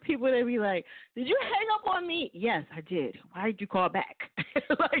hate the people that be like, did you hang up on me? Yes, I did. Why did you call back?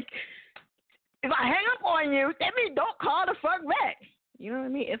 Like, if I hang up on you, that means don't call the fuck back. You know what I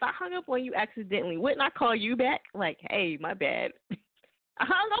mean? If I hung up on you accidentally, wouldn't I call you back? Like, hey, my bad. I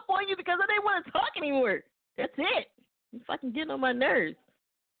hung up on you because I didn't want to talk anymore. That's it. You fucking getting on my nerves.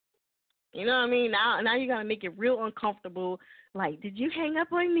 You know what I mean? Now you got to make it real uncomfortable. Like, did you hang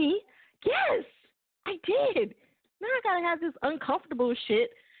up on me? Yes, I did. Now I got to have this uncomfortable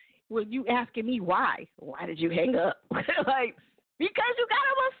shit with you asking me why. Why did you hang up? Like, because you got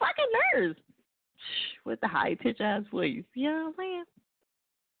on my fucking nerves. With the high pitch ass voice. You know what I'm saying?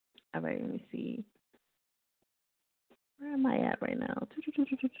 All right, let me see. Where am I at right now?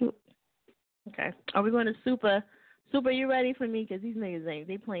 Okay. Are we going to Super? Super, you ready for me? Because these niggas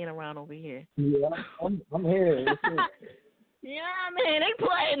they playing around over here. Yeah, I'm here. Yeah, man, they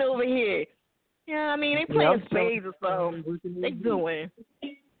playing over here. Yeah, I mean, they playing spades or something. They doing.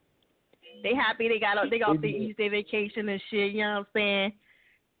 They happy they got off their Easter vacation and shit, you know what I'm saying?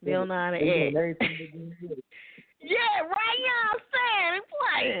 They don't know how to act. Yeah, right, you know what I'm saying? They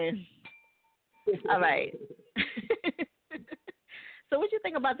playing. All right. So what you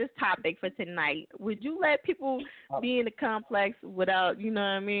think about this topic for tonight? Would you let people be in the complex without, you know what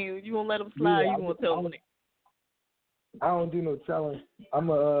I mean? You won't let them slide, you won't tell them. I don't do no telling. I'm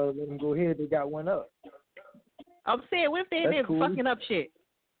going to let them go ahead. They got one up. I'm saying, what if they in there fucking up shit?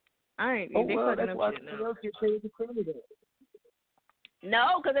 I ain't. Oh, they well, fucking that's up why shit now. else get paid to criminal.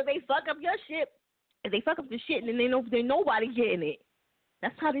 No, because if they fuck up your shit, if they fuck up the shit, then they nobody getting it.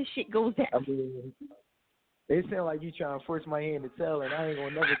 That's how this shit goes down. I mean, they sound like you trying to force my hand to tell, and I ain't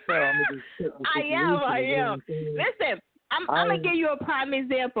gonna never tell. I'm gonna just I am. Listen, I'm gonna give you a prime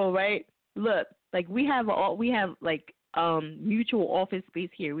example, right? Look, like we have like mutual office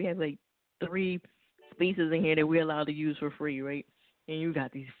space here. We have like 3 spaces in here that we're allowed to use for free, right? And you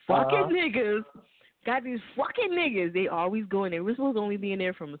got these fucking niggas. Got these fucking niggas. They always go in there. We're supposed to only be in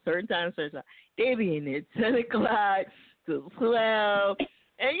there from a certain time to a certain time. They be in there 10 o'clock to 12.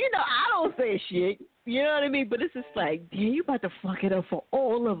 And, you know, I don't say shit. You know what I mean? But it's just like, damn, you about to fuck it up for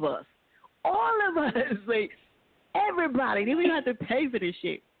all of us. All of us. Like, everybody. Then we don't have to pay for this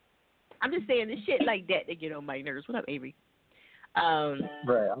shit. I'm just saying, this shit like that, they get on my nerves. What up, Avery?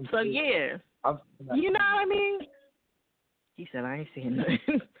 Right. Yeah. You know what I mean? He said, I ain't saying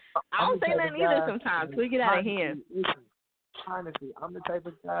nothing. I don't say nothing either sometimes. We get out of hand. Honestly, I'm the type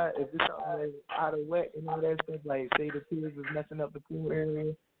of guy, if it's something that's out of whack and all that stuff, like say the kids is messing up the pool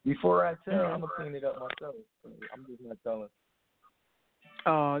area, before I tell, I'm going to clean it up myself. I'm just not telling.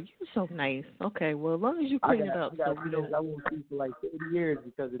 Oh, you're so nice. Okay, well, as long as you clean it up. I won't see for like 30 years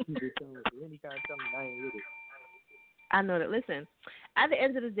because if people tell me any kind of something, I ain't with it. I know that. Listen, at the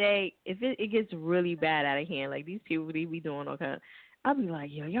end of the day, if it gets really bad out of hand, like these people, they be doing all kind of, I'll be like,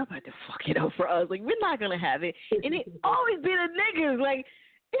 yo, y'all about to fuck it up for us. Like, we're not going to have it. And it always be the niggas. Like,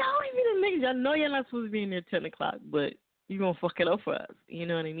 it always be the niggas. Y'all know you're not supposed to be in there 10 o'clock, but you're going to fuck it up for us. You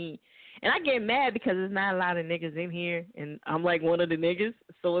know what I mean? And I get mad because there's not a lot of niggas in here, and I'm like one of the niggas.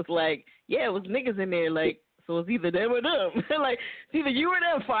 So it's like, yeah, it was niggas in there. Like, so it's either them or them. Like, it's either you or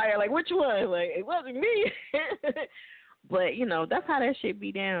them, fire. Like, which one? Like, it wasn't me. But, you know, that's how that shit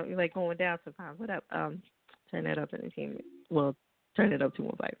be down, like going down sometimes. What up? Turn that up entertainment. Well, turn it up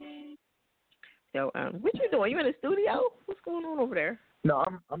 215. So, what you doing? You in the studio? What's going on over there? No,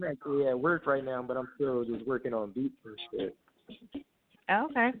 I'm actually at work right now, but I'm still just working on beats and shit.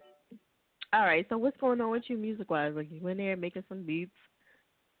 Okay. All right. So what's going on with you music-wise? Like, you in there making some beats?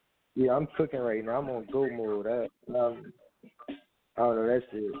 Yeah, I'm cooking right now. I'm on go mode. I don't know. That's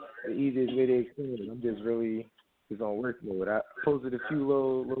the easiest way to explain it. I'm just really just on work mode. I posted a few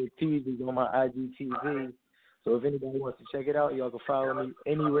little teasers on my IGTV. So if anybody wants to check it out, y'all can follow me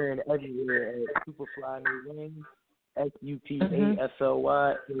anywhere and everywhere at Superfly New Wings, SUPAFLYAWINGS.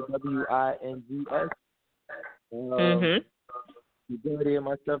 The majority of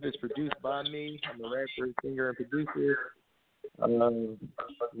my stuff is produced by me. I'm a rapper, singer, and producer.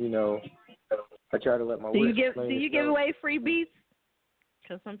 You know, I try to let my work. Do you give away free beats?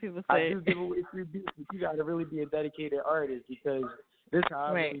 Because some people say I do give away free beats, but you got to really be a dedicated artist because this is how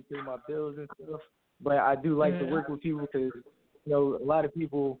I really pay my bills and stuff. But I do like to work with people because, you know, a lot of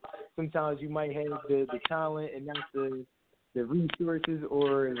people, sometimes you might have the talent and not the resources,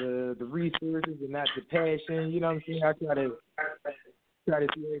 or the resources and not the passion. You know what I'm saying? I try to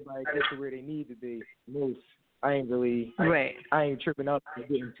see everybody get to where they need to be. I ain't really, I ain't tripping out for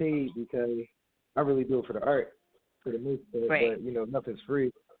getting paid because I really do it for the art, for the most part. But, you know, nothing's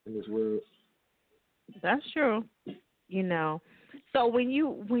free in this world. That's true. You know, so when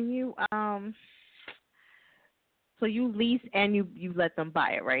you so you lease and you let them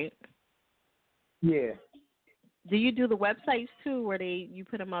buy it, right? Yeah. Do you do the websites too, where you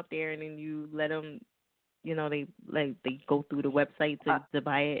put them up there and then you let them, you know, they go through the website to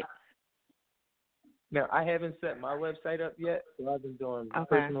buy it? Now, I haven't set my website up yet, so I've been doing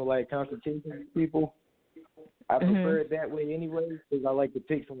personal consultations with people. I prefer it that way anyway, because I like to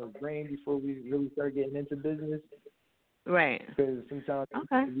pick someone's brain before we really start getting into business. Right. Because sometimes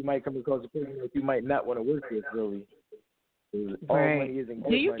you might come across a person that you might not want to work with, really. All money isn't good.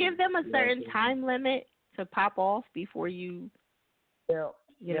 Do you give them a certain time limit to pop off before you? Now,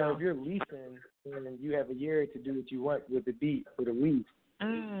 if you're leasing and you have a year to do what you want with the beat for the lease,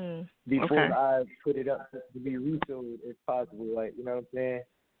 before okay. I put it up to be resold if possible. Like, you know what I'm saying?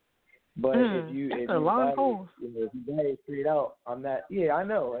 But if you that's a long pole. if you buy it straight out, I'm not. Yeah, I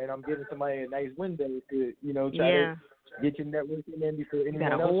know, and I'm giving somebody a nice window to try to get your networking in before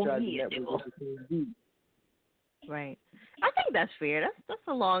anyone else tries to network with the same beat. Right. I think that's fair. That's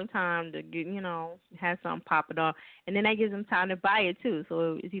a long time to get, have something popping off, and then that gives them time to buy it too.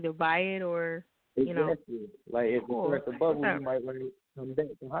 So it's either buy it or exactly. Like if it starts to bubble, you might want to come back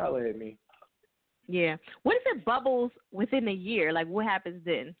and holler at me. Yeah. What if it bubbles within a year? Like, what happens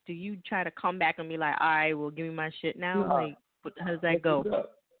then? Do you try to come back and be like, all right, well, give me my shit now? No. Like, how does that go?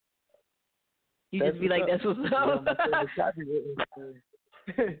 You just be like, that's what's up.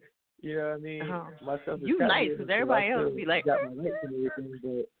 You know what I mean? Myself is you nice, because everybody else be like, got my lights and everything,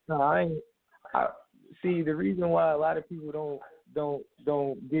 but no, I ain't. See, the reason why a lot of people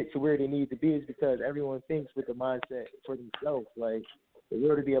don't get to where they need to be is because everyone thinks with the mindset for themselves. Like, the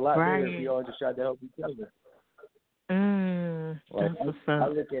world would be a lot better if we all just tried to help each other. Like, I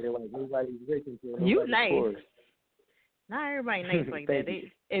look at it like nobody's rich until nobody's poor. Not everybody nice like that.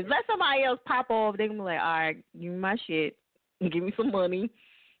 If let somebody else pop off, they can be like, all right, give me my shit, give me some money.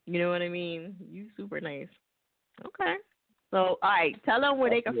 You know what I mean? You super nice. Okay. So, all right, tell them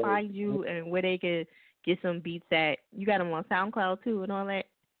where they can find you and where they can get some beats at. You got them on SoundCloud too and all that?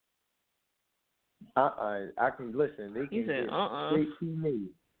 I can listen. They can get straight to me.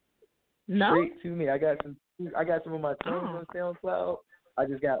 No? Straight to me. I got some of my songs on SoundCloud. I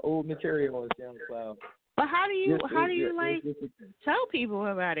just got old material on SoundCloud. But how do you tell people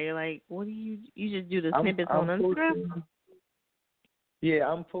about it? Like, what do you just do the snippets on Instagram? Yeah,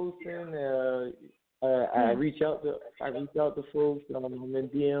 I'm posting. I reach out to folks. I'm in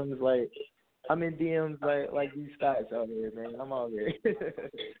DMs like these guys out here, man. I'm out here.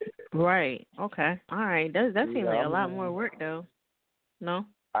 Right. Okay. All right. That seems like a lot more work, though. No.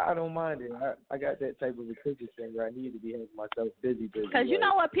 I don't mind it. I got that type of attention thing where I need to be having myself busy. Because you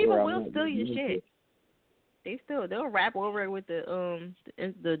know what, people will steal your shit. They'll rap over it with the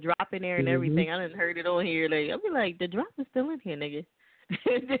drop in there and everything. I done heard it on here. Like, I'll be like, the drop is still in here, nigga.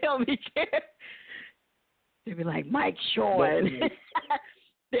 They don't be care. They be like, Mike Sean.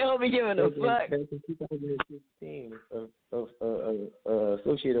 They don't be giving a fuck. Back in 2016,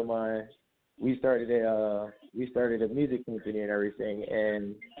 associate of mine, we started a music company and everything,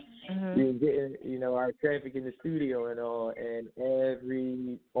 and we were getting our traffic in the studio and all, and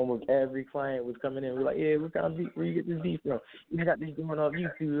almost every client was coming in. We're like, yeah, what kind of beat? Where you get this beat from? We got this going off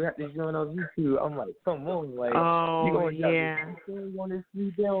YouTube. I'm like, come on, like, you want this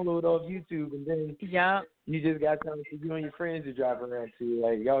free download off YouTube, and then you just got time for you and your friends to drive around to,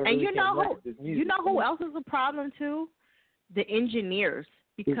 like, y'all really can't rap this music. You know who else is a problem too? The engineers.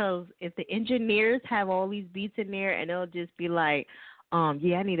 Because if the engineers have all these beats in there and they'll just be like,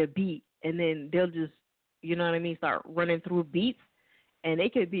 yeah, I need a beat, and then they'll just, you know what I mean, start running through beats, and they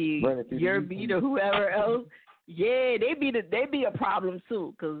could be your beat or whoever else. Yeah, they be a problem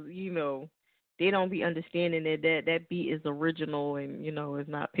too, because they don't be understanding that beat is original and it's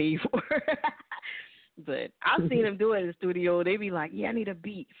not paid for. But I've seen them do it in the studio. They be like, yeah, I need a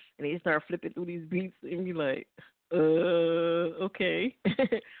beat, and they start flipping through these beats and be like, okay.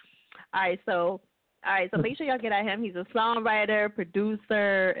 All right, so make sure y'all get at him. He's a songwriter,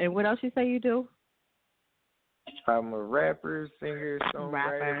 producer, and what else you say you do? I'm a rapper, singer,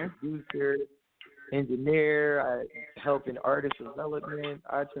 songwriter, producer, engineer. I help in artist development.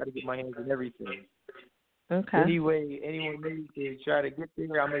 I try to get my hands in everything. Okay. Anyway, anyone needs to try to get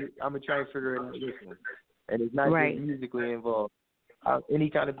there, I'm gonna try and figure it out this one. And it's not just musically involved. Any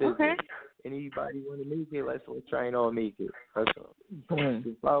kind of business. Okay. Anybody want to make it, let's try and all make it. That's all.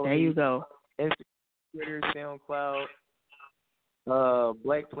 Boom. There you go. Instagram, Twitter, SoundCloud,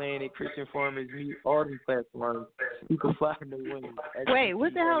 Black Planet, Christian Farmers Meet, all these platforms. You can fly no wings. Wait,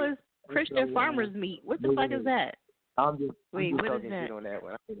 what the hell is Christian Farmers Meet? What the fuck is that? I'm just what talking is that? shit on that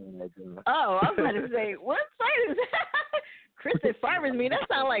one. Oh, I was about to say, what site is that? Christian Farmers Meet? That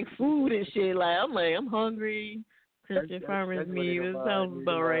sounds like food and shit. I'm hungry. Christian Farmers Meet. That sounds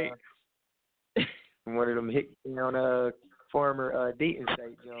about right. One of them hit on farmer dating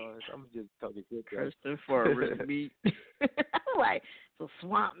site, Jones. I'm just talking shit. Christian Farmers Meet. I'm like, so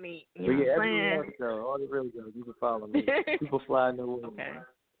swamp meat. You know yeah, what I'm saying? Else, though, all the real girls, you can follow me. Superfly, no way. Okay.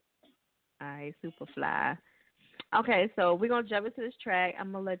 All right, Superfly. Okay, so we're going to jump into this track.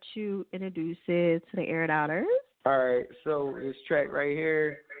 I'm going to let you introduce it to the Air It Outers. All right, so this track right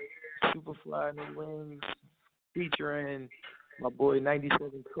here, Superfly, no wings, featuring my boy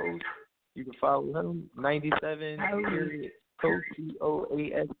 97 Coast. You can follow him, 97 Coast, COAST.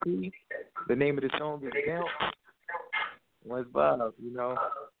 The name of the song is Bounce. Let's vibe, you know.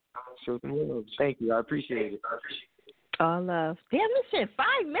 Show some love. Thank you. I appreciate it. All love. Damn, this shit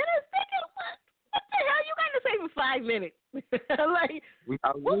 5 minutes, nigga. What the hell you got to say for 5 minutes? Like,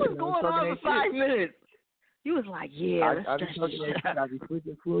 what was going on for 5 minutes? You was like, yeah, I be talking that shit. I be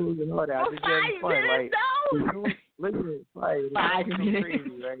switching fluids and all that. I just having fun. Like, listen, like, 5 minutes.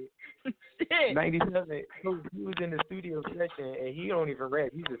 Crazy, right? 97. He was in the studio session, and he don't even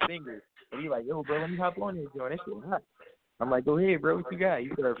rap. He's a singer. And he like, yo, bro, let me hop on this joint. That shit hot. I'm like, go ahead, bro. What you got?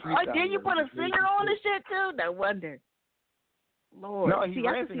 You start freestyling. Oh, did you put a singer on the shit too? No wonder. Lord, no, he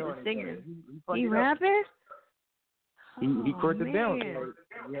rapping on it. Singing. He rapping? He caught the bounce. Like,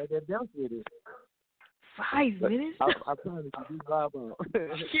 he had that bounce with it. 5 minutes? I promise you, this vibe on.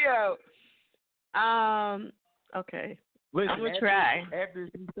 Yo. Okay. Listen, I'm gonna try. After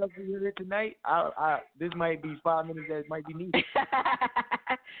some stuff we heard tonight, this might be 5 minutes that might be needed.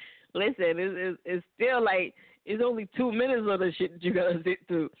 Listen, it's still like it's only 2 minutes of the shit that you gotta sit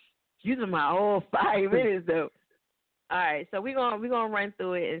through. Using my whole 5 minutes though. All right, so we're gonna run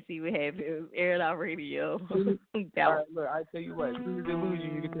through it and see what happens. Air It Out Radio. All right, look, I tell you what, as soon as they lose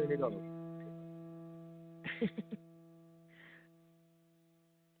you can turn it off.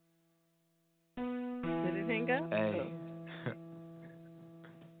 Did it hang up? Hey.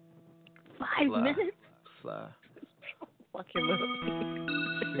 5 minutes? Fly. Fucking little.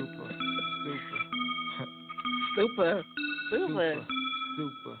 Super.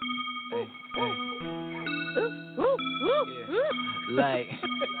 Hey.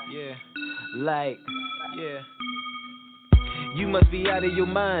 Yeah. You must be out of your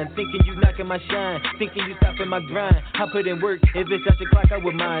mind, thinking you knocking my shine, thinking you stopping my grind. I put in work, if it's at your clock, I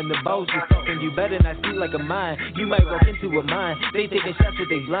would mind. The boss is talking, you better not sleep like a mine. You might walk into a mine, they taking shots with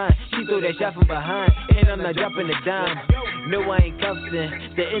they blind. She throw that shot from behind, and I'm not dropping a dime. No, I ain't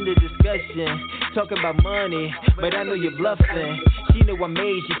cuffing, the end of discussion. Talking about money, but I know you're bluffing. She know I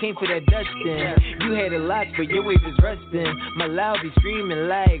made, she came for that dustin'. You had a lot, but your wave is rustin'. My loud be screaming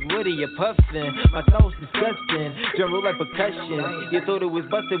like, what are you puffin'? My sauce disgusting, drum roll like percussion. You thought it was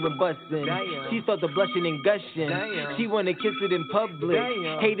busted when bustin'. She thought the blushing and gushing. She wanna kiss it in public.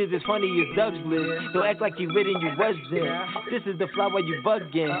 Haters as funny as Douglas. Don't act like you with and you wasn't. This is the fly while you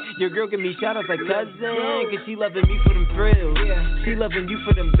buggin'. Your girl give me shout outs like cousin, cause she loving me for them thrills. She loving you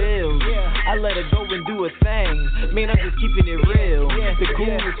for them bills. I let her go and do a thing. Man, I'm just keeping it real. The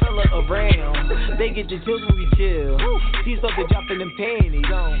coolest fella around. They get the chills when we chill. She started dropping them panties.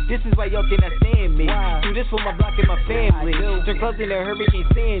 This is why y'all cannot stand me. Do this for my block and my family. Turn clubs in a Hurricane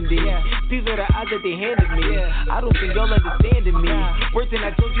Sandy. These are the odds that they handed me. I don't think y'all understanding me. Worse than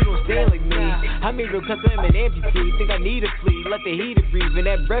I told you, don't stand like me. I made real custom and amputee. Think I need a flea. Let the heater breathe and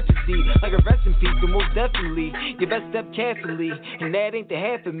that breath is deep. Like a rest in peace, but most definitely. You best step carefully. And that ain't the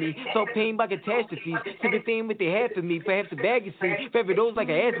half of me. So pain by catastrophes. Sympathy with the half of me. Perhaps the bag is seen. Favor those like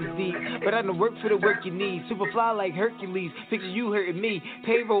an ass disease. But I don't work for the work you need. Superfly like Hercules. Picture you hurting me.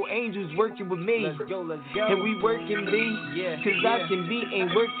 Payroll angels working with me. Let's go. And we working me. Cause I can be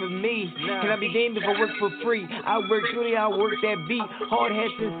ain't work for me. Can I be damned if I work for free? I work truly, I work that beat. Hard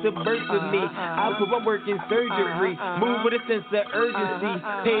hats and subversive me. I put my work in surgery. Move with a sense of urgency.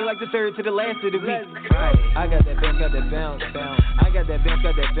 Pay like the third to the last of the week. I got that bounce, got that bounce. I got that bounce,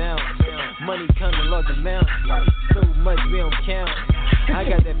 got that bounce. Money coming large amounts. So much we don't count. I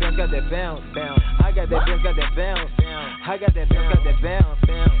got that bounce, got that bounce. I got that bounce, got that bounce. I got that bounce, got that bounce.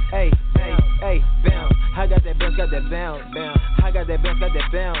 Hey, bounce. I got that bounce, got that bounce. I got that bounce, got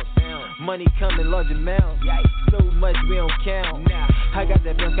that bounce. Money coming large amounts. So much we don't count. I got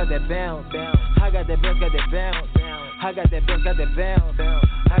that bounce, got that bounce. I got that bounce, got that bounce. I got that bounce, got that bounce.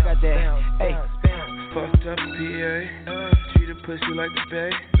 I got that. Hey. Fucked up PA, treat a pussy like the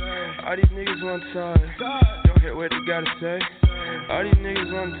bay. All these niggas one side, don't hear what they gotta say. All these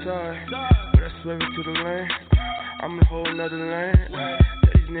niggas one side, but I swerve it to the lane. I'm in a whole nother lane.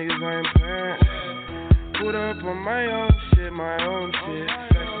 Tell these niggas I ain't playing. Put up on my own shit, my own shit.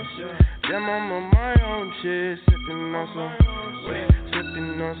 Damn, I'm on my own shit, sipping on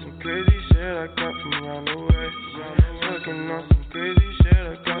some crazy shit I got from around the way. Smoking on some crazy shit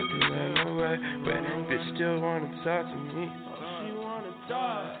I got from around the way. But bitch still wanna talk to me. She wanna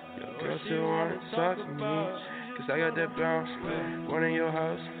talk. Your girl still wanna talk to me. Cause I got that bounce. One in your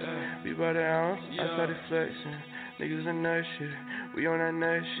house. We bought an ounce. I started flexing. Niggas in that shit. We on that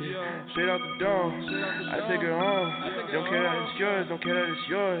next shit. Straight out the dome. I take her home. Don't care that it's yours. Don't care that it's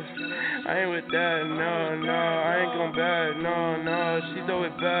yours. I ain't with that. No. I ain't gon' back. No. She throw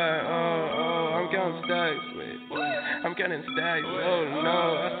it back. Oh. I'm counting stacks. Wait. I'm counting stacks. Oh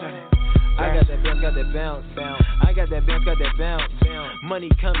no. I got that bounce, got that bounce. I got that bounce, got that bounce. Money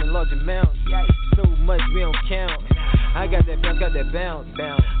coming large amounts. So much we don't count. I got that bounce, got that bounce,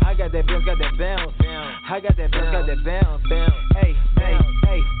 bounce. I got that bounce, got that bounce, bounce. I got that bounce, got that bounce, bounce. Hey, hey,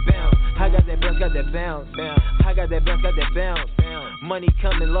 hey, bounce. I got that bounce, got that bounce, bounce. I got that bounce, got that bounce, bounce. Money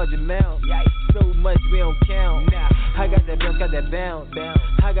coming large amounts, so much we don't count. I got that bounce, got that bounce, bounce.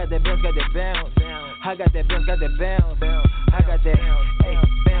 I got that bounce, got that bounce, bounce. I got that bounce, got that bounce, bounce. I got that, hey,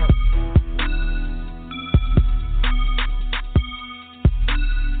 bounce.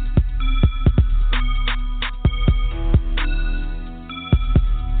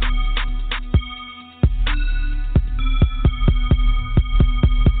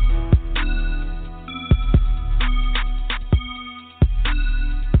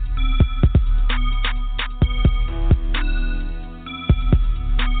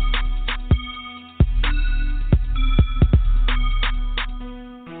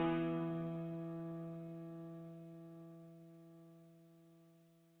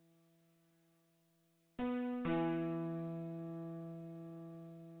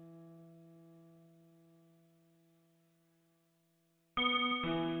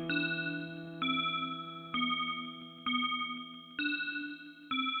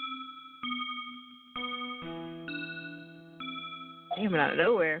 Coming out of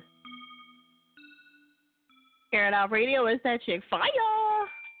nowhere. Air It Out Radio is that chick fire.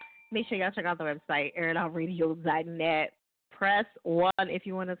 Make sure y'all check out the website, airitoutradio.net. Press 1 if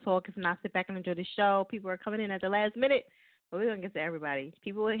you want to talk. If not, sit back and enjoy the show. People are coming in at the last minute, but we're going to get to everybody.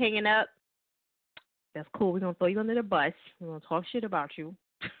 People are hanging up. That's cool. We're going to throw you under the bus. We're going to talk shit about you.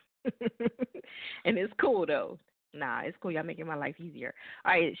 And it's cool, though. Nah, it's cool. Y'all making my life easier.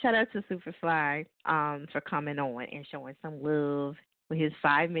 All right, shout out to Superfly for coming on and showing some love with his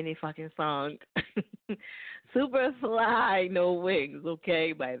 5-minute fucking song. Superfly, no wings,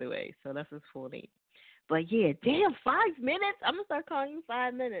 okay, by the way. So that's his full name. But yeah, damn, 5 minutes? I'm going to start calling you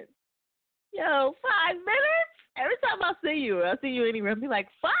 5 minutes. Yo, 5 minutes? Every time I see you anywhere, I'll be like,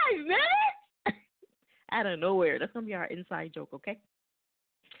 5 minutes? Out of nowhere. That's going to be our inside joke, okay?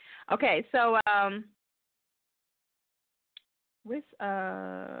 Okay, so, with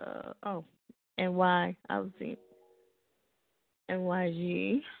NY, I was seeing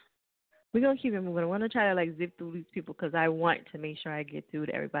NYG. We're gonna keep it moving. I want to try to like zip through these people because I want to make sure I get through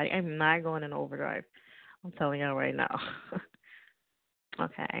to everybody. I'm not going in overdrive. I'm telling y'all right now.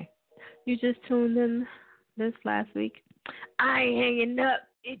 Okay, you just tuned in this last week. I ain't hanging up.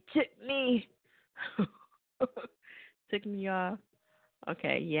 It took me off.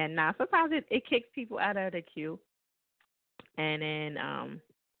 Okay, yeah, nah. Sometimes it kicks people out of the queue. And then,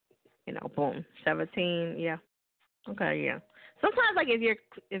 boom, 17, yeah. Okay, yeah. Sometimes, like, if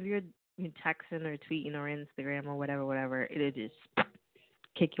you're texting or tweeting or Instagram or whatever, it'll just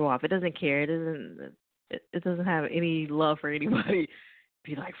kick you off. It doesn't care. It doesn't have any love for anybody.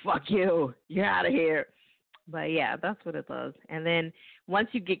 Be like, fuck you. You're out of here. But, yeah, that's what it does. And then once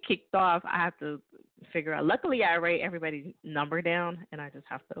you get kicked off, I have to figure out. Luckily, I write everybody's number down, and I just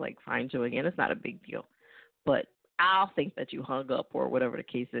have to, like, find you again. It's not a big deal. But I'll think that you hung up or whatever the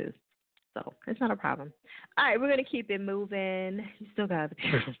case is. So it's not a problem. All right, we're going to keep it moving. You still got the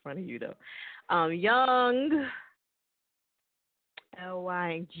people in front of you, though. Young,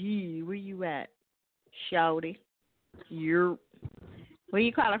 LYG, where you at? Shouty. Where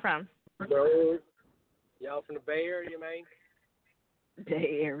you calling from? Bro, y'all from the Bay Area, man?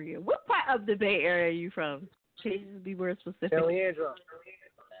 Bay Area. What part of the Bay Area are you from? Please be more specific. San Leandro.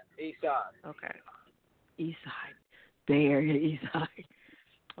 East side. Okay. East side. Bay Area, east side.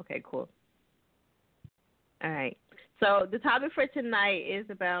 Okay, cool. All right. So the topic for tonight is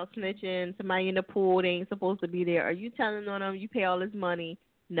about snitching. Somebody in the pool, they ain't supposed to be there. Are you telling on them you pay all this money?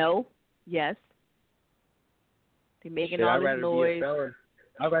 No. Yes. They making all this noise.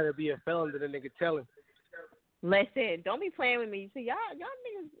 I'd rather be a felon than a nigga telling. Listen, don't be playing with me. See, y'all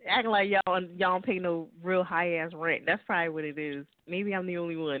niggas acting like y'all don't pay no real high ass rent. That's probably what it is. Maybe I'm the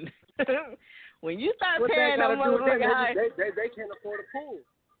only one. When you start paying no motherfucking high, they can't afford a pool.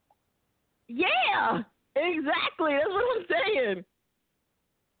 Yeah, exactly. That's what I'm saying.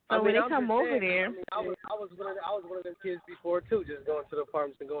 So when they come over there, I was one of them kids before too, just going to the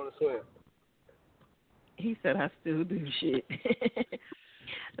apartments and going to swim. He said I still do shit.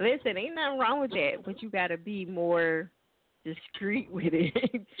 Listen, ain't nothing wrong with that, but you gotta be more discreet with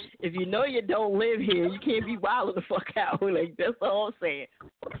it. If you know you don't live here, you can't be wilding the fuck out. Like, that's all I'm saying.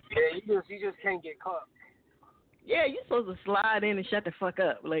 Yeah, you just can't get caught. Yeah, you're supposed to slide in and shut the fuck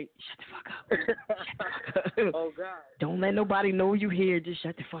up. Like, shut the fuck up. Oh, God. Don't let nobody know you here. Just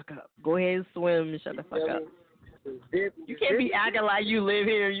shut the fuck up. Go ahead and swim and shut the fuck up. You can't be acting like you live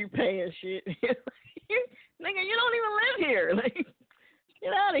here and you paying shit. Nigga, you don't even live here. Like,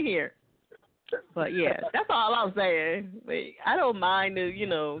 get out of here. But yeah, that's all I'm saying. But I don't mind the,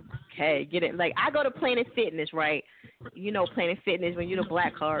 hey, get it. Like, I go to Planet Fitness, right? Planet Fitness, when you're the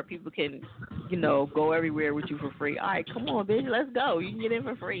black card, people can, go everywhere with you for free. All right, come on, bitch, let's go. You can get in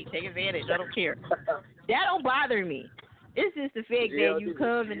for free. Take advantage. I don't care. That don't bother me. It's just the fact that you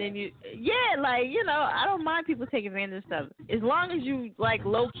come and then I don't mind people taking advantage of stuff. As long as you,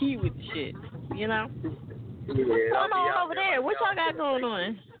 low key with the shit, Yeah, What's going on over there? What y'all got going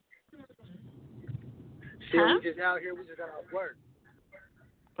on? Shit, Huh? we just out here. We just got off work.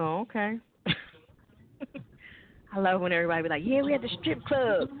 Oh, okay. I love when everybody be like, yeah, we at the strip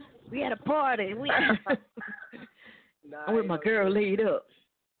club. We at a party. I'm with my girl laid up.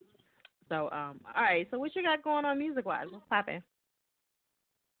 So, all right. So what you got going on music-wise? What's popping?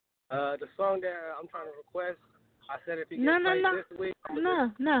 The song that I'm trying to request, I said if you get played this week.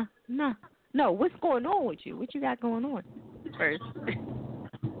 No. What's going on with you? What you got going on first?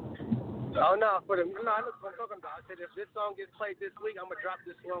 Oh, no, that's what I'm talking about. I said if this song gets played this week, I'm going to drop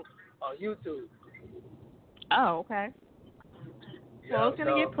this song on YouTube. Oh, okay. Well, it's going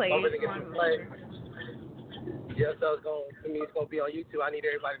to get played. Yeah, so it's going to be on YouTube. I need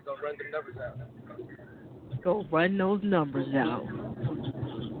everybody to go run the numbers out. Go run those numbers out.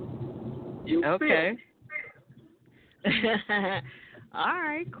 Okay. All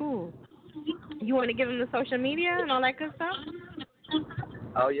right, cool. You want to give them the social media and all that good stuff?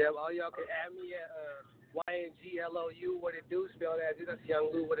 Oh, yeah. All y'all can add me at YNGLOU, what it do, spell that. That's Young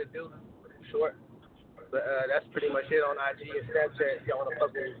Lou, what it do, short. But that's pretty much it on IG and Snapchat if y'all want to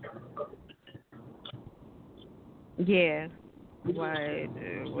fuck with me. Yeah.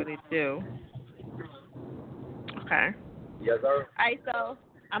 What it do? Okay. Yes, sir. All right, so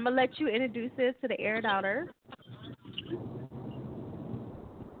I'm going to let you introduce it to the Air It Outers.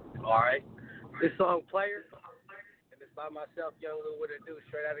 All right. This song, Player, and it's by myself, Young Lou, what it do,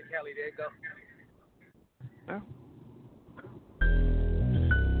 straight out of Cali. There you go. Oh.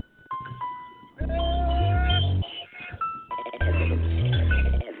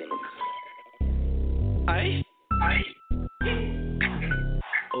 Aye.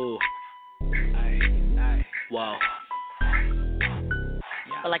 Oh. Aye. Wow. I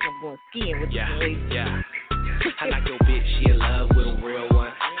feel like I'm going skiing with Yeah. the I like your bitch, she in love with a real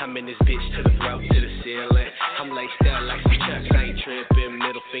one. I'm in this bitch to the throat, to the ceiling. I'm laced out like some chucks, I ain't tripping.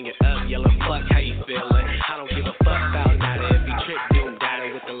 Middle finger up, yellow fuck, how you feeling? I don't give a fuck about not every trip. Doom data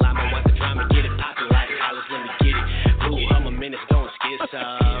with the llama, want the drama, get it poppin' like college, let me get it. Ooh, I'm a menace, don't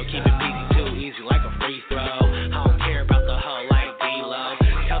schizo. Keep it easy, too easy like a free throw. I don't care about the hoe like D-Lo.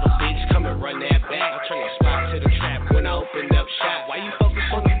 Tell the bitch, come and run that back. I'll turn your spot to the trap when I open up shop. Why you focus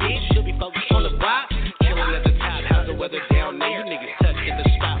on the bitch? Should be focused on the rock. Chillin' at the top, how's the weather down there? You niggas touch at the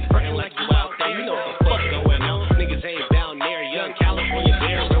spot, frontin' like you out there. You know what the fuck going on. Niggas ain't down there. Young California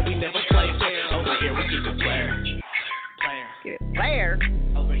there, where we never play fair. Over here we keep it player. Player.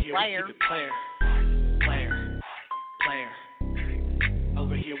 Over here Player. we keep it player.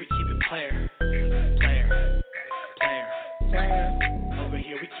 Over here we keep it player. Over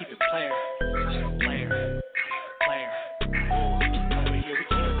here we keep it player. Over here we keep it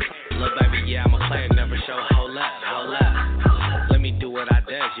player. Look, baby, yeah, I'm a player, never show. Hold up. Let me do what I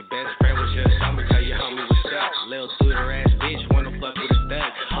does. Your best friend was just, I'ma tell your homie what's up. Little tutor ass bitch, wanna fuck with a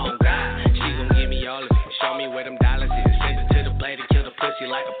thug. Oh God, she gon' give me all of it. Show me where them dollars is. Send it to the blade to kill the pussy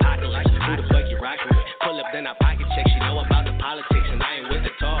like a pocket. Who the fuck you rockin' with? Pull up, then I pocket check. She know about the politics, and I ain't with the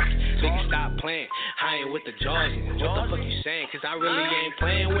talk. Nigga, stop playing. I ain't with the jaws. What the fuck you saying? Cause I really ain't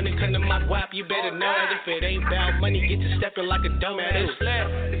playing. When it come to my guap, you better know that if it ain't about money, get to stepping like a dumbass.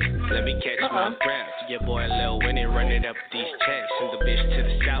 Let me catch my breath. Your boy Lil Winnie running up these checks. Send the bitch to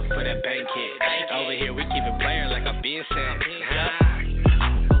the south for that bank hit. Over here we keep it player like I been saying.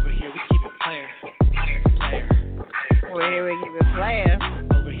 Over here we keep it player. Over here we keep it player.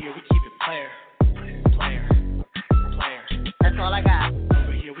 Over here we keep it player. That's all I got.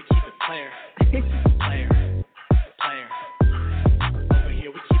 Over here we keep it player. Over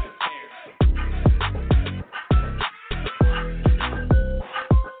here we keep it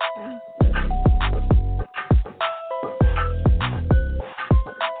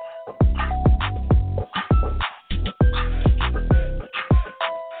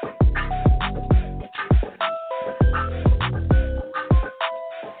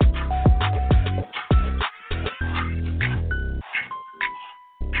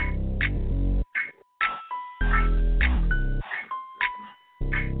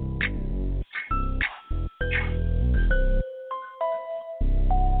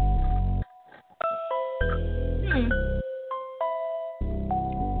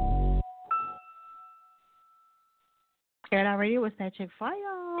Air It Out Radio with that chick fire.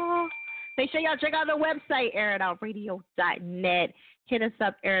 Make sure y'all check out the website, airitoutradio.net. Hit us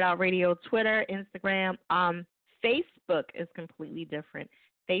up, Air It Out Radio, Twitter, Instagram. Facebook is completely different.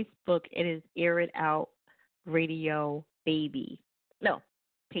 Facebook, it is Air It Out Radio Baby. No,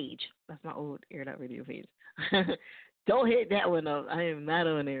 page. That's my old Air It Out Radio page. Don't hit that one up. I am not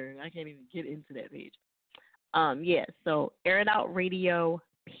on there. I can't even get into that page. So Air It Out Radio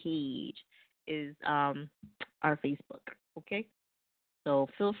page is our Facebook. Okay? So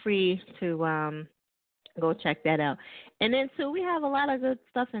feel free to go check that out. And then, too, we have a lot of good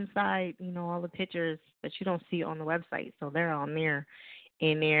stuff inside, all the pictures that you don't see on the website. So they're on there.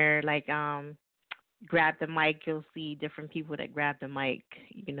 And they're like, grab the mic. You'll see different people that grab the mic,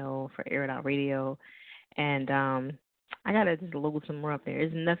 for Air It Out Radio. And I got to just load some more up there.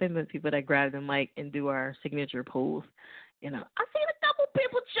 There's nothing but people that grab the mic and do our signature pose. I seen a couple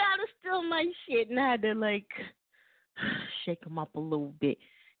people trying to steal my shit, and I had to, shake them up a little bit.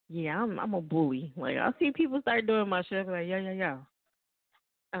 Yeah, I'm a bully. I see people start doing my shit. I'm like, yeah.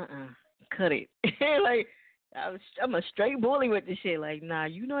 Cut it. I'm a straight bully with this shit. Nah,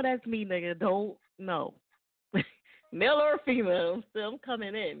 that's me, nigga. Don't, no. Male or female, I'm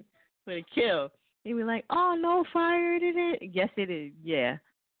coming in for the kill. They be like, oh, no, fire it in. Yes, it is. Yeah.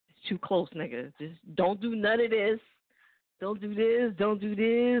 It's too close, nigga. Just don't do none of this. Don't do this. Don't do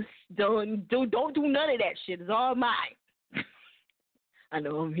this. Don't do none of that shit. It's all mine. I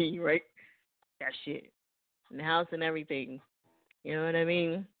know me, right? That shit. In the house and everything. You know what I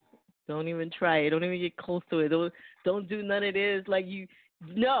mean? Don't even try it. Don't even get close to it. Don't do none of this.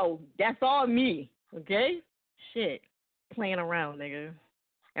 No, that's all me. Okay? Shit. Playing around, nigga.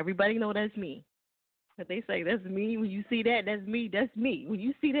 Everybody know that's me. But they say, that's me. When you see that, that's me. That's me. When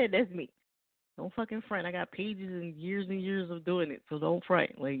you see that, that's me. Don't fucking front. I got pages and years of doing it, so don't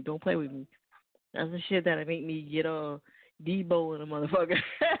front. Don't play with me. That's the shit that'll make me get Debo and a motherfucker.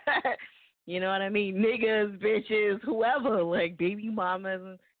 You know what I mean? Niggas, bitches, whoever. Baby mamas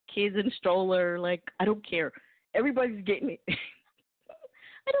and kids in stroller. I don't care. Everybody's getting it.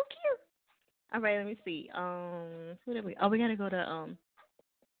 I don't care. All right, let me see. Who did we? Oh, we gotta go to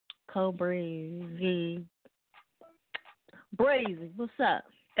Brazy. Brazy, what's up?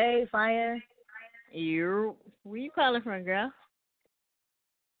 Hey, Fire. Where you calling from, girl?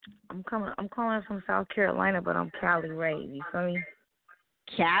 I'm calling from South Carolina, but I'm Cali raised. You feel me?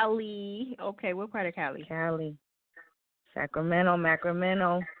 Cali. Okay, what part of Cali? Cali. Sacramento.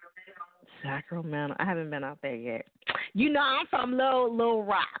 Sacramento. I haven't been out there yet. I'm from Little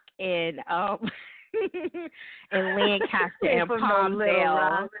Rock and in Lancaster and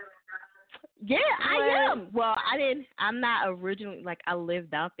Palmdale. Yeah, I am. Well, I'm not originally, I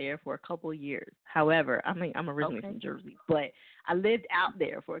lived out there for a couple of years. However, I'm originally from Jersey, but I lived out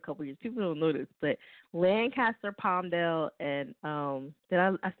there for a couple of years. People don't know this, but Lancaster, Palmdale, and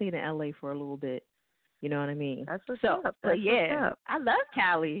then I stayed in LA for a little bit. You know what I mean? That's what's up. That's but yeah, what's up. I love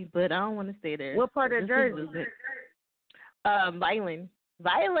Cali, but I don't want to stay there. What part of Jersey? Violin.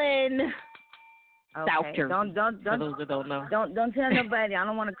 Okay. South Jersey. Don't for those that don't know. Don't tell nobody. I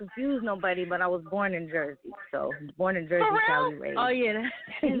don't want to confuse nobody, but I was born in Jersey. So born in Jersey, Cali raised. Oh yeah, that's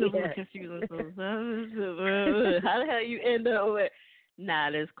a little confusing. How the hell you end up with?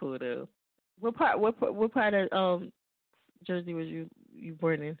 Nah, that's cool though. What part of Jersey was you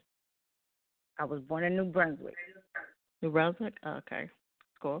born in? I was born in New Brunswick. New Brunswick? Oh, okay.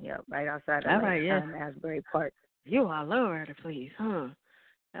 Cool. Yeah, right outside of Asbury Park. You all over the place, huh?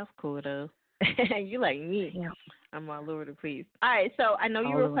 That's cool though. You like me. Yeah. I'm all over the place. All right, so I know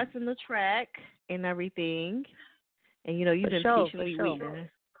you were requesting the track and everything. And you've been patiently waiting.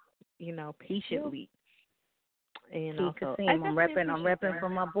 Patiently. And also, I'm repping for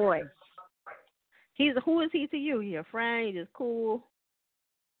my boy. Who is he to you? He a friend? He just cool?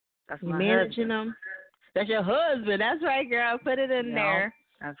 That's you my managing husband. him? That's your husband. That's right, girl. Put it in there.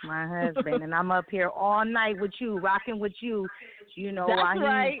 That's my husband, and I'm up here all night with you, rocking with you. That's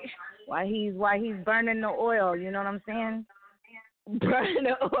why he's burning the oil. You know what I'm saying? Burning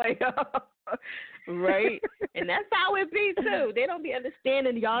the oil, right? And that's how it be too. They don't be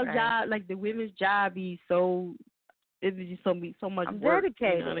understanding y'all's job, the women's job be so. It just so much I'm work.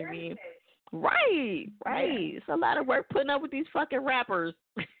 dedicated. You know what I mean? Right. It's a lot of work putting up with these fucking rappers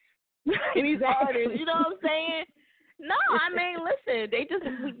and these artists. You know what I'm saying? No, I mean, listen,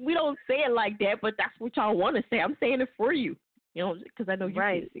 we don't say it like that, but that's what y'all want to say. I'm saying it for you, because I know you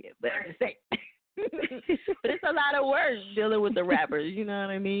can't see it, but I'm just saying. But it's a lot of work dealing with the rappers, you know what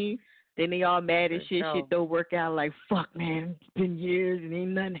I mean? Then they all mad and shit don't work out, fuck, man, it's been years and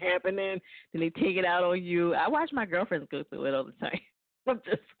ain't nothing happening. Then they take it out on you. I watch my girlfriends go through it all the time. I'm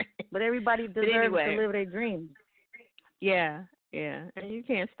just saying. But everybody deserves to live their dreams. Yeah. Yeah, and you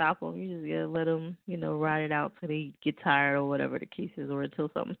can't stop them. You just gotta let them, ride it out till they get tired or whatever the case is, or until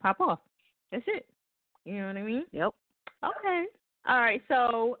something pop off. That's it. You know what I mean? Yep. Okay. All right.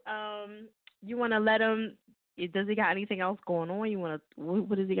 So, you want to let him? Does he got anything else going on? You want to?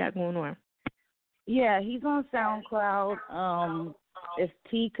 What does he got going on? Yeah, he's on SoundCloud. It's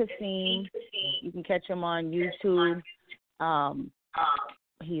T Kasim. You can catch him on YouTube.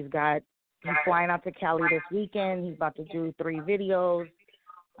 He's flying out to Cali this weekend. He's about to do 3 videos.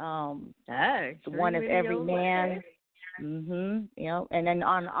 One is Every Man. Yep. And then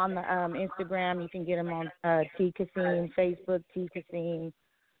on the Instagram, you can get him on T Kasim, Facebook T Kasim.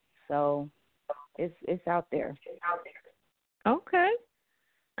 So it's out there. Okay.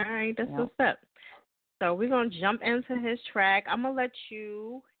 All right, that's what's up. So we're gonna jump into his track. I'm gonna let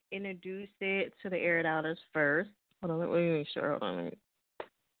you introduce it to the Air It Outers first. Hold on, let me make sure. Hold on.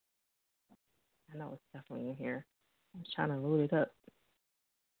 I know it's definitely in here. I'm trying to load it up.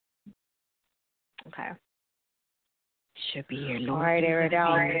 Okay. Should be here. All right, Air It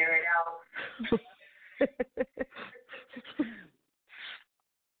Out.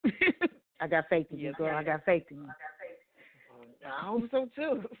 I got faith in you, girl. I got faith in you. I hope so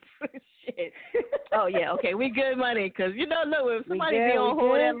too. Shit. Oh yeah, okay, we good money, cause look, if somebody be on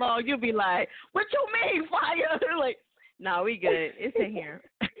hold that long, you'll be like, "What you mean, fire?" Like, no, we good. It's in here.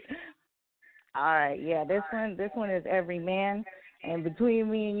 All right, yeah, this one is Every Man, and between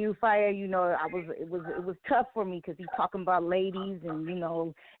me and you, Fire, it was tough for me because he's talking about ladies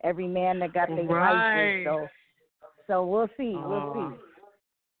and every man that got their license. So we'll see,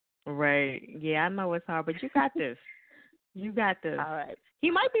 Right, yeah, I know it's hard, but you got this. You got this. All right. He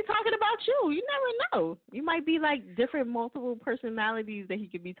might be talking about you. You never know. You might be like different, multiple personalities that he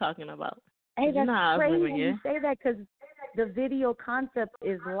could be talking about. Hey, that's crazy when you say that because the video concept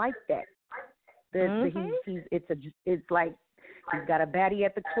is like that. It's like he's got a baddie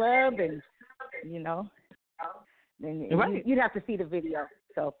at the club, and then you'd have to see the video.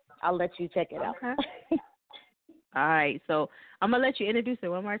 So I'll let you check it out. Okay. All right. So I'm gonna let you introduce it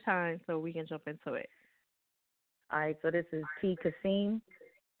one more time so we can jump into it. All right, so this is T Kasim,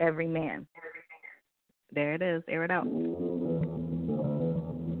 Every Man. There it is. Air it out.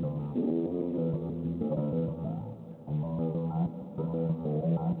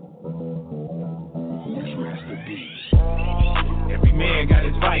 Every man got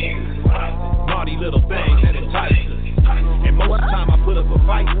his vices, naughty little things that entice us. And most of the time I put up a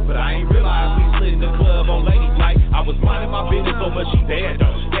fight, but I ain't realized we slid in the club on lady night. I was minding my business so much she bad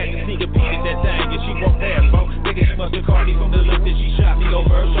though. Had to sneak a peek at that thing and she won't pass, bro. Thinking she must have caught me from the lift that she shot me over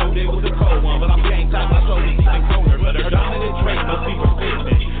her shoulder. It was a cold one, but I'm gang tight, my shoulders even colder. But her dominant trait must be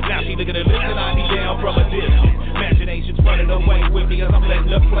persistent. Now she looking at this and I be down from a distance. Imagination's running away with me as I'm letting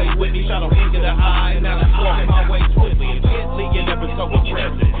her play with me. Shot a wink in the eye and now she's walking my way swiftly. Intently and never so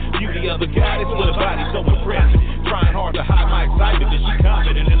impressive. Beauty of a goddess with a body so impressive. Trying hard to hide my excitement, and she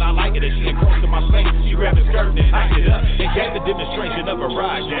confident, and I like it as she encroached in my space. She grabbed the skirt and tightened it up, and gave the demonstration of a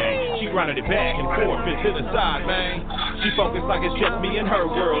ride game. She grinded it back and forth and to the side, man. She focused like it's just me and her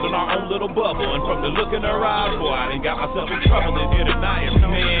world in our own little bubble. And from the look in her eyes, boy, I done got myself in trouble in here tonight. Every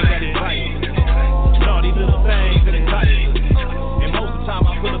man got his vices, naughty little things that entice us. And most of the time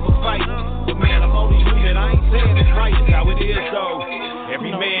I put up a fight, but man, I'm only human. I ain't saying it's right, it's how it is though.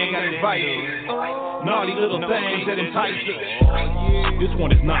 Every man got his vices, naughty little things that entice us. This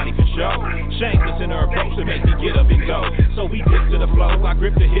one is naughty for sure. Shameless in her approach to make me get up and go. So we dip to the flow, I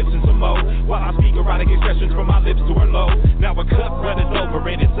grip the hips and some more. While I speak erotic expressions from my lips to her low. Now a cup runneth over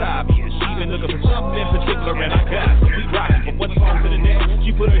and it's obvious. She been looking for something in particular and I got it. We rockin' from one song to the next.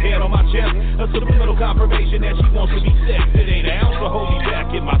 She put her head on my chest. A subliminal confirmation that she wants to be sex. It ain't an ounce to hold me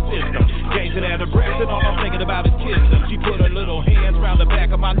back in my system. Gazing at her breasts and all I'm thinking about is kissing. She put her little hands round the back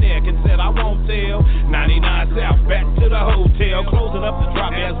of my neck and said, I won't tell. 99 South, back to the hotel. Closing up the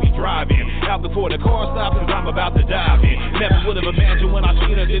drop as we drive in. Out before the car stops cause I'm about to dive in. Never would have imagined when I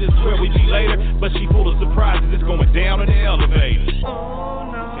seen her that this is where we'd be later. But she full of surprises, it's going down in the elevator.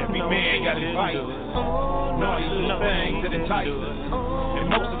 Every man got his vices, naughty little things that entice us. And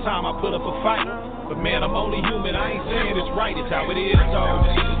most of the time I put up a fight, but man, I'm only human, I ain't saying it's right, it's how it is, though.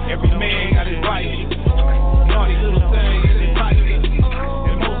 Every man got his vices, naughty little things that entice us.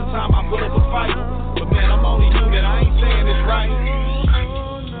 And most of the time I put up a fight, but man, I'm only human, I ain't saying it's right.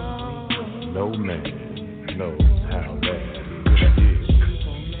 No man knows how bad it is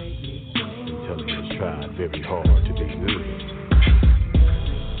until he has tried very hard to be good.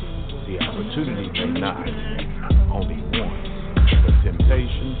 The opportunity may knock only once, but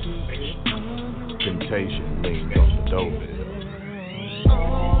temptation leans on the doorbell.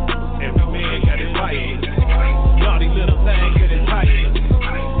 Every man got his vices, naughty little things that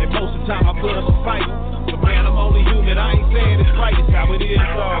time I put up a fight. But man, I'm only human, I ain't saying it's right, it's how it is,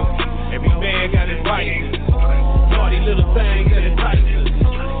 though. Every man got his vices, naughty little things that entice us.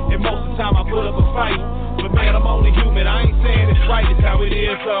 And most of the time I put up a fight. But man, I'm only human, I ain't saying it's right, it's how it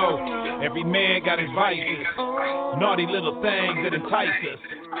is, though. Every man got his vices, naughty little things that entice us.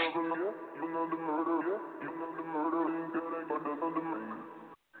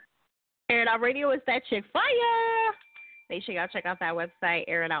 Air It Out Radio is that chick fire. Make sure y'all check out that website,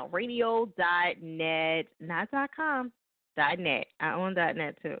 airitoutradio.net, not .com, .net. I own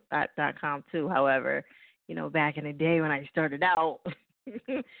 .net too, .com too. However, you know, back in the day when I started out,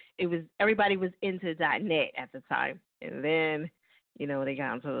 it was everybody was into .net at the time, and then you know they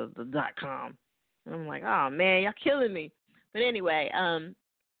got into the .com. And I'm like, oh man, y'all killing me. But anyway,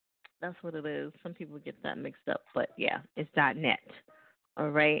 that's what it is. Some people get that mixed up, but yeah, it's .net. All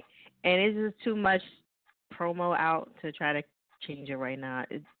right. And it's just too much promo out to try to change it right now.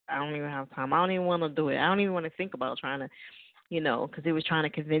 I don't even have time. I don't even want to do it. I don't even want to think about trying to, you know, because they was trying to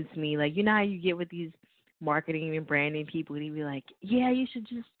convince me, like, you know how you get with these marketing and branding people, and they be like, yeah, you should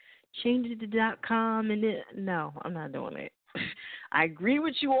just change it to .com. And no, I'm not doing it. I agree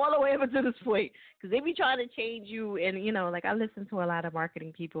with you all the way up until this point, because they be trying to change you. And, you know, like, I listen to a lot of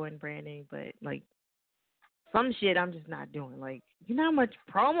marketing people and branding, but, like, some shit I'm just not doing. Like, you know how much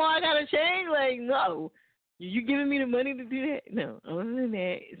promo I gotta change? Like, no. You giving me the money to do that? No. Other than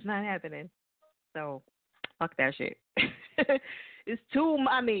that, it's not happening. So, fuck that shit. It's too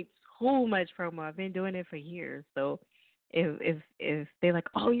much promo. I've been doing it for years. So, if they're like,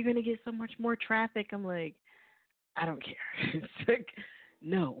 oh, you're gonna get so much more traffic, I'm like, I don't care. It's like,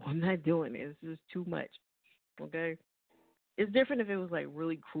 no, I'm not doing it. It's just too much. Okay? It's different if it was like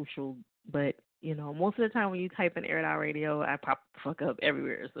really crucial, but you know, most of the time when you type in Air It Out Radio, I pop the fuck up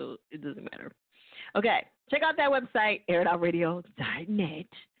everywhere, so it doesn't matter. Okay, check out that website, airitoutradio.net.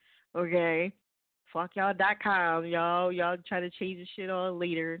 Okay, fuck y'all.com. Y'all try to change the shit all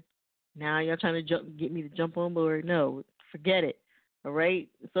later. Now y'all trying to get me to jump on board. No, forget it. All right,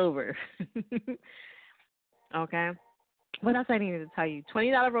 it's over. Okay, what else I needed to tell you?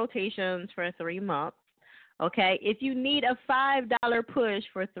 $20 rotations for 3 months. Okay, if you need a $5 push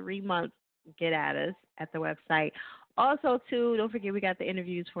for 3 months, get at us at the website. Also, too, don't forget we got the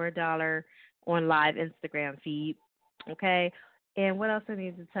interviews for $1 on live Instagram feed. Okay, and what else I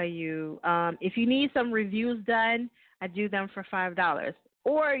need to tell you? If you need some reviews done, I do them for $5.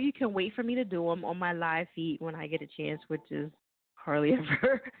 Or you can wait for me to do them on my live feed when I get a chance, which is hardly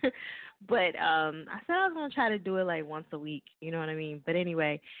ever. But I said I was going to try to do it like once a week. You know what I mean? But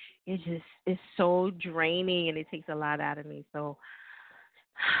anyway, it's so draining and it takes a lot out of me. So,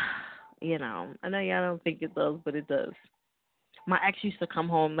 you know, I know y'all don't think it does, but it does. My ex used to come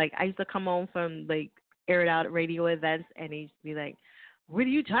home. Like, I used to come home from, like, Air It Out radio events, and he used to be like, what are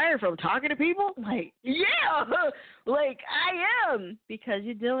you tired from, talking to people? I'm like, yeah, like, I am. Because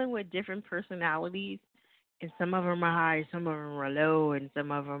you're dealing with different personalities, and some of them are high, some of them are low, and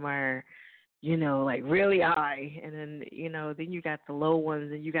some of them are, you know, like, really high. And then, you know, then you got the low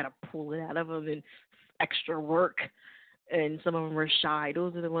ones, and you got to pull it out of them and extra work. And some of them are shy.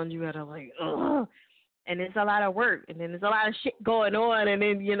 Those are the ones you got to, like, ugh. And it's a lot of work. And then there's a lot of shit going on. And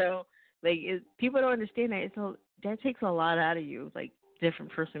then, you know, like, people don't understand that. That takes a lot out of you, like,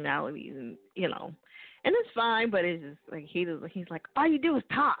 different personalities. And, you know, and it's fine, but it's just, like, he's like, all you do is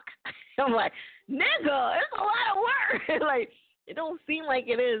talk. I'm like, nigga, it's a lot of work. Like, it don't seem like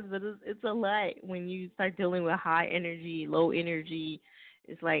it is, but it's a lot when you start dealing with high energy, low energy.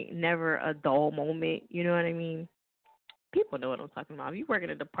 It's, like, never a dull moment. You know what I mean? People know what I'm talking about. If you work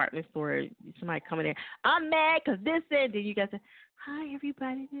in a department store, somebody coming in, I'm mad because this and then you guys say, hi,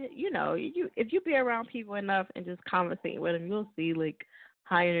 everybody. You know, if you be around people enough and just conversate with them, you'll see, like,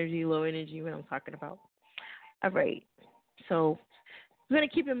 high energy, low energy, what I'm talking about. All right. So we're going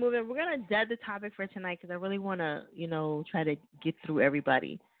to keep it moving. We're going to dead the topic for tonight because I really want to, you know, try to get through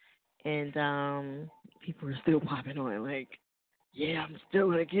everybody. And people are still popping on, like, yeah, I'm still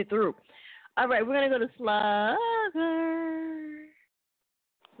going to get through. All right, we're going to go to Slugger.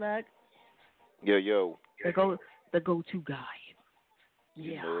 Slug? Yo. The go-to guy.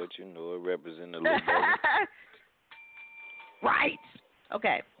 You know it, represent the little brother. Right.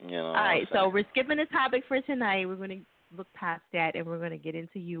 Okay. You know all right, so we're skipping the topic for tonight. We're going to look past that, and we're going to get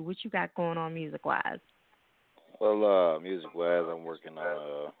into you. What you got going on music-wise? Well, music-wise, I'm working on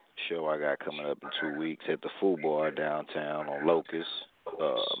a show I got coming up in 2 weeks at the Full Bar downtown on Locust.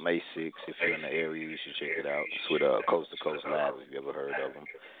 May 6th, if you're in the area, you should check it out. It's with Coast to Coast Live, if you ever heard of them.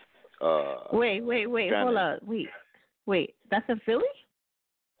 Wait, hold up. Wait, that's in Philly?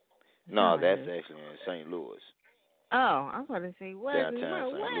 No, that's actually in St. Louis. Oh, I was about to say what?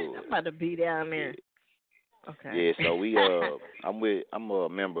 Downtown What? St. Louis. I'm about to be down there. Okay. Yeah, so I'm a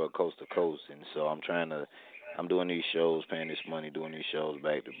member of Coast to Coast, and so I'm doing these shows, paying this money, doing these shows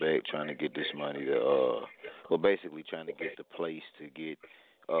back to back, trying to get this money to basically trying to get the place to get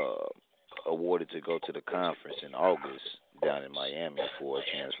awarded to go to the conference in August down in Miami for a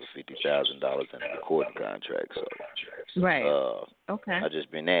chance for $50,000 in a recording contract. So right. Okay. I just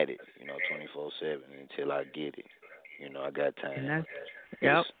been at it, 24/7 until I get it. I got time.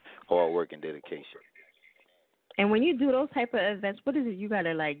 Yep. It's hard work and dedication. And when you do those type of events, what is it? You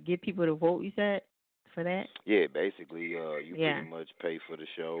gotta get people to vote. You said for that? Yeah, basically, you pretty much pay for the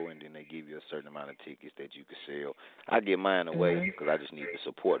show, and then they give you a certain amount of tickets that you can sell. I get mine away because I just need the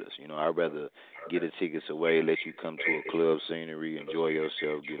supporters. I'd rather get the tickets away, let you come to a club scenery, enjoy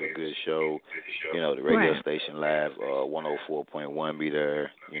yourself, get a good show. The radio station live, 104.1 be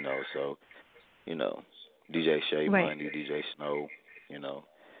there. So, DJ Shay Monday, DJ Snow. It'd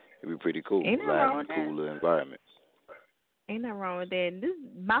be pretty cool. Ain't nothing wrong with that. Cool environment. Ain't nothing wrong with that.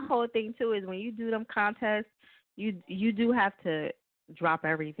 My whole thing too is when you do them contests, you do have to drop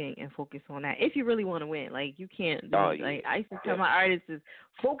everything and focus on that if you really want to win. You can't do I used to tell my artists is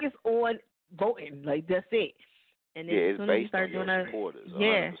focus on voting. That's it. And then as soon as you start doing that,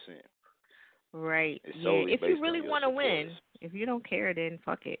 100%. Right. If you really want to win, if you don't care, then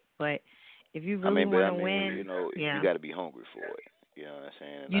fuck it. But if you really want to win, you got to be hungry for it. You know what I'm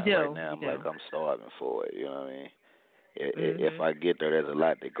saying? You do. Right now, I'm starving for it. You know what I mean? If I get there, there's a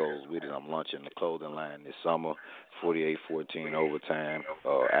lot that goes with it. I'm launching the clothing line this summer, 4814 overtime,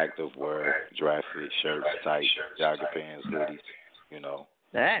 active wear, dry fit shirts, tights, jogger pants, hoodies.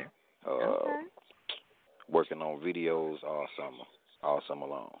 Working on videos all summer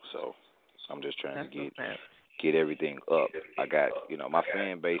long. So I'm just trying to get everything up. I got, my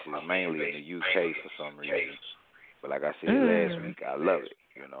fan base is mainly in the UK for some reason. But like I said last week, I love it,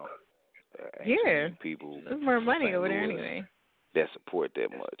 people. There's more money over there anyway. That support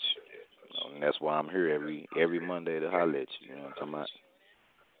that much. And that's why I'm here every Monday to holler at you. You know what I'm talking about?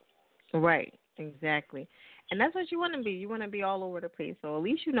 Right, exactly. And that's what you want to be. You want to be all over the place. So at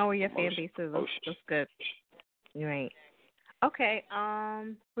least you know where your fan base is. That's good. Right. Okay,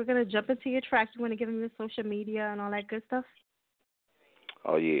 we're going to jump into your track. You want to give them your social media and all that good stuff?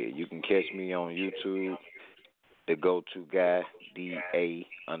 Oh, yeah. You can catch me on YouTube. The go-to guy,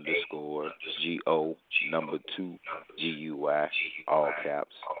 DA_GO2GUY, all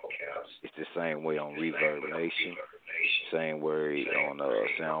caps. It's the same way on Reverb Nation, same way on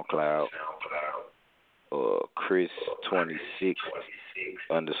SoundCloud.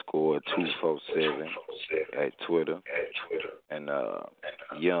 Chris26_247 at Twitter, and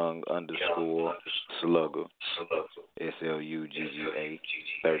Young_Slugger, SLUGGA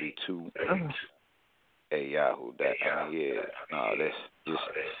 32. At Yahoo. That's just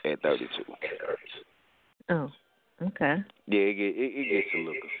at 32. Oh, okay. Yeah, it gets a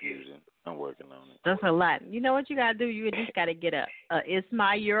little confusing. I'm working on it. That's a lot. You know what you gotta do? You just gotta get it's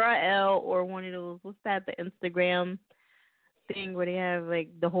my URL or one of those. What's that? The Instagram thing where they have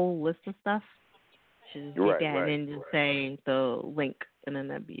the whole list of stuff. Just get that and then just say the link, and then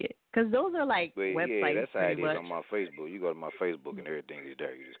that'd be it. Because those are websites. Yeah, that's how it is much. on my Facebook. You go to my Facebook and everything is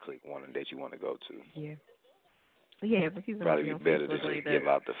there. You just click one that you want to go to. Yeah. Yeah, but people probably be better Facebook to just give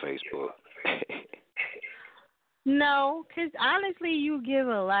out the Facebook. No, because honestly, you give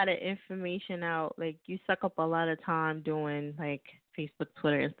a lot of information out. You suck up a lot of time doing Facebook,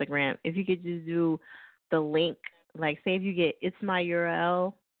 Twitter, Instagram. If you could just do the link, say if you get it's my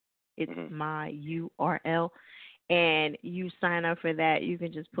URL, and you sign up for that, you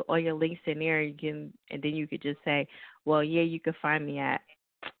can just put all your links in there. And then you could just say, well, yeah, you can find me at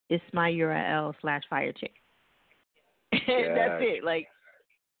it's my URL/firechick. That's it.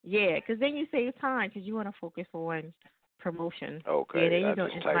 Yeah, because then you save time because you want to focus on promotion. Okay. Yeah, there you go.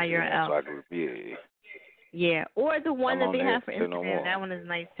 It's my URL. Yeah, or the one that they have for Instagram. That one is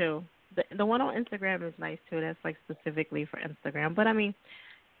nice too. The one on Instagram is nice too. That's specifically for Instagram. But I mean,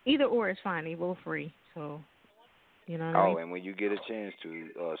 either or is fine. They both free. So, you know what I mean? And when you get a chance to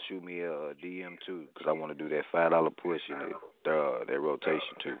shoot me a DM too, because I want to do that $5 push in that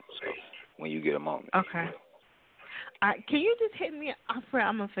rotation too. So when you get a moment. Okay. Can you just hit me? I'm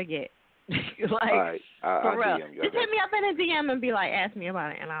gonna forget. All right, I'll for real. DM you. Just hit me up in a DM and be ask me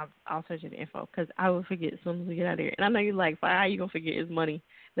about it, and I'll search the info because I will forget as soon as we get out of here. And I know you're how you gonna forget his money?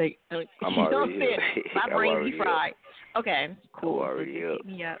 I'm already here. My brain be fried. Okay, cool. I'm already hit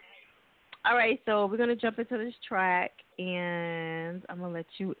me up. All right, so we're gonna jump into this track, and I'm gonna let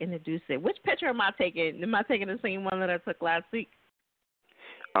you introduce it. Which picture am I taking? Am I taking the same one that I took last week?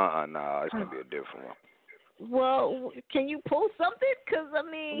 No, it's gonna be a different one. Well, can you post something? Because, I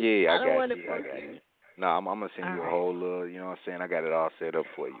mean, Yeah, I I don't got want to you. post I got it. you. No, I'm gonna send you a whole little. You know what I'm saying? I got it all set up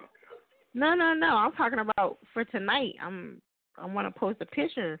for you. No. I'm talking about for tonight. I want to post a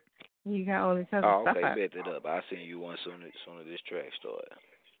picture. You got all this other stuff Okay, up. bet it up. I'll send you one soon as this track starts.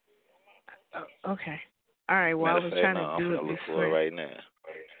 Okay. All right. Well, Matter I was fact, trying no, to I'm do gonna it look before. for it right now.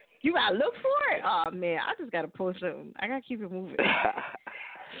 You gotta look for it. Oh man, I just gotta post something. I gotta keep it moving.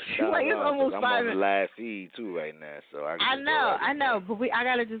 Like it's almost I'm 5 on the minutes. live feed too right now, so I can I know, but I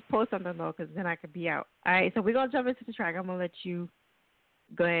gotta just post something though, because then I could be out. All right, so we're gonna jump into the track. I'm gonna let you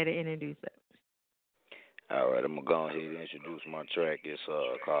go ahead and introduce it. All right, I'm gonna go ahead and introduce my track. It's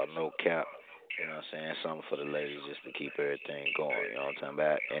called No Cap. You know what I'm saying? Something for the ladies just to keep everything going. You know what I'm talking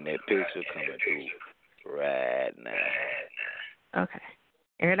about? And that picture coming through right now. Okay.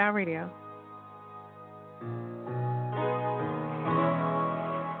 Air It Out Radio.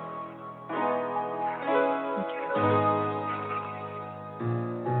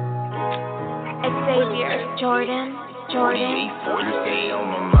 Xavier, Jordan. You stay on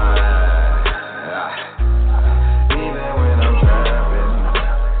my mind. Even when I'm trapping,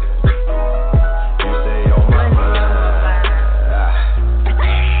 you stay on my mind.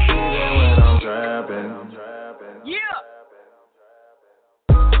 Even when I'm trapping. Yeah.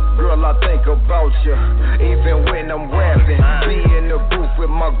 Girl, I think about you, even when I'm rapping. Be in the booth with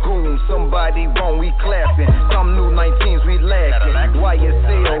my goons, somebody wrong, we clapping. Some new 19s, we laughing.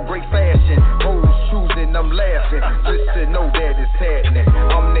 YSL, great fashion, old shoes and I'm laughing. Just to know that it's happening.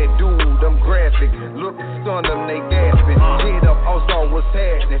 I'm that dude, I'm graphic. Look, son, them they gasping. Head up, also what's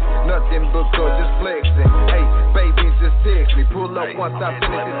happening. Nothing because just flexing. Hey, baby, just text me. Pull up once I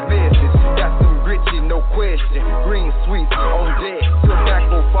finish this message. Got some Richie, no question. Green sweets on deck.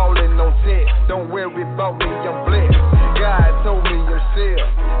 Tobacco falling on tech. Don't worry about me, I'm blessed. God told me I'm safe.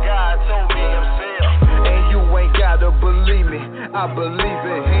 And you ain't gotta believe me. I believe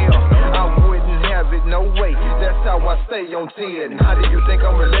in him. I wouldn't have it, no way. That's how I stay on 10. How do you think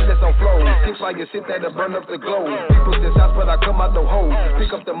I'm relentless on flow? Keep like your shit that'll burn up the glow. People say shots, but I come out no hole.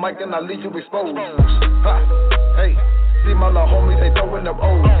 Pick up the mic and I leave you exposed. Ha, hey. See my little homies, they throwin' them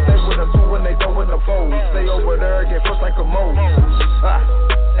O's. Stay with them two when they throwin' them foes. Stay over there, get pushed like a mole.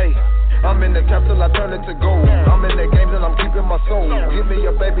 Hey, I'm in the trap till I turn it to gold. I'm in the game and I'm keeping my soul. Give me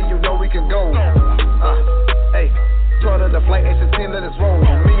a baby, you know we can go. Hey, charter the flight, H10, let us roll.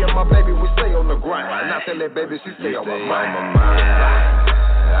 Me and my baby, we stay on the grind. Not tell that baby, she stay on my mind.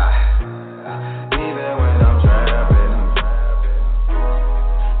 Even when I'm trapping,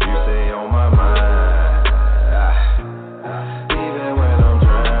 you stay on my mind.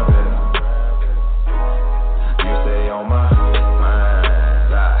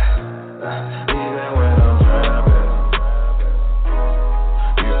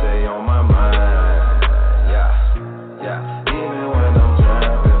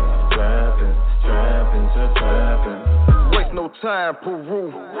 Time, Peru,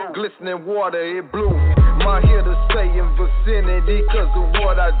 glistening water, it blue. My here to stay in vicinity cause of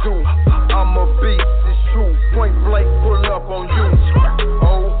what I do. I'm a beast, it's true. Point blank, pull up on you.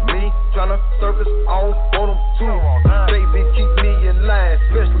 Oh, me, tryna surface on them too. Baby, keep me in line,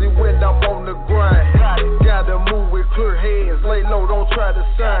 especially when I'm on the grind. Gotta move with clear heads, lay low, don't try to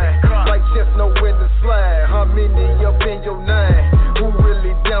sign. Like chest, know when to slide. How many up in your nine? Who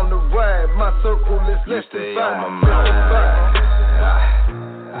really down the ride? My circle is less than 5. On my mind.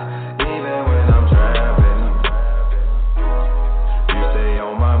 Even when I'm trapping, you stay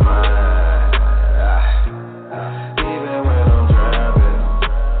on my mind. Even when I'm trapping,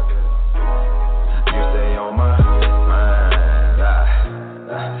 you stay on my mind.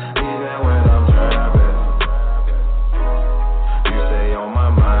 Even when I'm trapping, you stay on my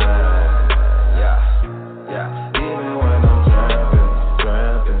mind. Yeah. Even when I'm trapping.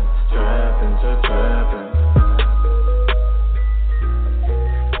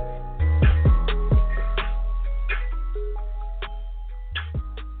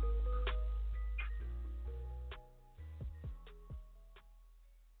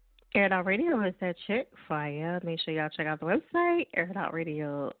 Air It Out Radio is that chick fire. Make sure y'all check out the website,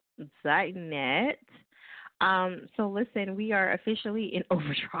 airitoutradio.net. So listen, we are officially in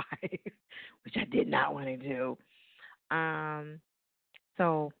overdrive, which I did not want to do.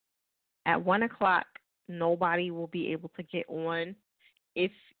 So at 1 o'clock, nobody will be able to get on.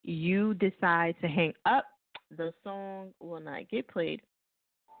 If you decide to hang up, the song will not get played.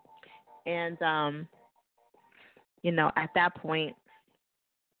 And, at that point,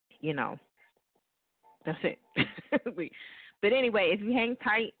 that's it. But anyway, if you hang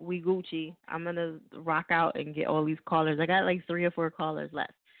tight, we Gucci. I'm going to rock out and get all these callers. I got like 3 or 4 callers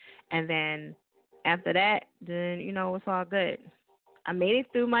left. And then After that, then it's all good. I made it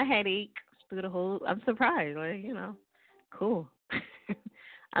through my headache, through the whole. I'm surprised, cool.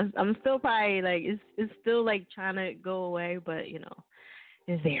 I'm still probably like it's still like trying to go away, but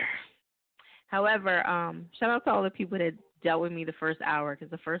it's there. However, shout out to all the people that dealt with me the first hour,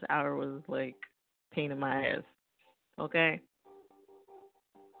 because the first hour was like pain in my ass. Okay,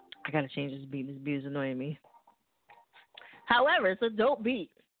 I gotta change this beat. This beat is annoying me. However, it's a dope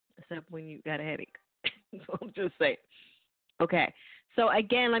beat, except when you got a headache. So I'm just saying. Okay, so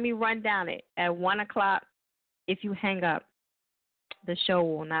again, let me run down it. At 1 o'clock, if you hang up, the show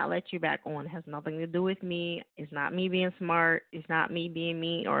will not let you back on. It has nothing to do with me. It's not me being smart. It's not me being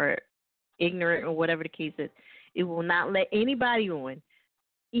mean or ignorant or whatever the case is. It will not let anybody on,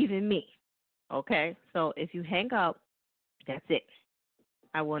 even me. Okay? So if you hang up, that's it.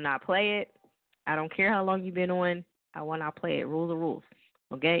 I will not play it. I don't care how long you've been on. I will not play it. Rules are rules.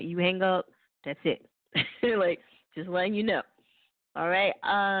 Okay? You hang up, that's it. Like, just letting you know. All right?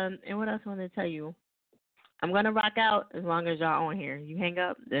 And what else I want to tell you? I'm going to rock out as long as y'all on here. You hang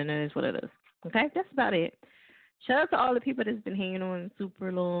up, then it is what it is. Okay? That's about it. Shout out to all the people that's been hanging on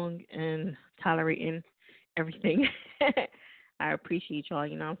super long and tolerating everything. I appreciate y'all.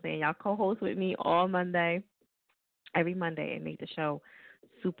 You know what I'm saying? Y'all co-host with me all Monday, every Monday, and make the show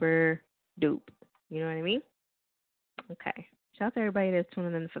super dope. You know what I mean? Okay. Shout out to everybody that's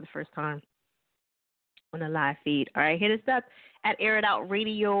tuning in for the first time on the live feed. All right, hit us up at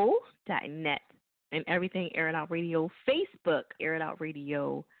airitoutradio.net and everything Air It Out Radio, Facebook, Air It Out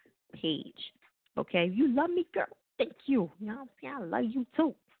Radio page. Okay, if you love me, girl, thank you. You know what I'm saying? I love you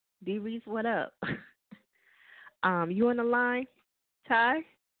too. D Reese, what up? You on the line, Ty?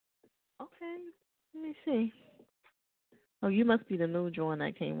 Okay, let me see. Oh, you must be the new joint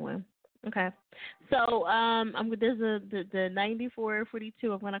that came in. Okay, so there's the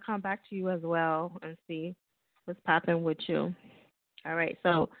 9442. I'm gonna come back to you as well and see what's popping with you. All right,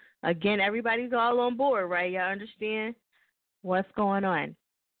 so again, everybody's all on board, right? Y'all understand what's going on?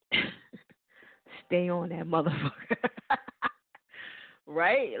 Stay on that motherfucker.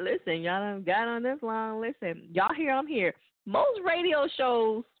 Right? Listen, y'all done got on this long. Listen, y'all here, I'm here. Most radio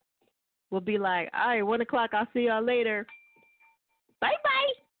shows will be like, all right, 1 o'clock, I'll see y'all later.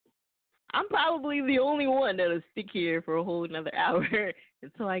 Bye-bye. I'm probably the only one that'll stick here for a whole another hour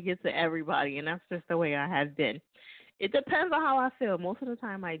until I get to everybody, and that's just the way I have been. It depends on how I feel. Most of the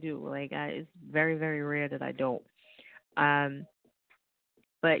time I do. It's very, very rare that I don't.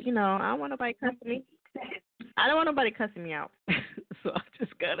 But, I don't want nobody cussing me. I don't want nobody cussing me out. So I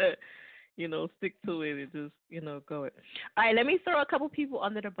just got to, stick to it and just, go it. All right, let me throw a couple people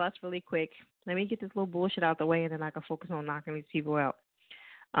under the bus really quick. Let me get this little bullshit out the way, and then I can focus on knocking these people out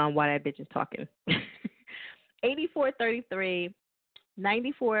while that bitch is talking. 8433,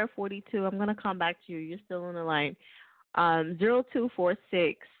 9442. I'm going to come back to you. You're still on the line.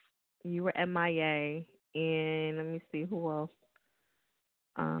 0246. You were MIA. And let me see who else.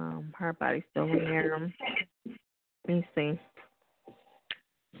 Her body's still in there. Let me see.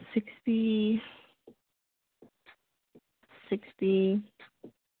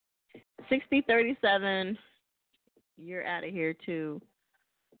 6037. You're out of here too.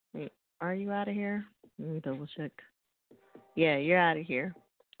 Wait, are you out of here? Let me double check. Yeah, you're out of here.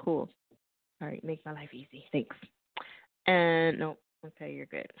 Cool. All right, make my life easy. Thanks. And no, okay, you're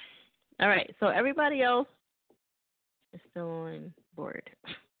good. All right, so everybody else is still on board.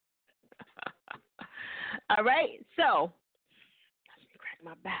 All right, so let me crack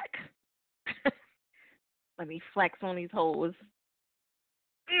my back. Let me flex on these hoes.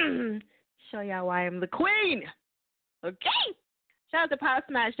 Show y'all why I'm the queen. Okay. Shout out to Power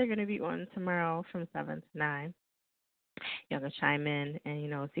Smash. They're going to be on tomorrow from 7 to 9. Y'all can chime in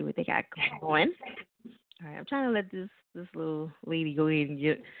and, see what they got going. All right, I'm trying to let this little lady go ahead and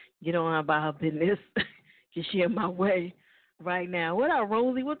get on about her business. Get she in my way right now. What up,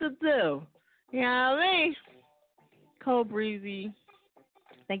 Rosie? What to do? You know what I mean? Cold Breezy.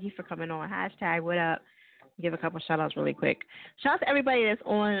 Thank you for coming on. Hashtag what up. Give a couple shout-outs really quick. Shout out to everybody that's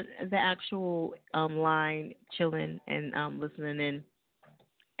on the actual line, chilling and listening in.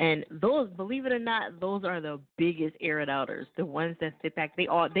 And those, believe it or not, those are the biggest air it outers. The ones that sit back. They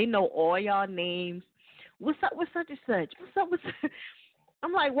know all y'all names. What's up with such and such? What's up with such?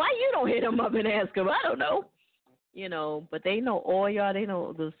 I'm like, why you don't hit them up and ask them? I don't know. But they know all y'all. They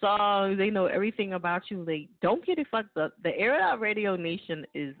know the songs. They know everything about you. They don't get it fucked up. The Air It Out Radio Nation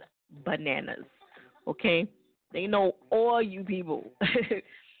is bananas. Okay? They know all you people. And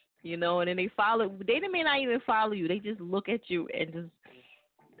then they follow. They may not even follow you. They just look at you and just,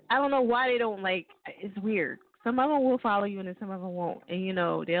 I don't know why they don't it's weird. Some of them will follow you, and then some of them won't. And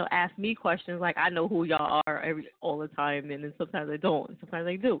they'll ask me questions like I know who y'all are all the time, and then sometimes I don't, and sometimes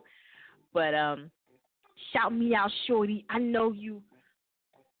I do. But shout me out, shorty. I know you.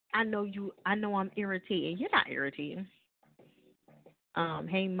 I know I'm irritating. You're not irritating.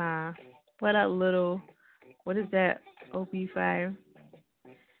 Hey Ma, what up, little? What is that? OP5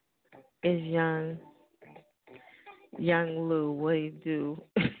 is young Lou. What do you do?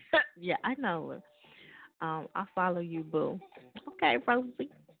 Yeah, I know. I follow you, boo. Okay, Rosie.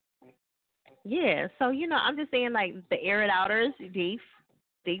 Yeah, so I'm just saying, like, the air it outers,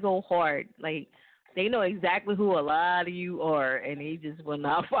 they go hard. Like, they know exactly who a lot of you are, and they just will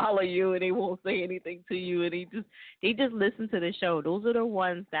not follow you, and they won't say anything to you, and they just listen to the show. Those are the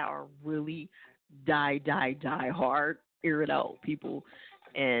ones that are really die hard, air it out people,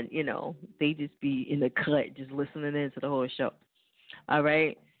 and they just be in the cut, just listening in to the whole show. All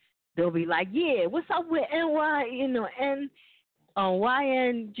right, they'll be like, yeah, what's up with NY, and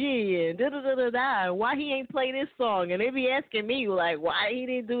YNG and da-da-da-da-da, why he ain't play this song, and they be asking me, like, why he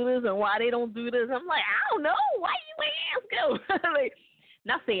didn't do this and why they don't do this. I'm like, I don't know, why you ain't ask them? Like,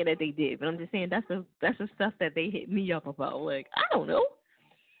 not saying that they did, but I'm just saying that's the stuff that they hit me up about. Like, I don't know.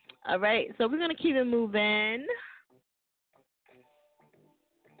 All right, so we're going to keep it moving.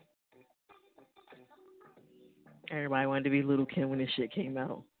 Everybody wanted to be Little Kim when this shit came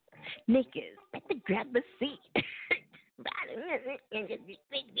out. Niggas, better grab a seat.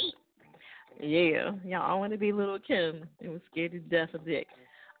 Yeah, y'all want to be Little Kim. They was scared to death of Dick.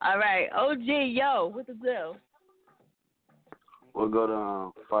 All right, OG, yo, what the deal? We'll go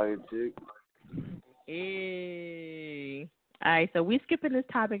to Fire Chick. Hey. All right, so we skipping this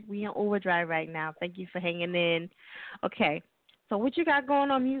topic. We on overdrive right now. Thank you for hanging in. Okay, so what you got going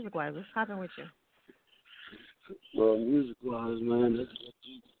on music-wise? What's happening with you? Well, music-wise, man, that's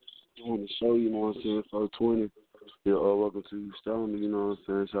doing the show, you know what I'm saying, 420. Yeah, welcome to Stone, you know what I'm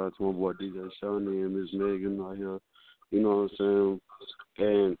saying? Shout out to my boy DJ Shawnee and Miss Megan out here, you know what I'm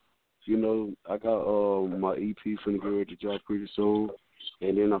saying? And, I got my EP finna get ready to drop pretty soon,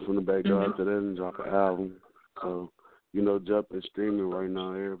 and then I'm finna back door after that and drop an album. So, jumping streaming right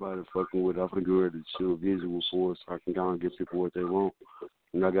now, everybody fucking with it. I'm finna get ready to shoot a visual for it so I can go and give people what they want.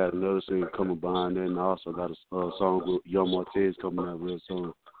 And I got another thing coming behind that, and I also got a song with Young Martez coming out real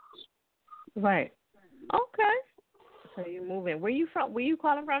soon. Right. Okay. So you're moving. Where you from? Where you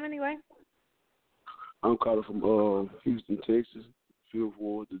calling from anyway? I'm calling from Houston, Texas. Field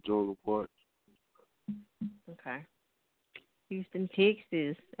Ward, the Jungle Park. Okay. Houston,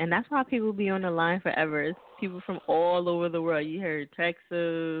 Texas. And that's why people be on the line forever. It's people from all over the world. You heard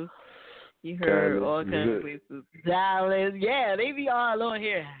Texas. You heard Dallas. all kinds of places. Dallas. Yeah, they be all on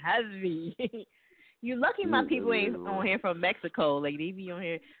here heavy. You lucky my people ain't on here from Mexico. Like, they be on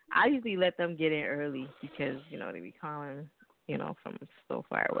here. I usually let them get in early because, they be calling, from so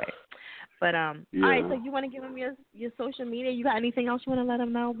far away. But, all right, so you want to give them your social media? You got anything else you want to let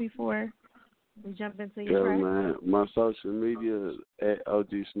them know before we jump into your track? Yeah, man. My social media at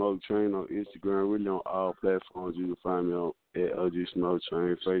OG Smoke Train on Instagram. Really on all platforms. You can find me on at OG Smoke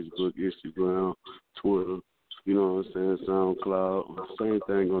Train, Facebook, Instagram, Twitter. You know what I'm saying? SoundCloud. Same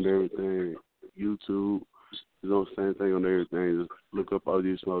thing on everything. YouTube, same thing on everything. Just look up all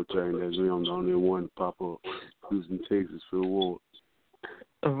these Smoke Train. That's me. I'm the only one to pop up. Houston, Texas, Field Ward.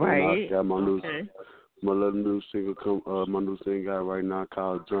 Right. I got my new, okay. my little new single my new single out right now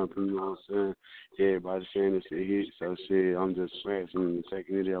called Jumping. You know what I'm saying? Everybody saying it's a hit, so shit, I'm just smashing and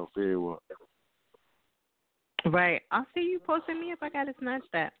taking it out very well. Right. I'll see you posting me if I gotta snatch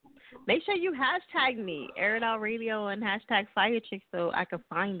that. Make sure you hashtag me, Air It Out Radio, and hashtag Fire Chick so I can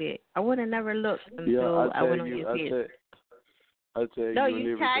find it. I would have never looked until I went on your page. I tell no,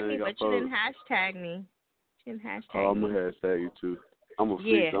 you tagged me, but you didn't hashtag me. You didn't hashtag me. I'm going to hashtag you too. I'm a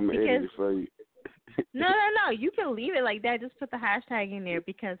freak. I'm going to edit it for you. No. You can leave it like that. Just put the hashtag in there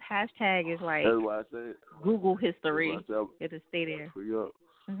because hashtag is like That's why I said Google history. It'll stay there.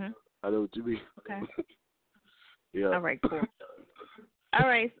 Mm-hmm. I know what you mean. Okay. Yeah. All right, cool. All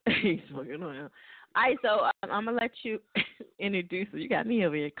right. He's fucking on. All right, so I'm going to let you introduce her. You got me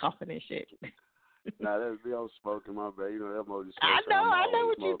over here coughing and shit. Nah, that's me. I'm smoking, my bad. That more just I know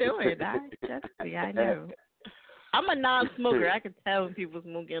what you're doing. I know. I'm a non-smoker. I can tell when people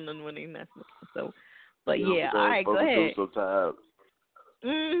smoking and when they're not smoking. So, but yeah, all right, go ahead. So tired.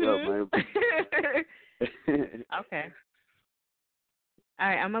 Mm-hmm. Yeah, man. Okay. All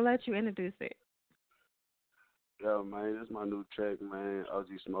right, I'm going to let you introduce it. Yo, man, this is my new track, man. OG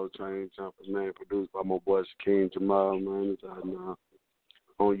Smoke Train Jumpers, man, produced by my boy Shaquem Jamal, man. It's out now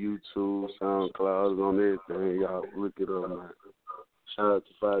on YouTube, SoundCloud, on everything. Y'all look it up, man. Shout out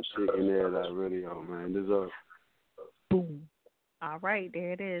to Five Chick and Air Out Radio, man. This up. Boom. All right,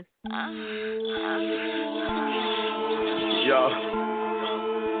 there it is. Yo.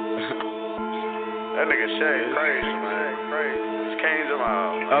 That nigga Shay is crazy, man. Crazy. Just came to my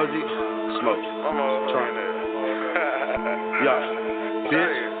house. OG. Smoke. I'm over Trying. there. Yo.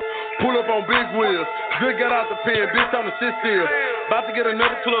 Bitch. Pull up on big wheels. Good got out the pen. Bitch on the shit still. About to get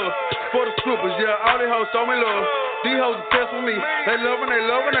another club. For the strippers, yeah. All these hoes show me love. These hoes obsessed with me. They loving me.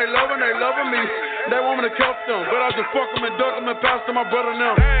 They want me to cuff them. But I just fuck them and duck them and pass to my brother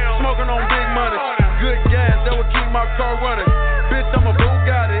now. Smoking on big money. Good gas, that will keep my car running. Bitch, I'm a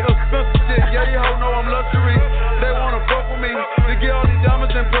Bugatti. Expensive shit. Yeah, these hoes know I'm luxury. They wanna fuck with me. To get all these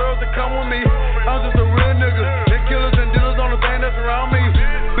diamonds and pearls that come with me. I'm just a real nigga. And killers and dealers on the thing that's around me.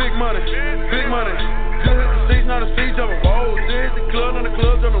 Big money. Big money. Just hit the streets, not the streets, jumping. Whoa. Just hit the club, not the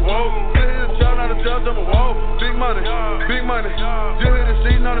club, jumping. Whoa. Just hit the trap, not the trap, jumping. Whoa. Big money. Big money. Just hit the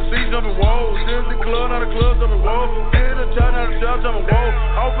streets, not the streets, jumping. Whoa. Just hit the club, not the club, jumping. Whoa. Just hit the trap, not the trap, jumping.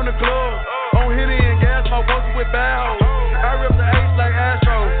 Whoa. Off in the club. On Henny and gas, my posted with bad hoes. I rip the H like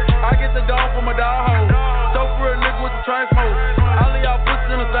Astro. I get the dog from a dog hole. So for a nigga with the train smoke. I leave y'all pussies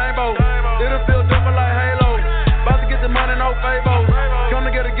in the same boat. It'll feel different like Halo. About to get the money, no favos. Come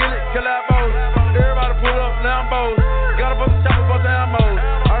together, get it, collabos. Everybody pull up Lambos. Got a bunch of choppers, bunch of ammo.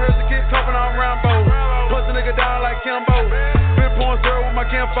 I heard the kid coughing on Rambo. Push a nigga down like Kimbo. Been pouring syrup with my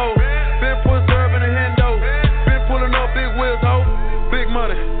Kimbo. Been putting syrup in the Hendo. Been pulling up big wheels, ho. Big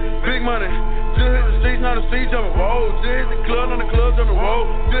money, big money. Just hit the streets, not the streets, jumping. Whoa. Just hit the club, not the club, jumping. Whoa.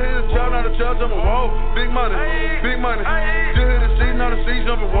 Just hit the trap, not the trap, jumping. Whoa. Big money, big money. Just hit the streets, not the streets,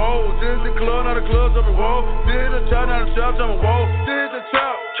 jumping. Whoa. Just hit the club, not the club, jumping. Whoa. Just hit the trap, not the trap, jumping. Whoa. Just hit the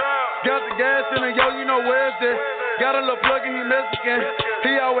trap. Got the gas in it, yo, you know where's this? Got a little plug and he Mexican.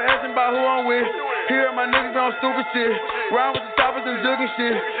 He always asking about who I'm with. Here my niggas on stupid shit. Round with the stoppers and jugging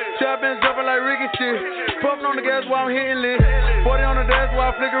shit. Trap been jumping like Ricky shit. Puffing on the gas while I'm hitting lit. 40 on the dash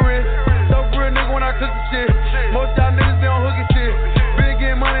while I flickering. So for a nigga when I cook the shit. Most y'all niggas be on hooky shit. Been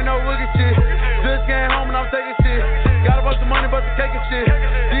getting money, no rookie shit. Just came home and I'm taking shit. Got a bunch of money, but the cake and shit.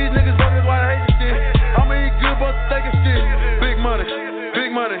 These niggas bogus why I hate the shit. I'ma eat good, but the steak and shit. Big money, big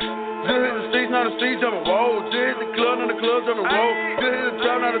money. Just hit the streets, not the streets, jumping. Whoa. Just hit the club, not the club, jumping. Whoa. Just hit the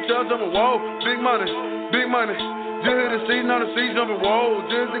trap, not the trap, jumping. Whoa. Big money, big money. Just hit the streets, not the streets, jumping. Whoa.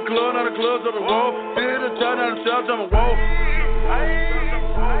 Just hit the club, not the club, jumping. Whoa. Just hit the trap, not the trap, jumping. Whoa.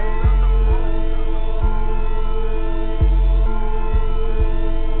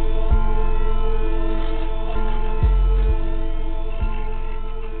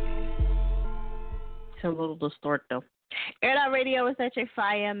 It's a little distort though. Air It Out Radio is at your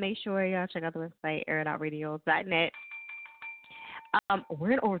fire. Make sure y'all check out the website, airitoutradio.net.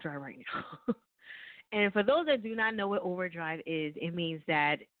 We're in overdrive right now. And for those that do not know what overdrive is, it means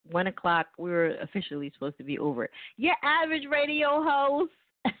that 1 o'clock we're officially supposed to be over. Your average radio host,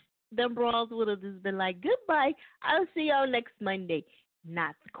 them brawls would have just been like, goodbye, I'll see y'all next Monday.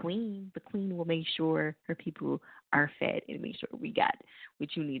 Not the queen. The queen will make sure her people are fed and make sure we got what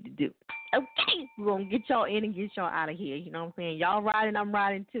you need to do. Okay, we're going to get y'all in and get y'all out of here. You know what I'm saying? Y'all riding, I'm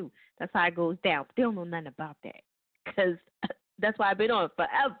riding too. That's how it goes down. They don't know nothing about that because that's why I've been on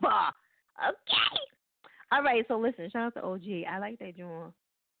forever. Okay. All right, so listen, shout out to OG. I like that joint.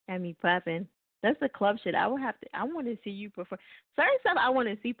 Had me clapping. That's the club shit. I want to see you perform. Certain stuff I want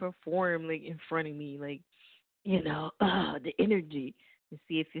to see perform like in front of me, like, you know, the energy, and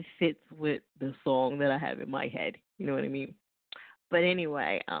see if it fits with the song that I have in my head. You know what I mean? But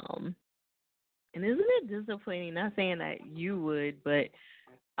anyway, and isn't it disappointing? Not saying that you would, but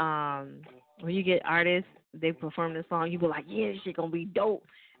when you get artists, they perform the song, you be like, yeah, this shit gonna be dope,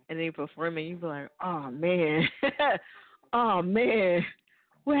 and they perform it, you be like, oh man, oh man,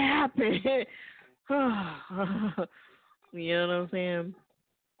 what happened? You know what I'm saying?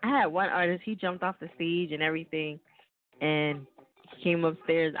 I had one artist, he jumped off the stage and everything, and he came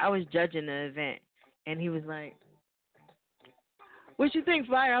upstairs. I was judging the event, and he was like, what you think,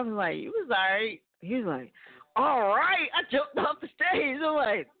 Fire? I was like, it was all right. He was like, all right, I jumped off the stage. I'm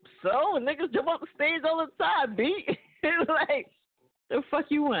like, so? Niggas jump off the stage all the time, B. It's like, the fuck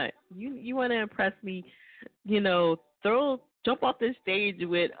you want? You want to impress me, you know, jump off the stage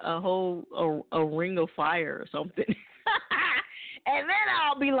with a ring of fire or something. And then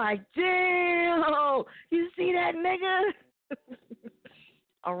I'll be like, damn, you see that nigga?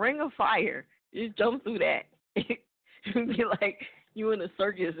 A ring of fire. You jump through that. Be like, you in a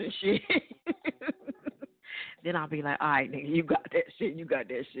circus and shit. Then I'll be like, all right, nigga, you got that shit. You got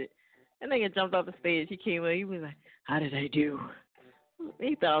that shit. And nigga jumped off the stage. He came in. He was like, how did I do?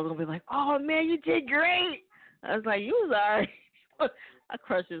 He thought I was going to be like, oh, man, you did great. I was like, you was all right. I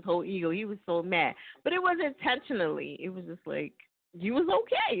crushed his whole ego. He was so mad, but it wasn't intentionally. It was just like you was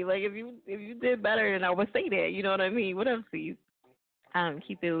okay. Like if you did better, then I would say that. You know what I mean? What up, Steve?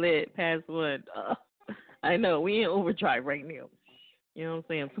 Keep it lit past one. I know we in overdrive right now. You know what I'm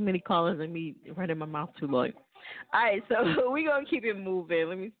saying? Too many callers and me running my mouth too long. All right, so we gonna keep it moving.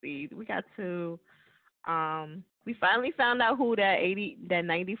 Let me see. We got to. We finally found out who that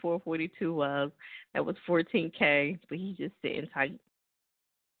 9442 was. That was 14K, but he just sitting tight,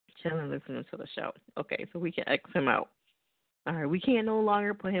 chilling, listening to the show. Okay, so we can X him out. All right, we can't no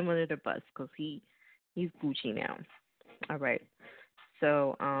longer put him under the bus because he's Gucci now. All right,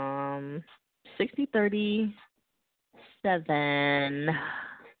 so 6037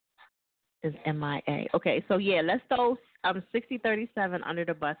 is MIA. Okay, so yeah, let's throw 6037 under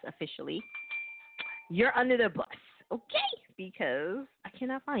the bus officially. You're under the bus, okay? Because I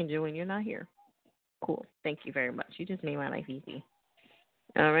cannot find you when you're not here. Cool. Thank you very much. You just made my life easy.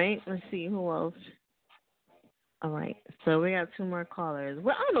 All right. Let's see who else. All right. So we got 2 more callers.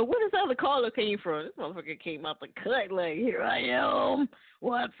 Well, I don't know where this other caller came from. This motherfucker came out the cut like, here I am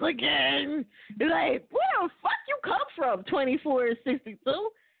once again. Like, where the fuck you come from?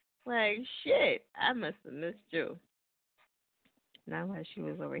 2462. Like, shit. I must have missed you. Not like she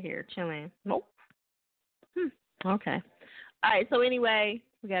was over here chilling. Nope. Okay. All right. So anyway,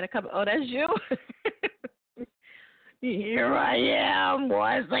 we got a couple. Oh, that's you. Here I am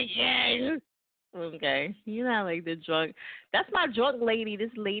once again. Okay. You're not like the drunk. That's my drunk lady. This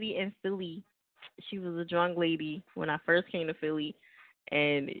lady in Philly. She was a drunk lady when I first came to Philly,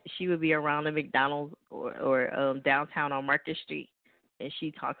 and she would be around the McDonald's or downtown on Market Street, and she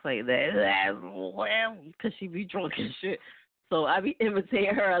talks like that because she be drunk and shit. So I be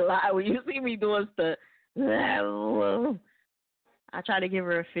imitating her a lot. When you see me doing stuff, I tried to give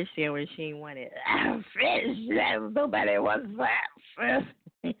her a fish sandwich. She ain't want it. Fish? Nobody wants that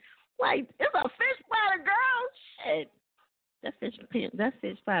fish. Like, it's a fish platter, girl. Shit. That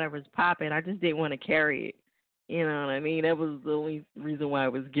fish platter was popping. I just didn't want to carry it. You know what I mean? That was the only reason why I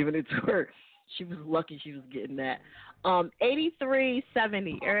was giving it to her. She was lucky she was getting that.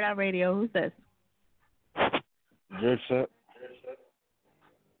 8370, Air It Out Radio. Who's this? Dripset.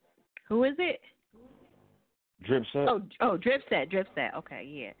 Who is it? Dripset. Oh, Dripset. Okay,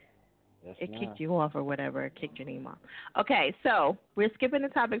 yeah. It kicked you off or whatever. It kicked your name off. Okay, so we're skipping the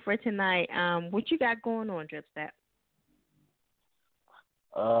topic for tonight. What you got going on, Dripset?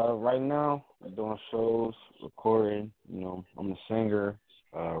 Right now, I'm doing shows, recording. You know, I'm a singer,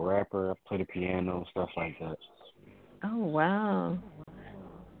 rapper. I play the piano, stuff like that. Oh, wow.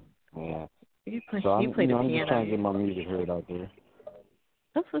 Yeah. You play I'm the piano. just trying to get my music heard out there.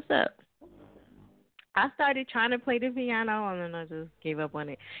 That's what's up. I started trying to play the piano, and then I just gave up on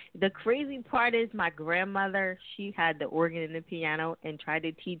it. The crazy part is my grandmother, she had the organ and the piano and tried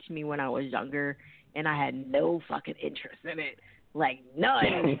to teach me when I was younger, and I had no fucking interest in it. Like,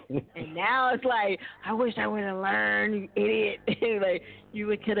 none. And now it's like, I wish I would have learned, you idiot. Like,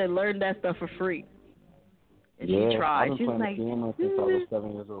 you could have learned that stuff for free. And she tried. I've been She was playing like, the piano since I was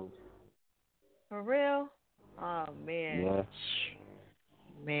 7 years old. For real? Oh, man. Yeah.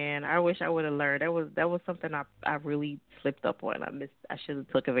 Man, I wish I would have learned. That was something I really slipped up on. I should have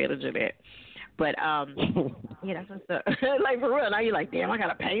took advantage of that. But yeah, that's what's up. Like for real. Now you're like, damn, I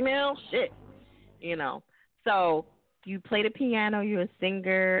gotta pay now. Shit, you know. So you play the piano. You're a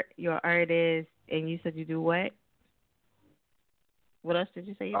singer. You're an artist, and you said you do what? What else did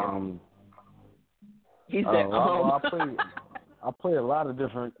you say you do? He said, I play a lot of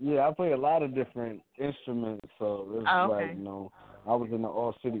different. Yeah, I play a lot of different instruments. So it's like, you know. I was in the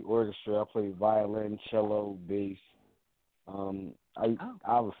All City Orchestra. I played violin, cello, bass. I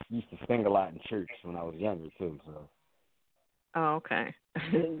used to sing a lot in church when I was younger too. So. Oh, okay.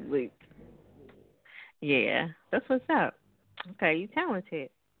 Yeah, that's what's up. Okay, you talented.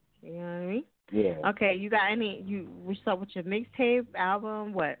 You know what I mean? Yeah. Okay, you got what's up with your mixtape,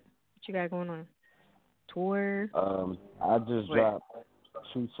 album? What you got going on? Tour? I just dropped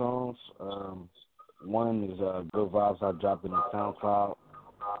 2 songs. One is Good Vibes. I dropped it on SoundCloud.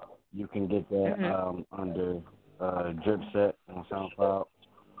 You can get that under Dripset on SoundCloud,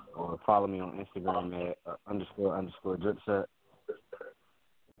 or follow me on Instagram at __Dripset.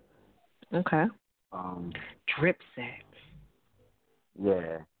 Okay. Dripset.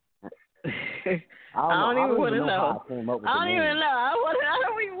 Yeah. I don't even want to know. I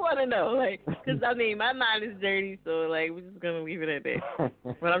don't even want to know. Like, because I mean, my mind is dirty, so like, we're just gonna leave it at that.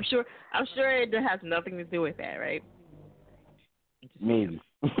 But I'm sure it has nothing to do with that, right? Maybe.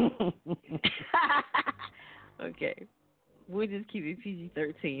 Okay, we'll just keep it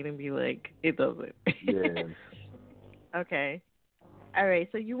PG-13 and be like, it doesn't. Yeah. Okay. All right,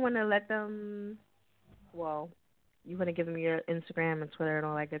 so you want to let them, well, you want to give them your Instagram and Twitter and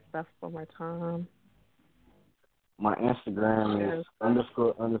all that good stuff one more time? My Instagram is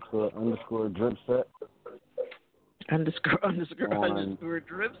 ___ drip set. ___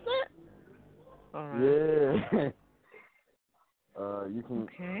 drip set? All right. Yeah. You can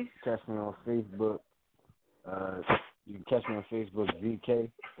catch me on Facebook. You can catch me on Facebook, ZK,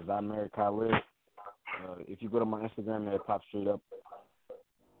 because I married Khalid. If you go to my Instagram, it pops straight up.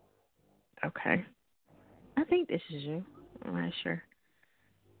 Okay. I think this is you. I'm not sure.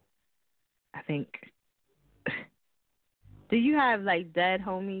 I think. Do you have, like, dead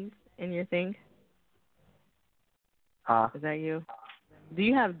homies in your thing? Huh? Is that you? Do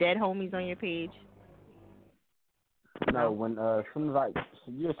you have dead homies on your page? No, when as soon as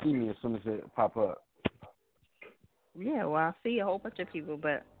you'll see me as soon as it pop up. Yeah, well, I see a whole bunch of people,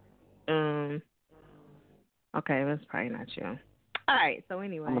 but okay, that's probably not you. All right, so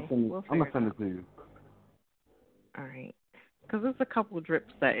anyway, I'm gonna send it to you. All right, because there's a couple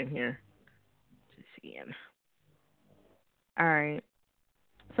drips set in here. Just seeing. All right,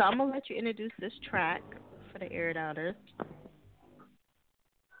 so I'm gonna let you introduce this track for the Air It Outers.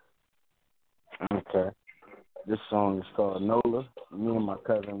 Okay. This song is called Nola. Me and my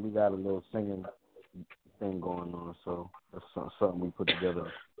cousin, we got a little singing thing going on, so that's something we put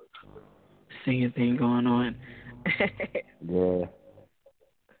together. Singing thing going on. Yeah.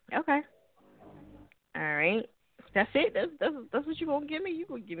 Okay. All right. That's it. That's what you gonna give me. You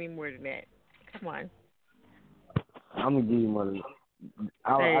gonna give me more than that. Come on. I'm gonna give you more than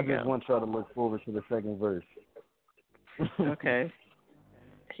I just want y'all to look forward to the second verse. Okay.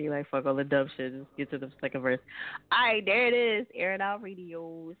 She like, fuck all the dumb shit. Just get to the second verse. All right, there it is. Air It Out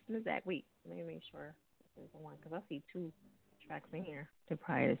Radio. It's Zach. Wait, let me make sure this is the one because I see two tracks in here. They're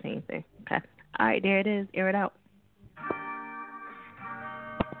probably the same thing. Okay. All right, there it is. Air It Out.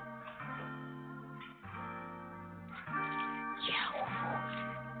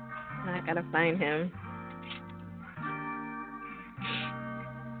 Now I gotta find him.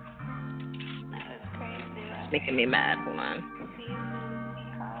 It's making me mad. Hold on.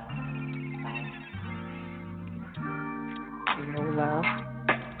 Lola.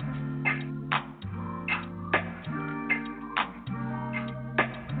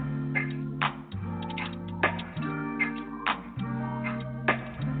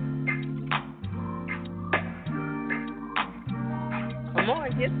 Come on,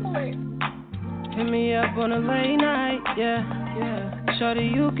 get to it. Hit me up on a late night, yeah. Shorty,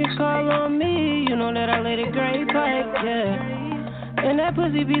 you can call on me. You know that I lay the great pipe, yeah. And that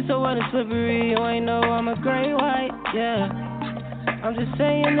pussy be so wet and slippery. You ain't know I'm a great white, yeah. I'm just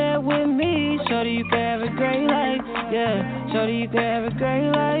saying that with me. Shorty, you can have a great life, yeah. Shorty, you can have a great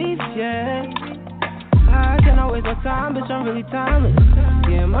life, yeah. I can always my time, bitch, I'm really timeless.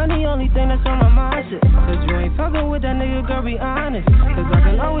 Yeah, money only thing that's on my mind, shit. Cause you ain't fucking with that nigga, girl, be honest. Cause I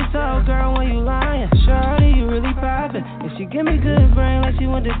can always tell, girl, when you lying. Shorty, you really poppin'. And she give me good brain like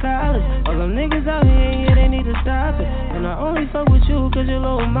she went to college. All them niggas out here, yeah, they need to stop it. And I only fuck with you cause you're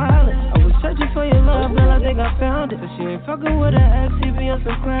low mileage. I was searching for your love, girl, I think I found it. But she ain't fucking with her ex, he be on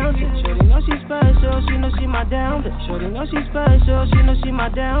some clown shit. Shorty know she special, she know she my down bitch. Shorty know she special, she know she my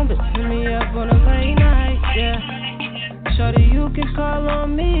down bitch. Hit me up on a late night, yeah. Shorty, you can call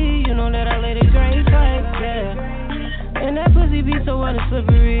on me. You know that I lay the great pipe, yeah. And that pussy be so wet and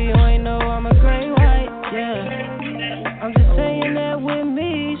slippery. You ain't know I'm a great white, yeah. I'm just saying that with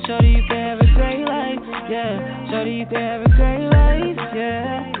me. Shorty, you can have a great life, yeah. Shorty, you can have a great life,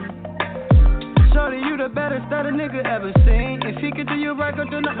 yeah. Shorty, you the baddest that a nigga ever seen. If he get to you right, go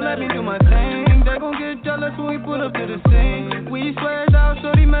do nothing, let me do my thing. They gon' get jealous when we pull up to the scene. We swear out,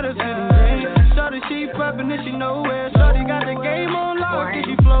 Shorty met us in green. Shorty, she poppin' and she nowhere. Shorty got the game on lock, and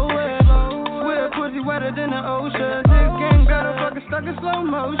she flowin'. Swear pussy wetter than the ocean. This game got her fucking stuck in slow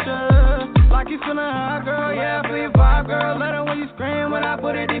motion. Like you feelin' high, girl, yeah, I feel your vibe, girl. Let her when you scream when I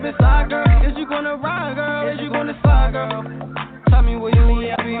put it deep inside, girl. Is you gonna ride, girl? Is you gonna slide, girl? Tell me where you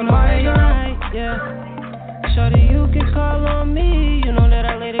need to be, my girl. Yeah. Shorty, you can call on me. You know that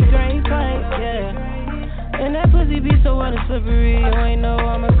I lay the great pipe, yeah. And that pussy be so wet and slippery. You ain't know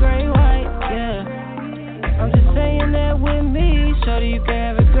I'm a great white, yeah. I'm just saying that with me. Shorty, you can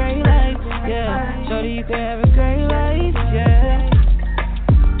have a great life, yeah. Shorty, you can have a great life, yeah.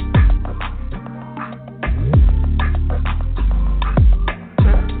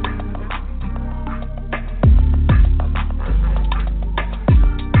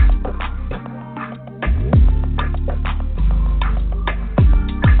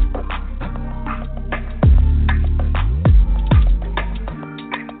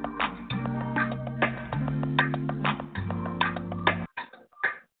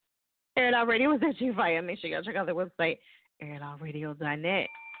 Air It Out Radio is at G-Fire. Make sure y'all check out the website, airitoutradio.net.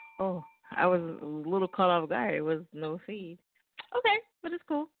 Oh, I was a little caught off guard. It was no feed. Okay, but it's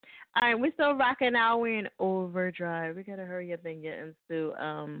cool. All right, we're still rocking out. We're in overdrive. We got to hurry up and get into,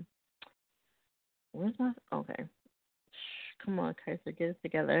 where's my, okay. Come on, Kaiser, get it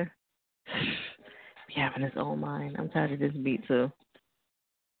together. Be having his own mind. I'm tired of this beat, too.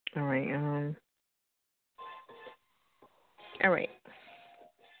 All right, all right.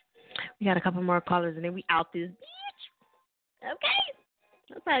 We got a couple more callers, and then we out this bitch. Okay.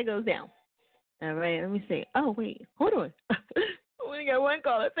 That's how it goes down. All right, let me see. Oh, wait. Hold on. We only got one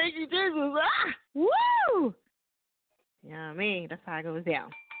caller. Thank you, Jesus. Ah! Woo! You know what I mean? That's how it goes down.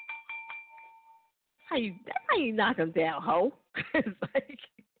 That's how you knock them down, ho. It's like,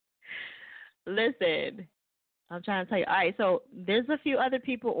 listen, I'm trying to tell you. All right, so there's a few other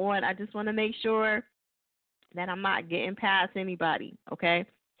people on. I just want to make sure that I'm not getting past anybody, okay?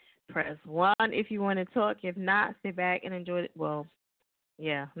 Press 1 if you want to talk. If not, sit back and enjoy it. Well,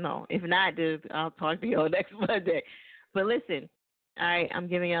 yeah, no. If not, dude, I'll talk to you all next Monday. But listen, all right, I'm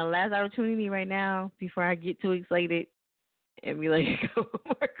giving you a last opportunity right now before I get too excited and be like, go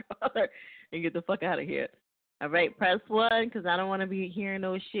more caller and get the fuck out of here. All right, press 1 because I don't want to be hearing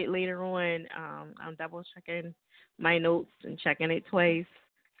no shit later on. I'm double checking my notes and checking it twice,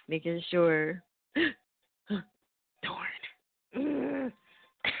 making sure. Darn.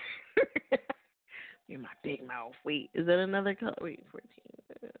 In my big mouth. Wait, is that another color? Wait,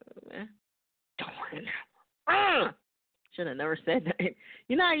 14. Darn. Should have never said that.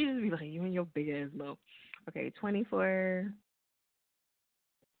 You know how you just be like, you and your big ass mouth. Okay, 24.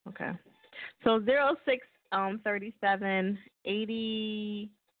 Okay. So 06 37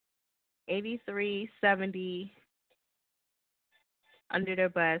 80 83 70 under their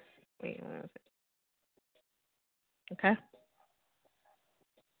bus. Wait, what was it? Okay.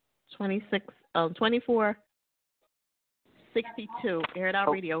 24 62. Air It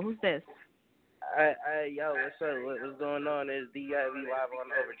Out Radio. Who's this? Yo, what's up? What's going on? It's DIV live on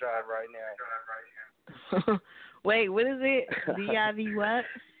overdrive right now. Wait, what is it? DIV what?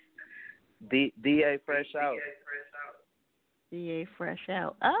 DA Fresh Out. DA Fresh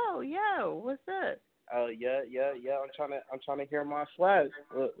Out. Oh, yo, what's up? Oh yeah. I'm trying to hear my slaps.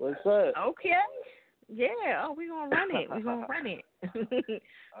 What's up? Okay. Yeah. Oh, we gonna run it. We gonna run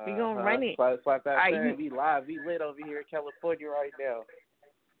it. Slap that right, thing. We live. We lit over here in California right now.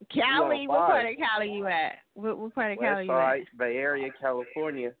 Cali. What part of Cali you at? What part of Cali you at? Bay Area,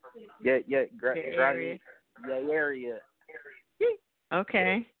 California. Yeah. Area. Yeah, area.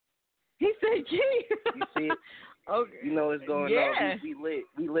 Okay. He said, "Gee." You see it? Okay. You know what's going on. We lit.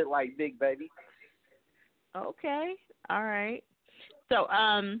 We lit like big baby. Okay. All right. So,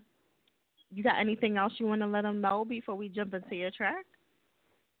 you got anything else you want to let them know before we jump into your track?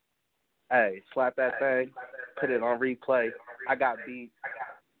 Hey, slap that thing. Put it on replay. I got beats.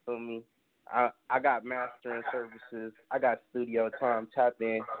 For me. I got mastering services. I got studio time. Tap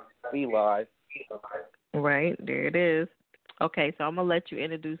in. We live. Right. There it is. Okay, so I'm going to let you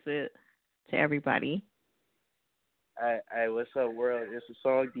introduce it to everybody. Hey, what's up, world? It's a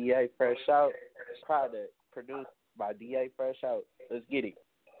song, DA Fresh Out. Product produced by DA Fresh Out. Let's get it.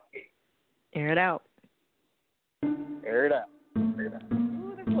 Air it out. Air it out.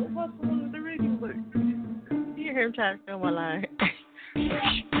 Ooh, that's what what's on the radio. You hear him trying to fill my line. Yo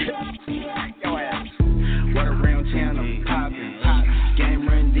ass. Right around town, I'm poppin'. Game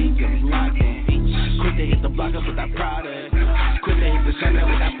run deep, get me locked in. Quick to hit the block up with that product. Quick to hit the center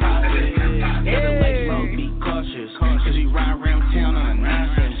with that product. Better lay low, be cautious. Cause we ride around town on a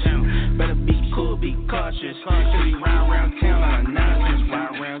nonsense. Better be cool, be cautious. Cause we ride around town on a nonsense.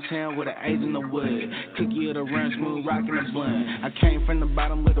 Ride around town with an A's in the wood. Cookie of the run, smooth rockin' the blunt. I came from the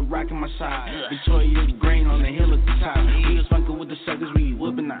bottom with a rock in my side. Victoria green on the hill at the top. We was funkin' with the suckers, we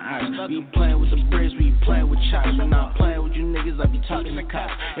whooping the eyes. We playin' with the bricks, we playin' with chops. When I'm playin' with you niggas, I be talking to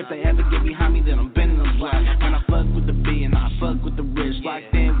cops. If they ever get behind me, then I'm bending the block. When I fuck with the B and I fuck with the rich.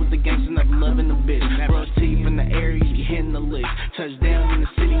 Locked in with the gangsta, never loving the bitch. Bros T from the area, we hitting the lick. Touchdown in the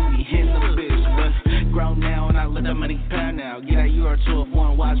city, we hitting the bitch. But grown now and I let that money pound now. Get that UR2 of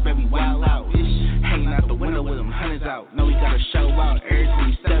one watch, baby, wild out. Hanging out the window with them hundreds out. Know we gotta show out, everything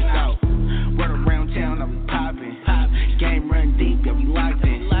we stepped out. Word around town, now we poppin'. Game run deep, yeah, we locked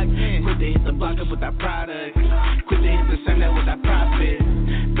in. Quick to hit the block up with that product. Quick to hit the center with that profit.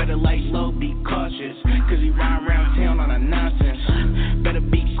 Better lay low, be cautious. Cause we ride around town on a nonsense. Better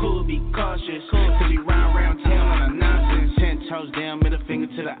be cool, be cautious. Cause we ride around town on a nonsense. 10 toes down, middle finger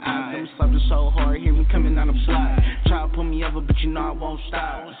to the eye. Them slapping so hard, hear me coming down the block. Try to pull me over, but you know I won't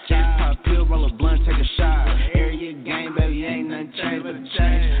stop. Just pop pill, roll a blunt, take a shot. Area game, baby, ain't nothing changed but a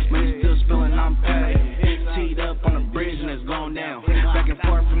change. Money still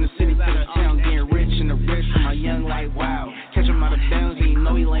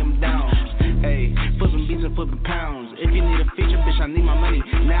my money.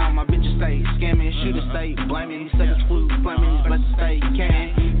 Now my bitches stay scamming, shooters stay blaming. These suckers flew flaming, blessed to stay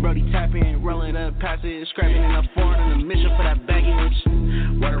canning. Brody tapping, rolling up, pass it, scrapping in a foreign on a mission for that baggage.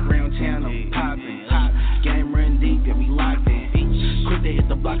 Word around town, I'm popping. Game run deep, yeah, we locked in. Quick to hit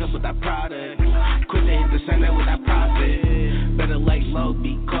the block up with that product. Quick to hit the Sunday with that profit. Better lay low,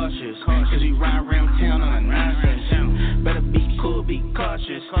 be cautious. Cause we ride around town on a nonsense. Better be cool, be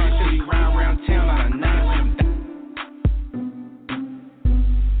cautious. Cause we ride around town on a nonsense.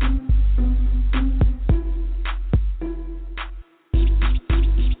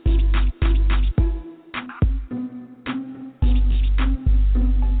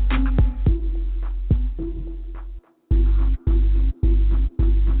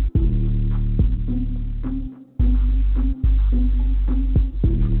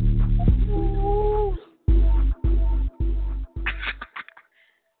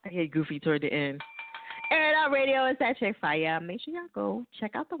 Get goofy toward the end. Air It Out Radio is that chick fire. Make sure y'all go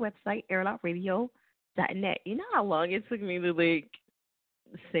check out the website, airitoutradio.net. You know how long it took me to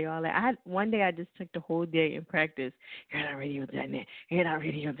say all that? One day I just took the whole day in practice. airitoutradio.net,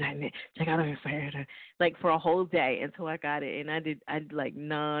 airitoutradio.net. Check out our fire. For a whole day until I got it, and I did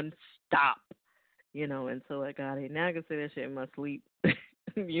non-stop, until I got it. Now I can say that shit in my sleep.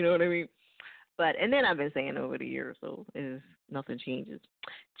 You know what I mean? And then I've been saying over the years, so nothing changes.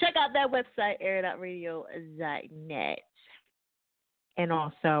 Check out that website, airitoutradio.net. And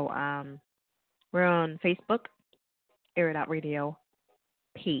also, we're on Facebook, Air It Out Radio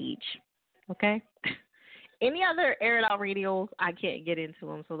page. Okay? Any other Air It Out Radios, I can't get into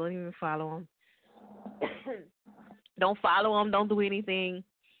them, so don't even follow them. Don't follow them. Don't do anything.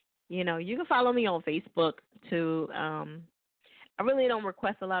 You can follow me on Facebook, too. I really don't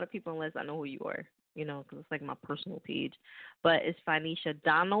request a lot of people unless I know who you are, because it's like my personal page. But it's Phanisha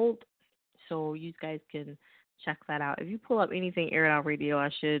Donald, so you guys can check that out. If you pull up anything Air It Out Radio,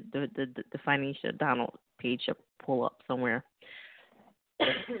 the Phanisha Donald page should pull up somewhere.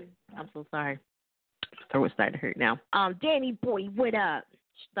 I'm so sorry. My throat is starting to hurt now. Danny Boy, what up?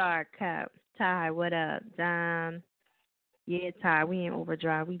 Star Cup. Ty, what up? Don. Yeah, Ty, we in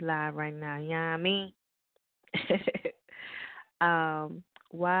overdrive. We live right now. You know what I mean?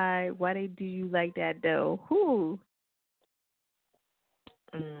 Why they do you like that though? Who?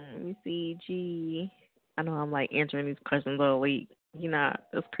 Let me see. Gee, I know I'm answering these questions all late.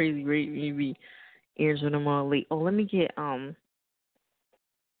 That's crazy, right? You be answering them all late. Oh, let me get the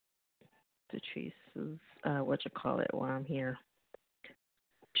traces. While I'm here.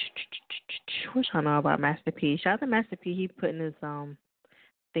 What y'all know about Master P? Shout out to Master P. He putting this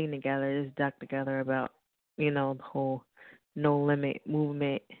thing together, this doc together about the whole No Limit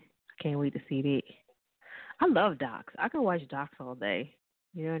movement. I can't wait to see that. I love docs. I can watch docs all day.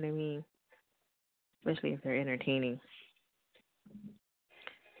 You know what I mean? Especially if they're entertaining.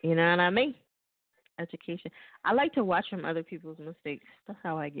 You know what I mean? Education. I like to watch from other people's mistakes. That's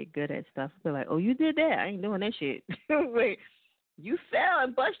how I get good at stuff. They're like, oh, you did that. I ain't doing that shit. Wait, you fell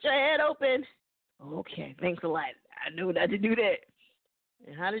and bust your head open. Okay, thanks a lot. I knew not to do that.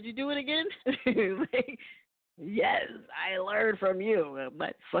 And how did you do it again? Yes, I learned from you. I'm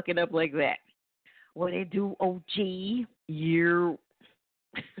not fucking up like that. What they do, OG, you.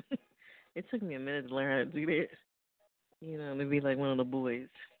 It took me a minute to learn how to do that. To be like one of the boys.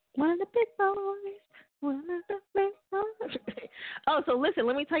 One of the big boys. One of the big boys. Oh, so listen,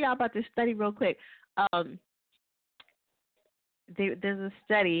 let me tell y'all about this study real quick. There's a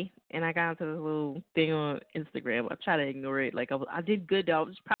study, and I got into this little thing on Instagram. I try to ignore it. I did good, though. I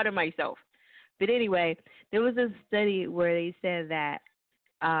was proud of myself. But anyway, there was a study where they said that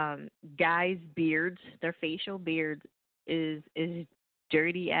guys' beards, their facial beards, is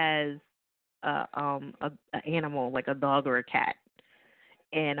dirty as an animal, like a dog or a cat.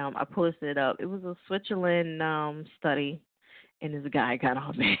 And I posted it up. It was a Switzerland study, and this guy got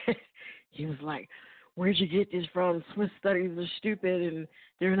all mad. He was like, where'd you get this from? Swiss studies are stupid, and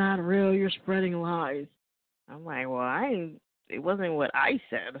they're not real. You're spreading lies. I'm like, well, it wasn't what I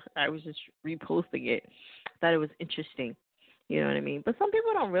said. I was just reposting it. I thought it was interesting. You know what I mean? But some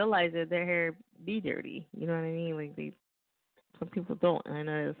people don't realize that their hair be dirty. You know what I mean? Some people don't. And I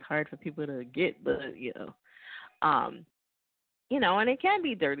know it's hard for people to get, but, and it can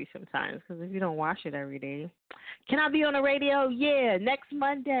be dirty sometimes because if you don't wash it every day. Can I be on the radio? Yeah, next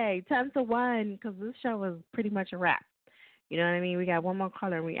Monday, 10 to 1, because this show is pretty much a wrap. You know what I mean? We got one more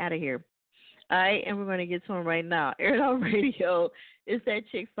caller and we out of here. All right, and we're going to get to him right now. Air It Out Radio. It's that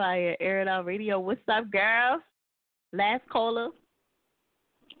chick fire. Air It Out Radio. What's up, girl? Last caller.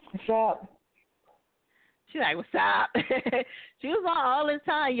 What's up? She like, what's up? She was on all the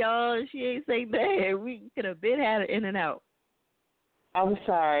time, y'all. She ain't say that. We could have been had her in and out. I'm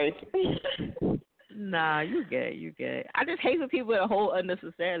sorry. Nah, you good. I just hate when people that hold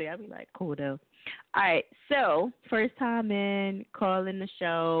unnecessarily. I be like, cool though. All right, so first time in, calling the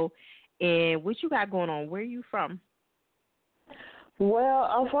show, and what you got going on? Where you from? Well,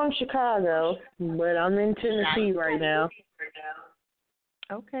 I'm from Chicago, but I'm in Tennessee right now.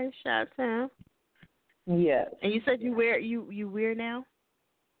 Okay, Chi-Town. Yes. And you said you where now?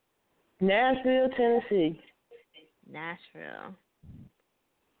 Nashville, Tennessee. Nashville.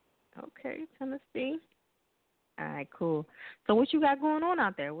 Okay, Tennessee. All right, cool. So what you got going on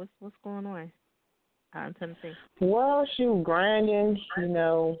out there? What's going on out in Tennessee? Well, grinding,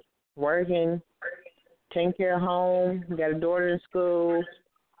 working, taking care of home. Got a daughter in school.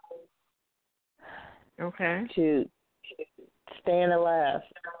 Okay. Shoot. Staying alive.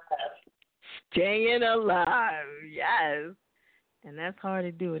 Staying alive, yes. And that's hard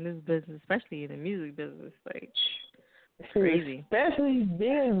to do in this business, especially in the music business. Like, it's crazy. Especially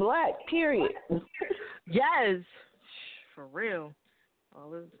being black, period. Yes. For real.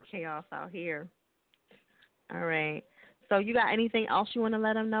 All this chaos out here. All right. So you got anything else you want to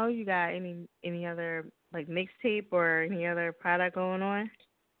let them know? You got any other, like, mixtape or any other product going on?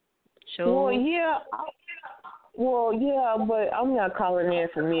 Show. Well, yeah, but I'm not calling in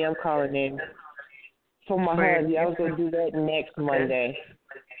for me. I'm calling in for my husband. I was going to do that next Monday.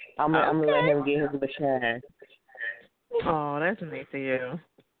 I'm going to let him get his shine. Oh, that's nice of you.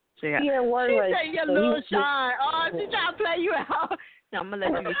 She said your little shine. Oh, she trying to play you out. No, I'm going to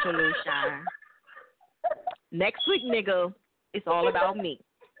let you get your little shine. Next week, nigga, it's all about me.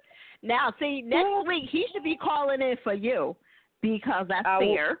 Now, see, next week, he should be calling in for you because that's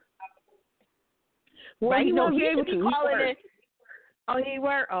fair. Well, right? he won't be able to. Calling in. Oh, he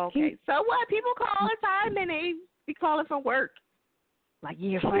work? Oh, okay. So what? People call in time and they be calling from work. Like,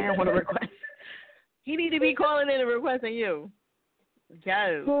 yeah, fire, I want to request. He need to be calling in and requesting you.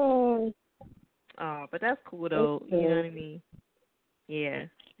 Go. Oh, but that's cool, though. You know what I mean? Yeah.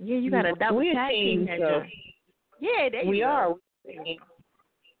 Yeah, you got a double tag team that joint. Yeah, there you go. We are.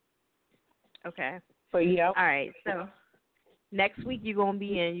 Okay. But yeah. All right. So next week you're gonna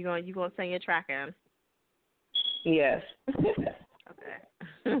be in. You're gonna send your track in. Yes.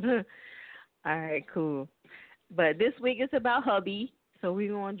 Okay. All right. Cool. But this week it's about hubby, so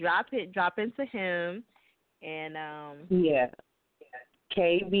we're gonna drop into him, and Yeah.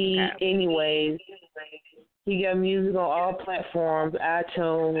 KB. Okay. Anyways. He got music on all platforms,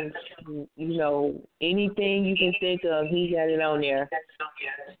 iTunes, anything you can think of, he got it on there.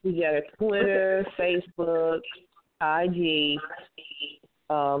 He got a Twitter, Facebook, IG.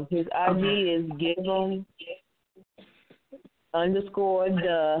 His IG is give _the,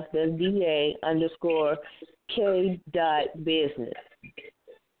 that's DA _K.business.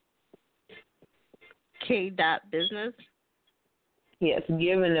 K.business? Yes,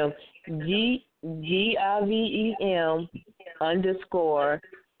 giving them GIVEM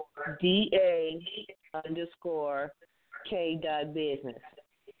 _DA_K.business.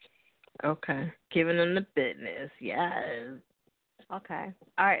 Okay. Giving them the business. Yes. Okay.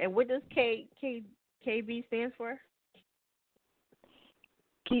 All right. And what does KB stand for?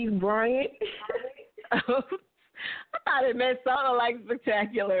 Keith Bryant. I thought it meant something like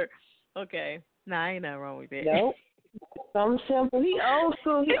spectacular. Okay. Nah, ain't nothing wrong with it. Nope. Something simple. He old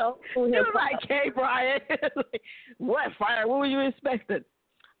school. He was like, K. Bryant. Like, what, fire? What were you expecting?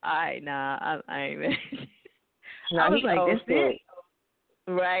 All right, nah, I ain't. I was like, that's it.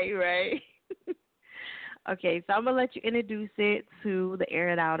 Right. Okay, so I'm gonna let you introduce it to the Air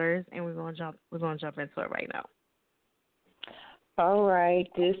It Outers, and we're gonna jump into it right now. All right,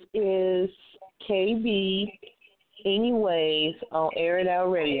 this is KB. Anyways, on Air It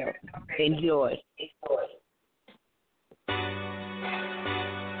Out Radio. Enjoy.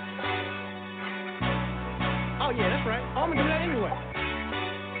 Oh, yeah, that's right. Oh, I'm going to do that anyway.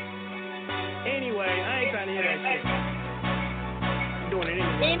 Anyway, I ain't trying to hear that shit. I'm doing it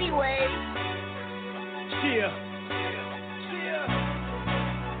anyway. Yeah.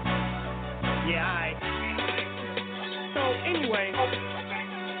 Yeah, all right. So, anyway.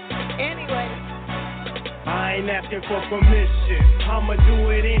 I ain't asking for permission. I'ma do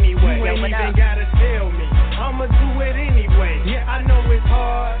it anyway. You ain't even gotta tell me. I'ma do it anyway. Yeah, I know it's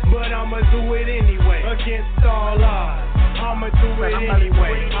hard, but I'ma do it anyway. Against all odds. I'ma do it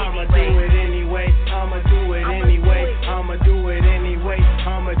anyway. I'ma do it anyway. I'ma do it anyway. I'ma do it anyway.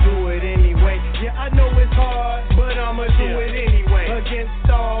 I'ma do it anyway. Yeah, I know it's hard, but I'ma do it anyway. Against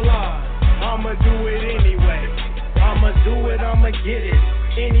all odds. I'ma do it anyway. I'ma do it, I'ma get it.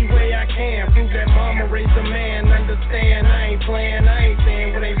 Any way I can, prove that mama raised a man. Understand, I ain't playing, I ain't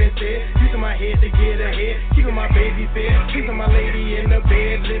saying what ain't been said. Using my head to get ahead. Keeping my baby fed, keeping my lady in the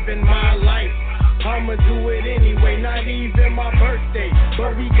bed, living my life. I'ma do it anyway, not even my birthday.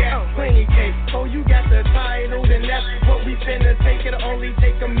 But we got plenty cake. Oh, you got the title, then that's what we finna take. It'll only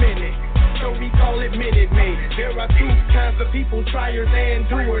take a minute. So we call it Minute Maid. There are two kinds of people, triers and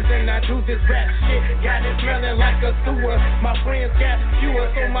doers. And I do this rap shit, got it smelling like a sewer. My friends got fewer,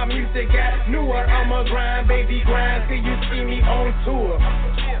 so my music got newer. I'ma grind, baby, grind till you see me on tour.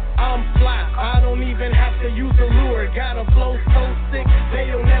 I'm fly, I don't even have to use a lure. Got a flow so sick,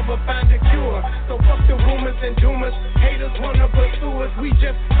 they'll never find a cure. So fuck the rumors and doomers, haters wanna pursue us. We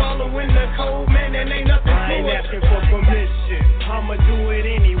just following the code, man, and ain't nothing to us. I ain't asking for permission, I'ma do it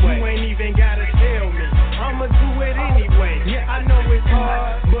anyway. You ain't even gotta tell me, I'ma do it anyway. Yeah, I know it's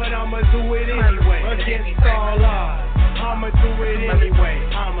hard, but I'ma do it anyway. Against all odds, I'ma do it anyway.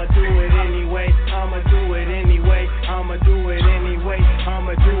 I'ma do it anyway. I'ma do it anyway. I'ma do it anyway.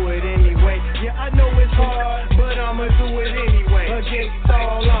 I'ma do it anyway. Yeah, I know it's hard, but I'ma do it anyway. Against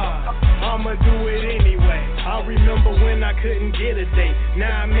all odds, I'ma do it anyway. I remember when I couldn't get a date.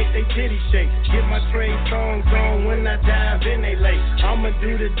 Now I make they titty shake. Get my trade songs on when I dive in they late. I'ma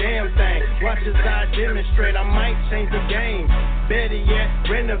do the damn thing. Watch as I demonstrate. I might change the game. Better yet,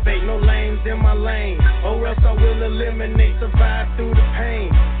 renovate. No lanes in my lane. Or else I will eliminate. Survive through the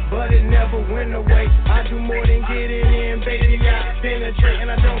pain. But it never went away. I do more than get it in, baby. I penetrate and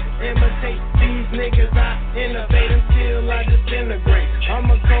I don't imitate these niggas. I innovate until I disintegrate.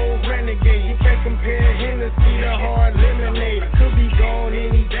 I'm a cold renegade. You can't compare Hennessy to hard lemonade. Could be gone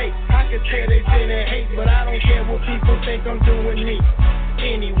any day. I could tell they finna hate, but I don't care what people think I'm doing me.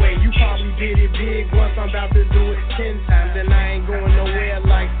 Anyway, you probably did it big once. I'm about to do it 10 times, and I ain't going nowhere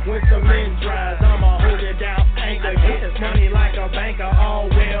like when cement dries. I'ma hold it down, anchor, get money like a banker. All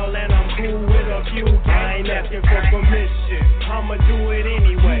well, and I'm cool with a few guys. I ain't asking for permission. I'ma do it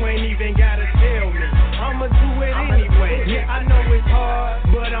anyway. You ain't even gotta tell me. I'ma do it anyway. Yeah, I know it's hard,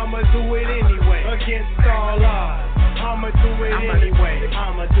 but I'ma do it anyway. Against all odds, I'ma do it anyway.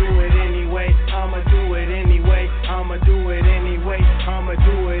 I'ma do it anyway. I'ma do it anyway. I'ma do it anyway. I'ma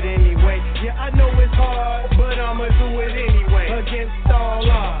do it anyway. Yeah, I know it's hard, but I'ma do it anyway. Against all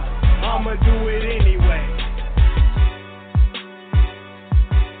odds, I'ma do it anyway.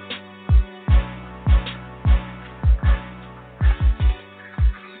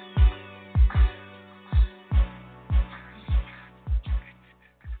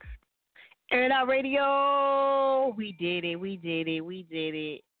 Air It Out Radio. We did it. We did it. We did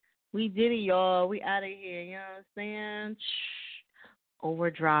it. We did it, y'all. We out of here. You know what I'm saying?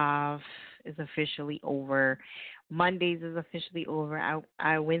 Overdrive is officially over. Mondays is officially over.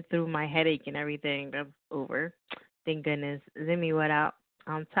 I went through my headache and everything. That's over. Thank goodness. Zimmy, what up?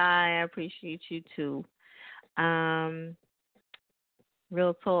 I'm Ty. I appreciate you too.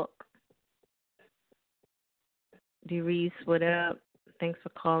 Real talk. D-Reese, what up? Thanks for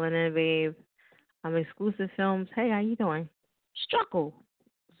calling in, babe. I'm Exclusive Films. Hey, how you doing? Struggle.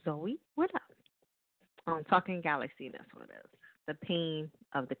 Zoe, what up? Talking Galaxy, that's what it is. The Pain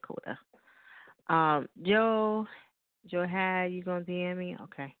of Dakota. Joe had you gonna DM me?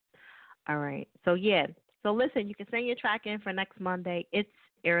 Okay. All right. So yeah. So listen, you can send your track in for next Monday. It's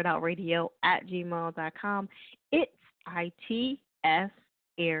airitout@gmail.com. It's ITS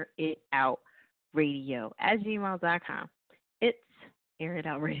airitout@gmail.com. It's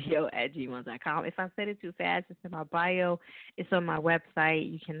airitout@gmail.com. If I said it too fast, it's in my bio. It's on my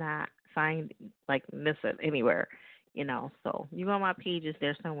website. You cannot miss it anywhere, So you go on my page, it's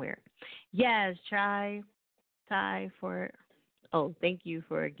there somewhere. Yes, try Ty for it. Oh, thank you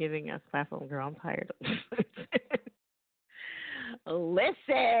for giving us platform, girl. I'm tired.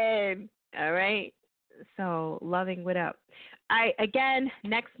 Listen. All right. So, loving what up. Again,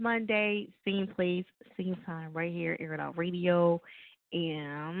 next Monday, same place, same time, right here, Air It Out Radio.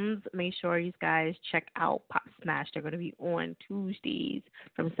 And make sure you guys check out Pop Smash. They're going to be on Tuesdays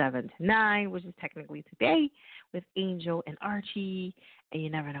from 7 to 9, which is technically today, with Angel and Archie. And you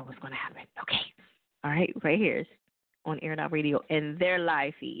never know what's going to happen. Okay. All right. Right here on Air It Out Radio and their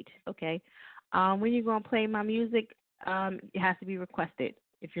live feed. Okay. When you're going to play my music, it has to be requested.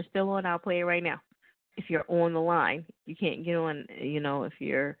 If you're still on, I'll play it right now. If you're on the line, you can't get on, if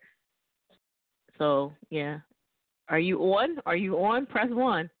you're. So, yeah. Are you on? Are you on? Press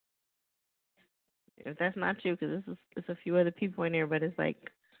 1. If that's not you, because it's a few other people in there, but it's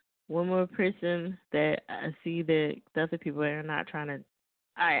like one more person that I see that the other people are not trying to.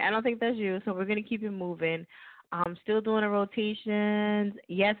 All right, I don't think that's you, so we're going to keep it moving. I'm still doing the rotations.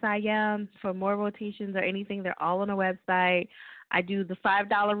 Yes, I am. For more rotations or anything, they're all on the website. I do the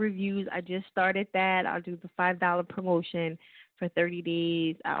 $5 reviews. I just started that. I'll do the $5 promotion for 30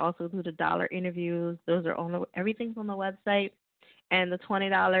 days. I also do the dollar interviews. Those are everything's on the website. And the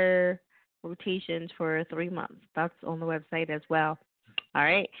 $20 rotations for 3 months. That's on the website as well. All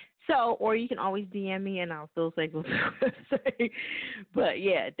right. So, or you can always DM me and I'll still say go to the website. But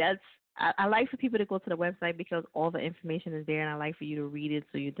yeah, I like for people to go to the website because all the information is there, and I like for you to read it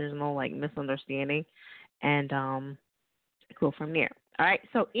so there's no like misunderstanding, and go from there. All right.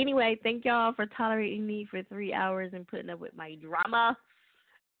 So anyway, thank y'all for tolerating me for 3 hours and putting up with my drama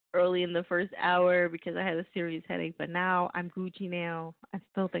early in the first hour because I had a serious headache. But now I'm Gucci now. I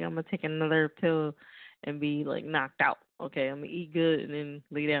still think I'm gonna take another pill and be like knocked out. Okay, I'm gonna eat good and then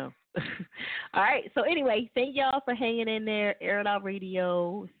lay down. All right. So anyway, thank y'all for hanging in there. Air It Out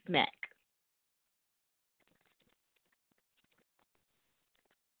Radio, smack.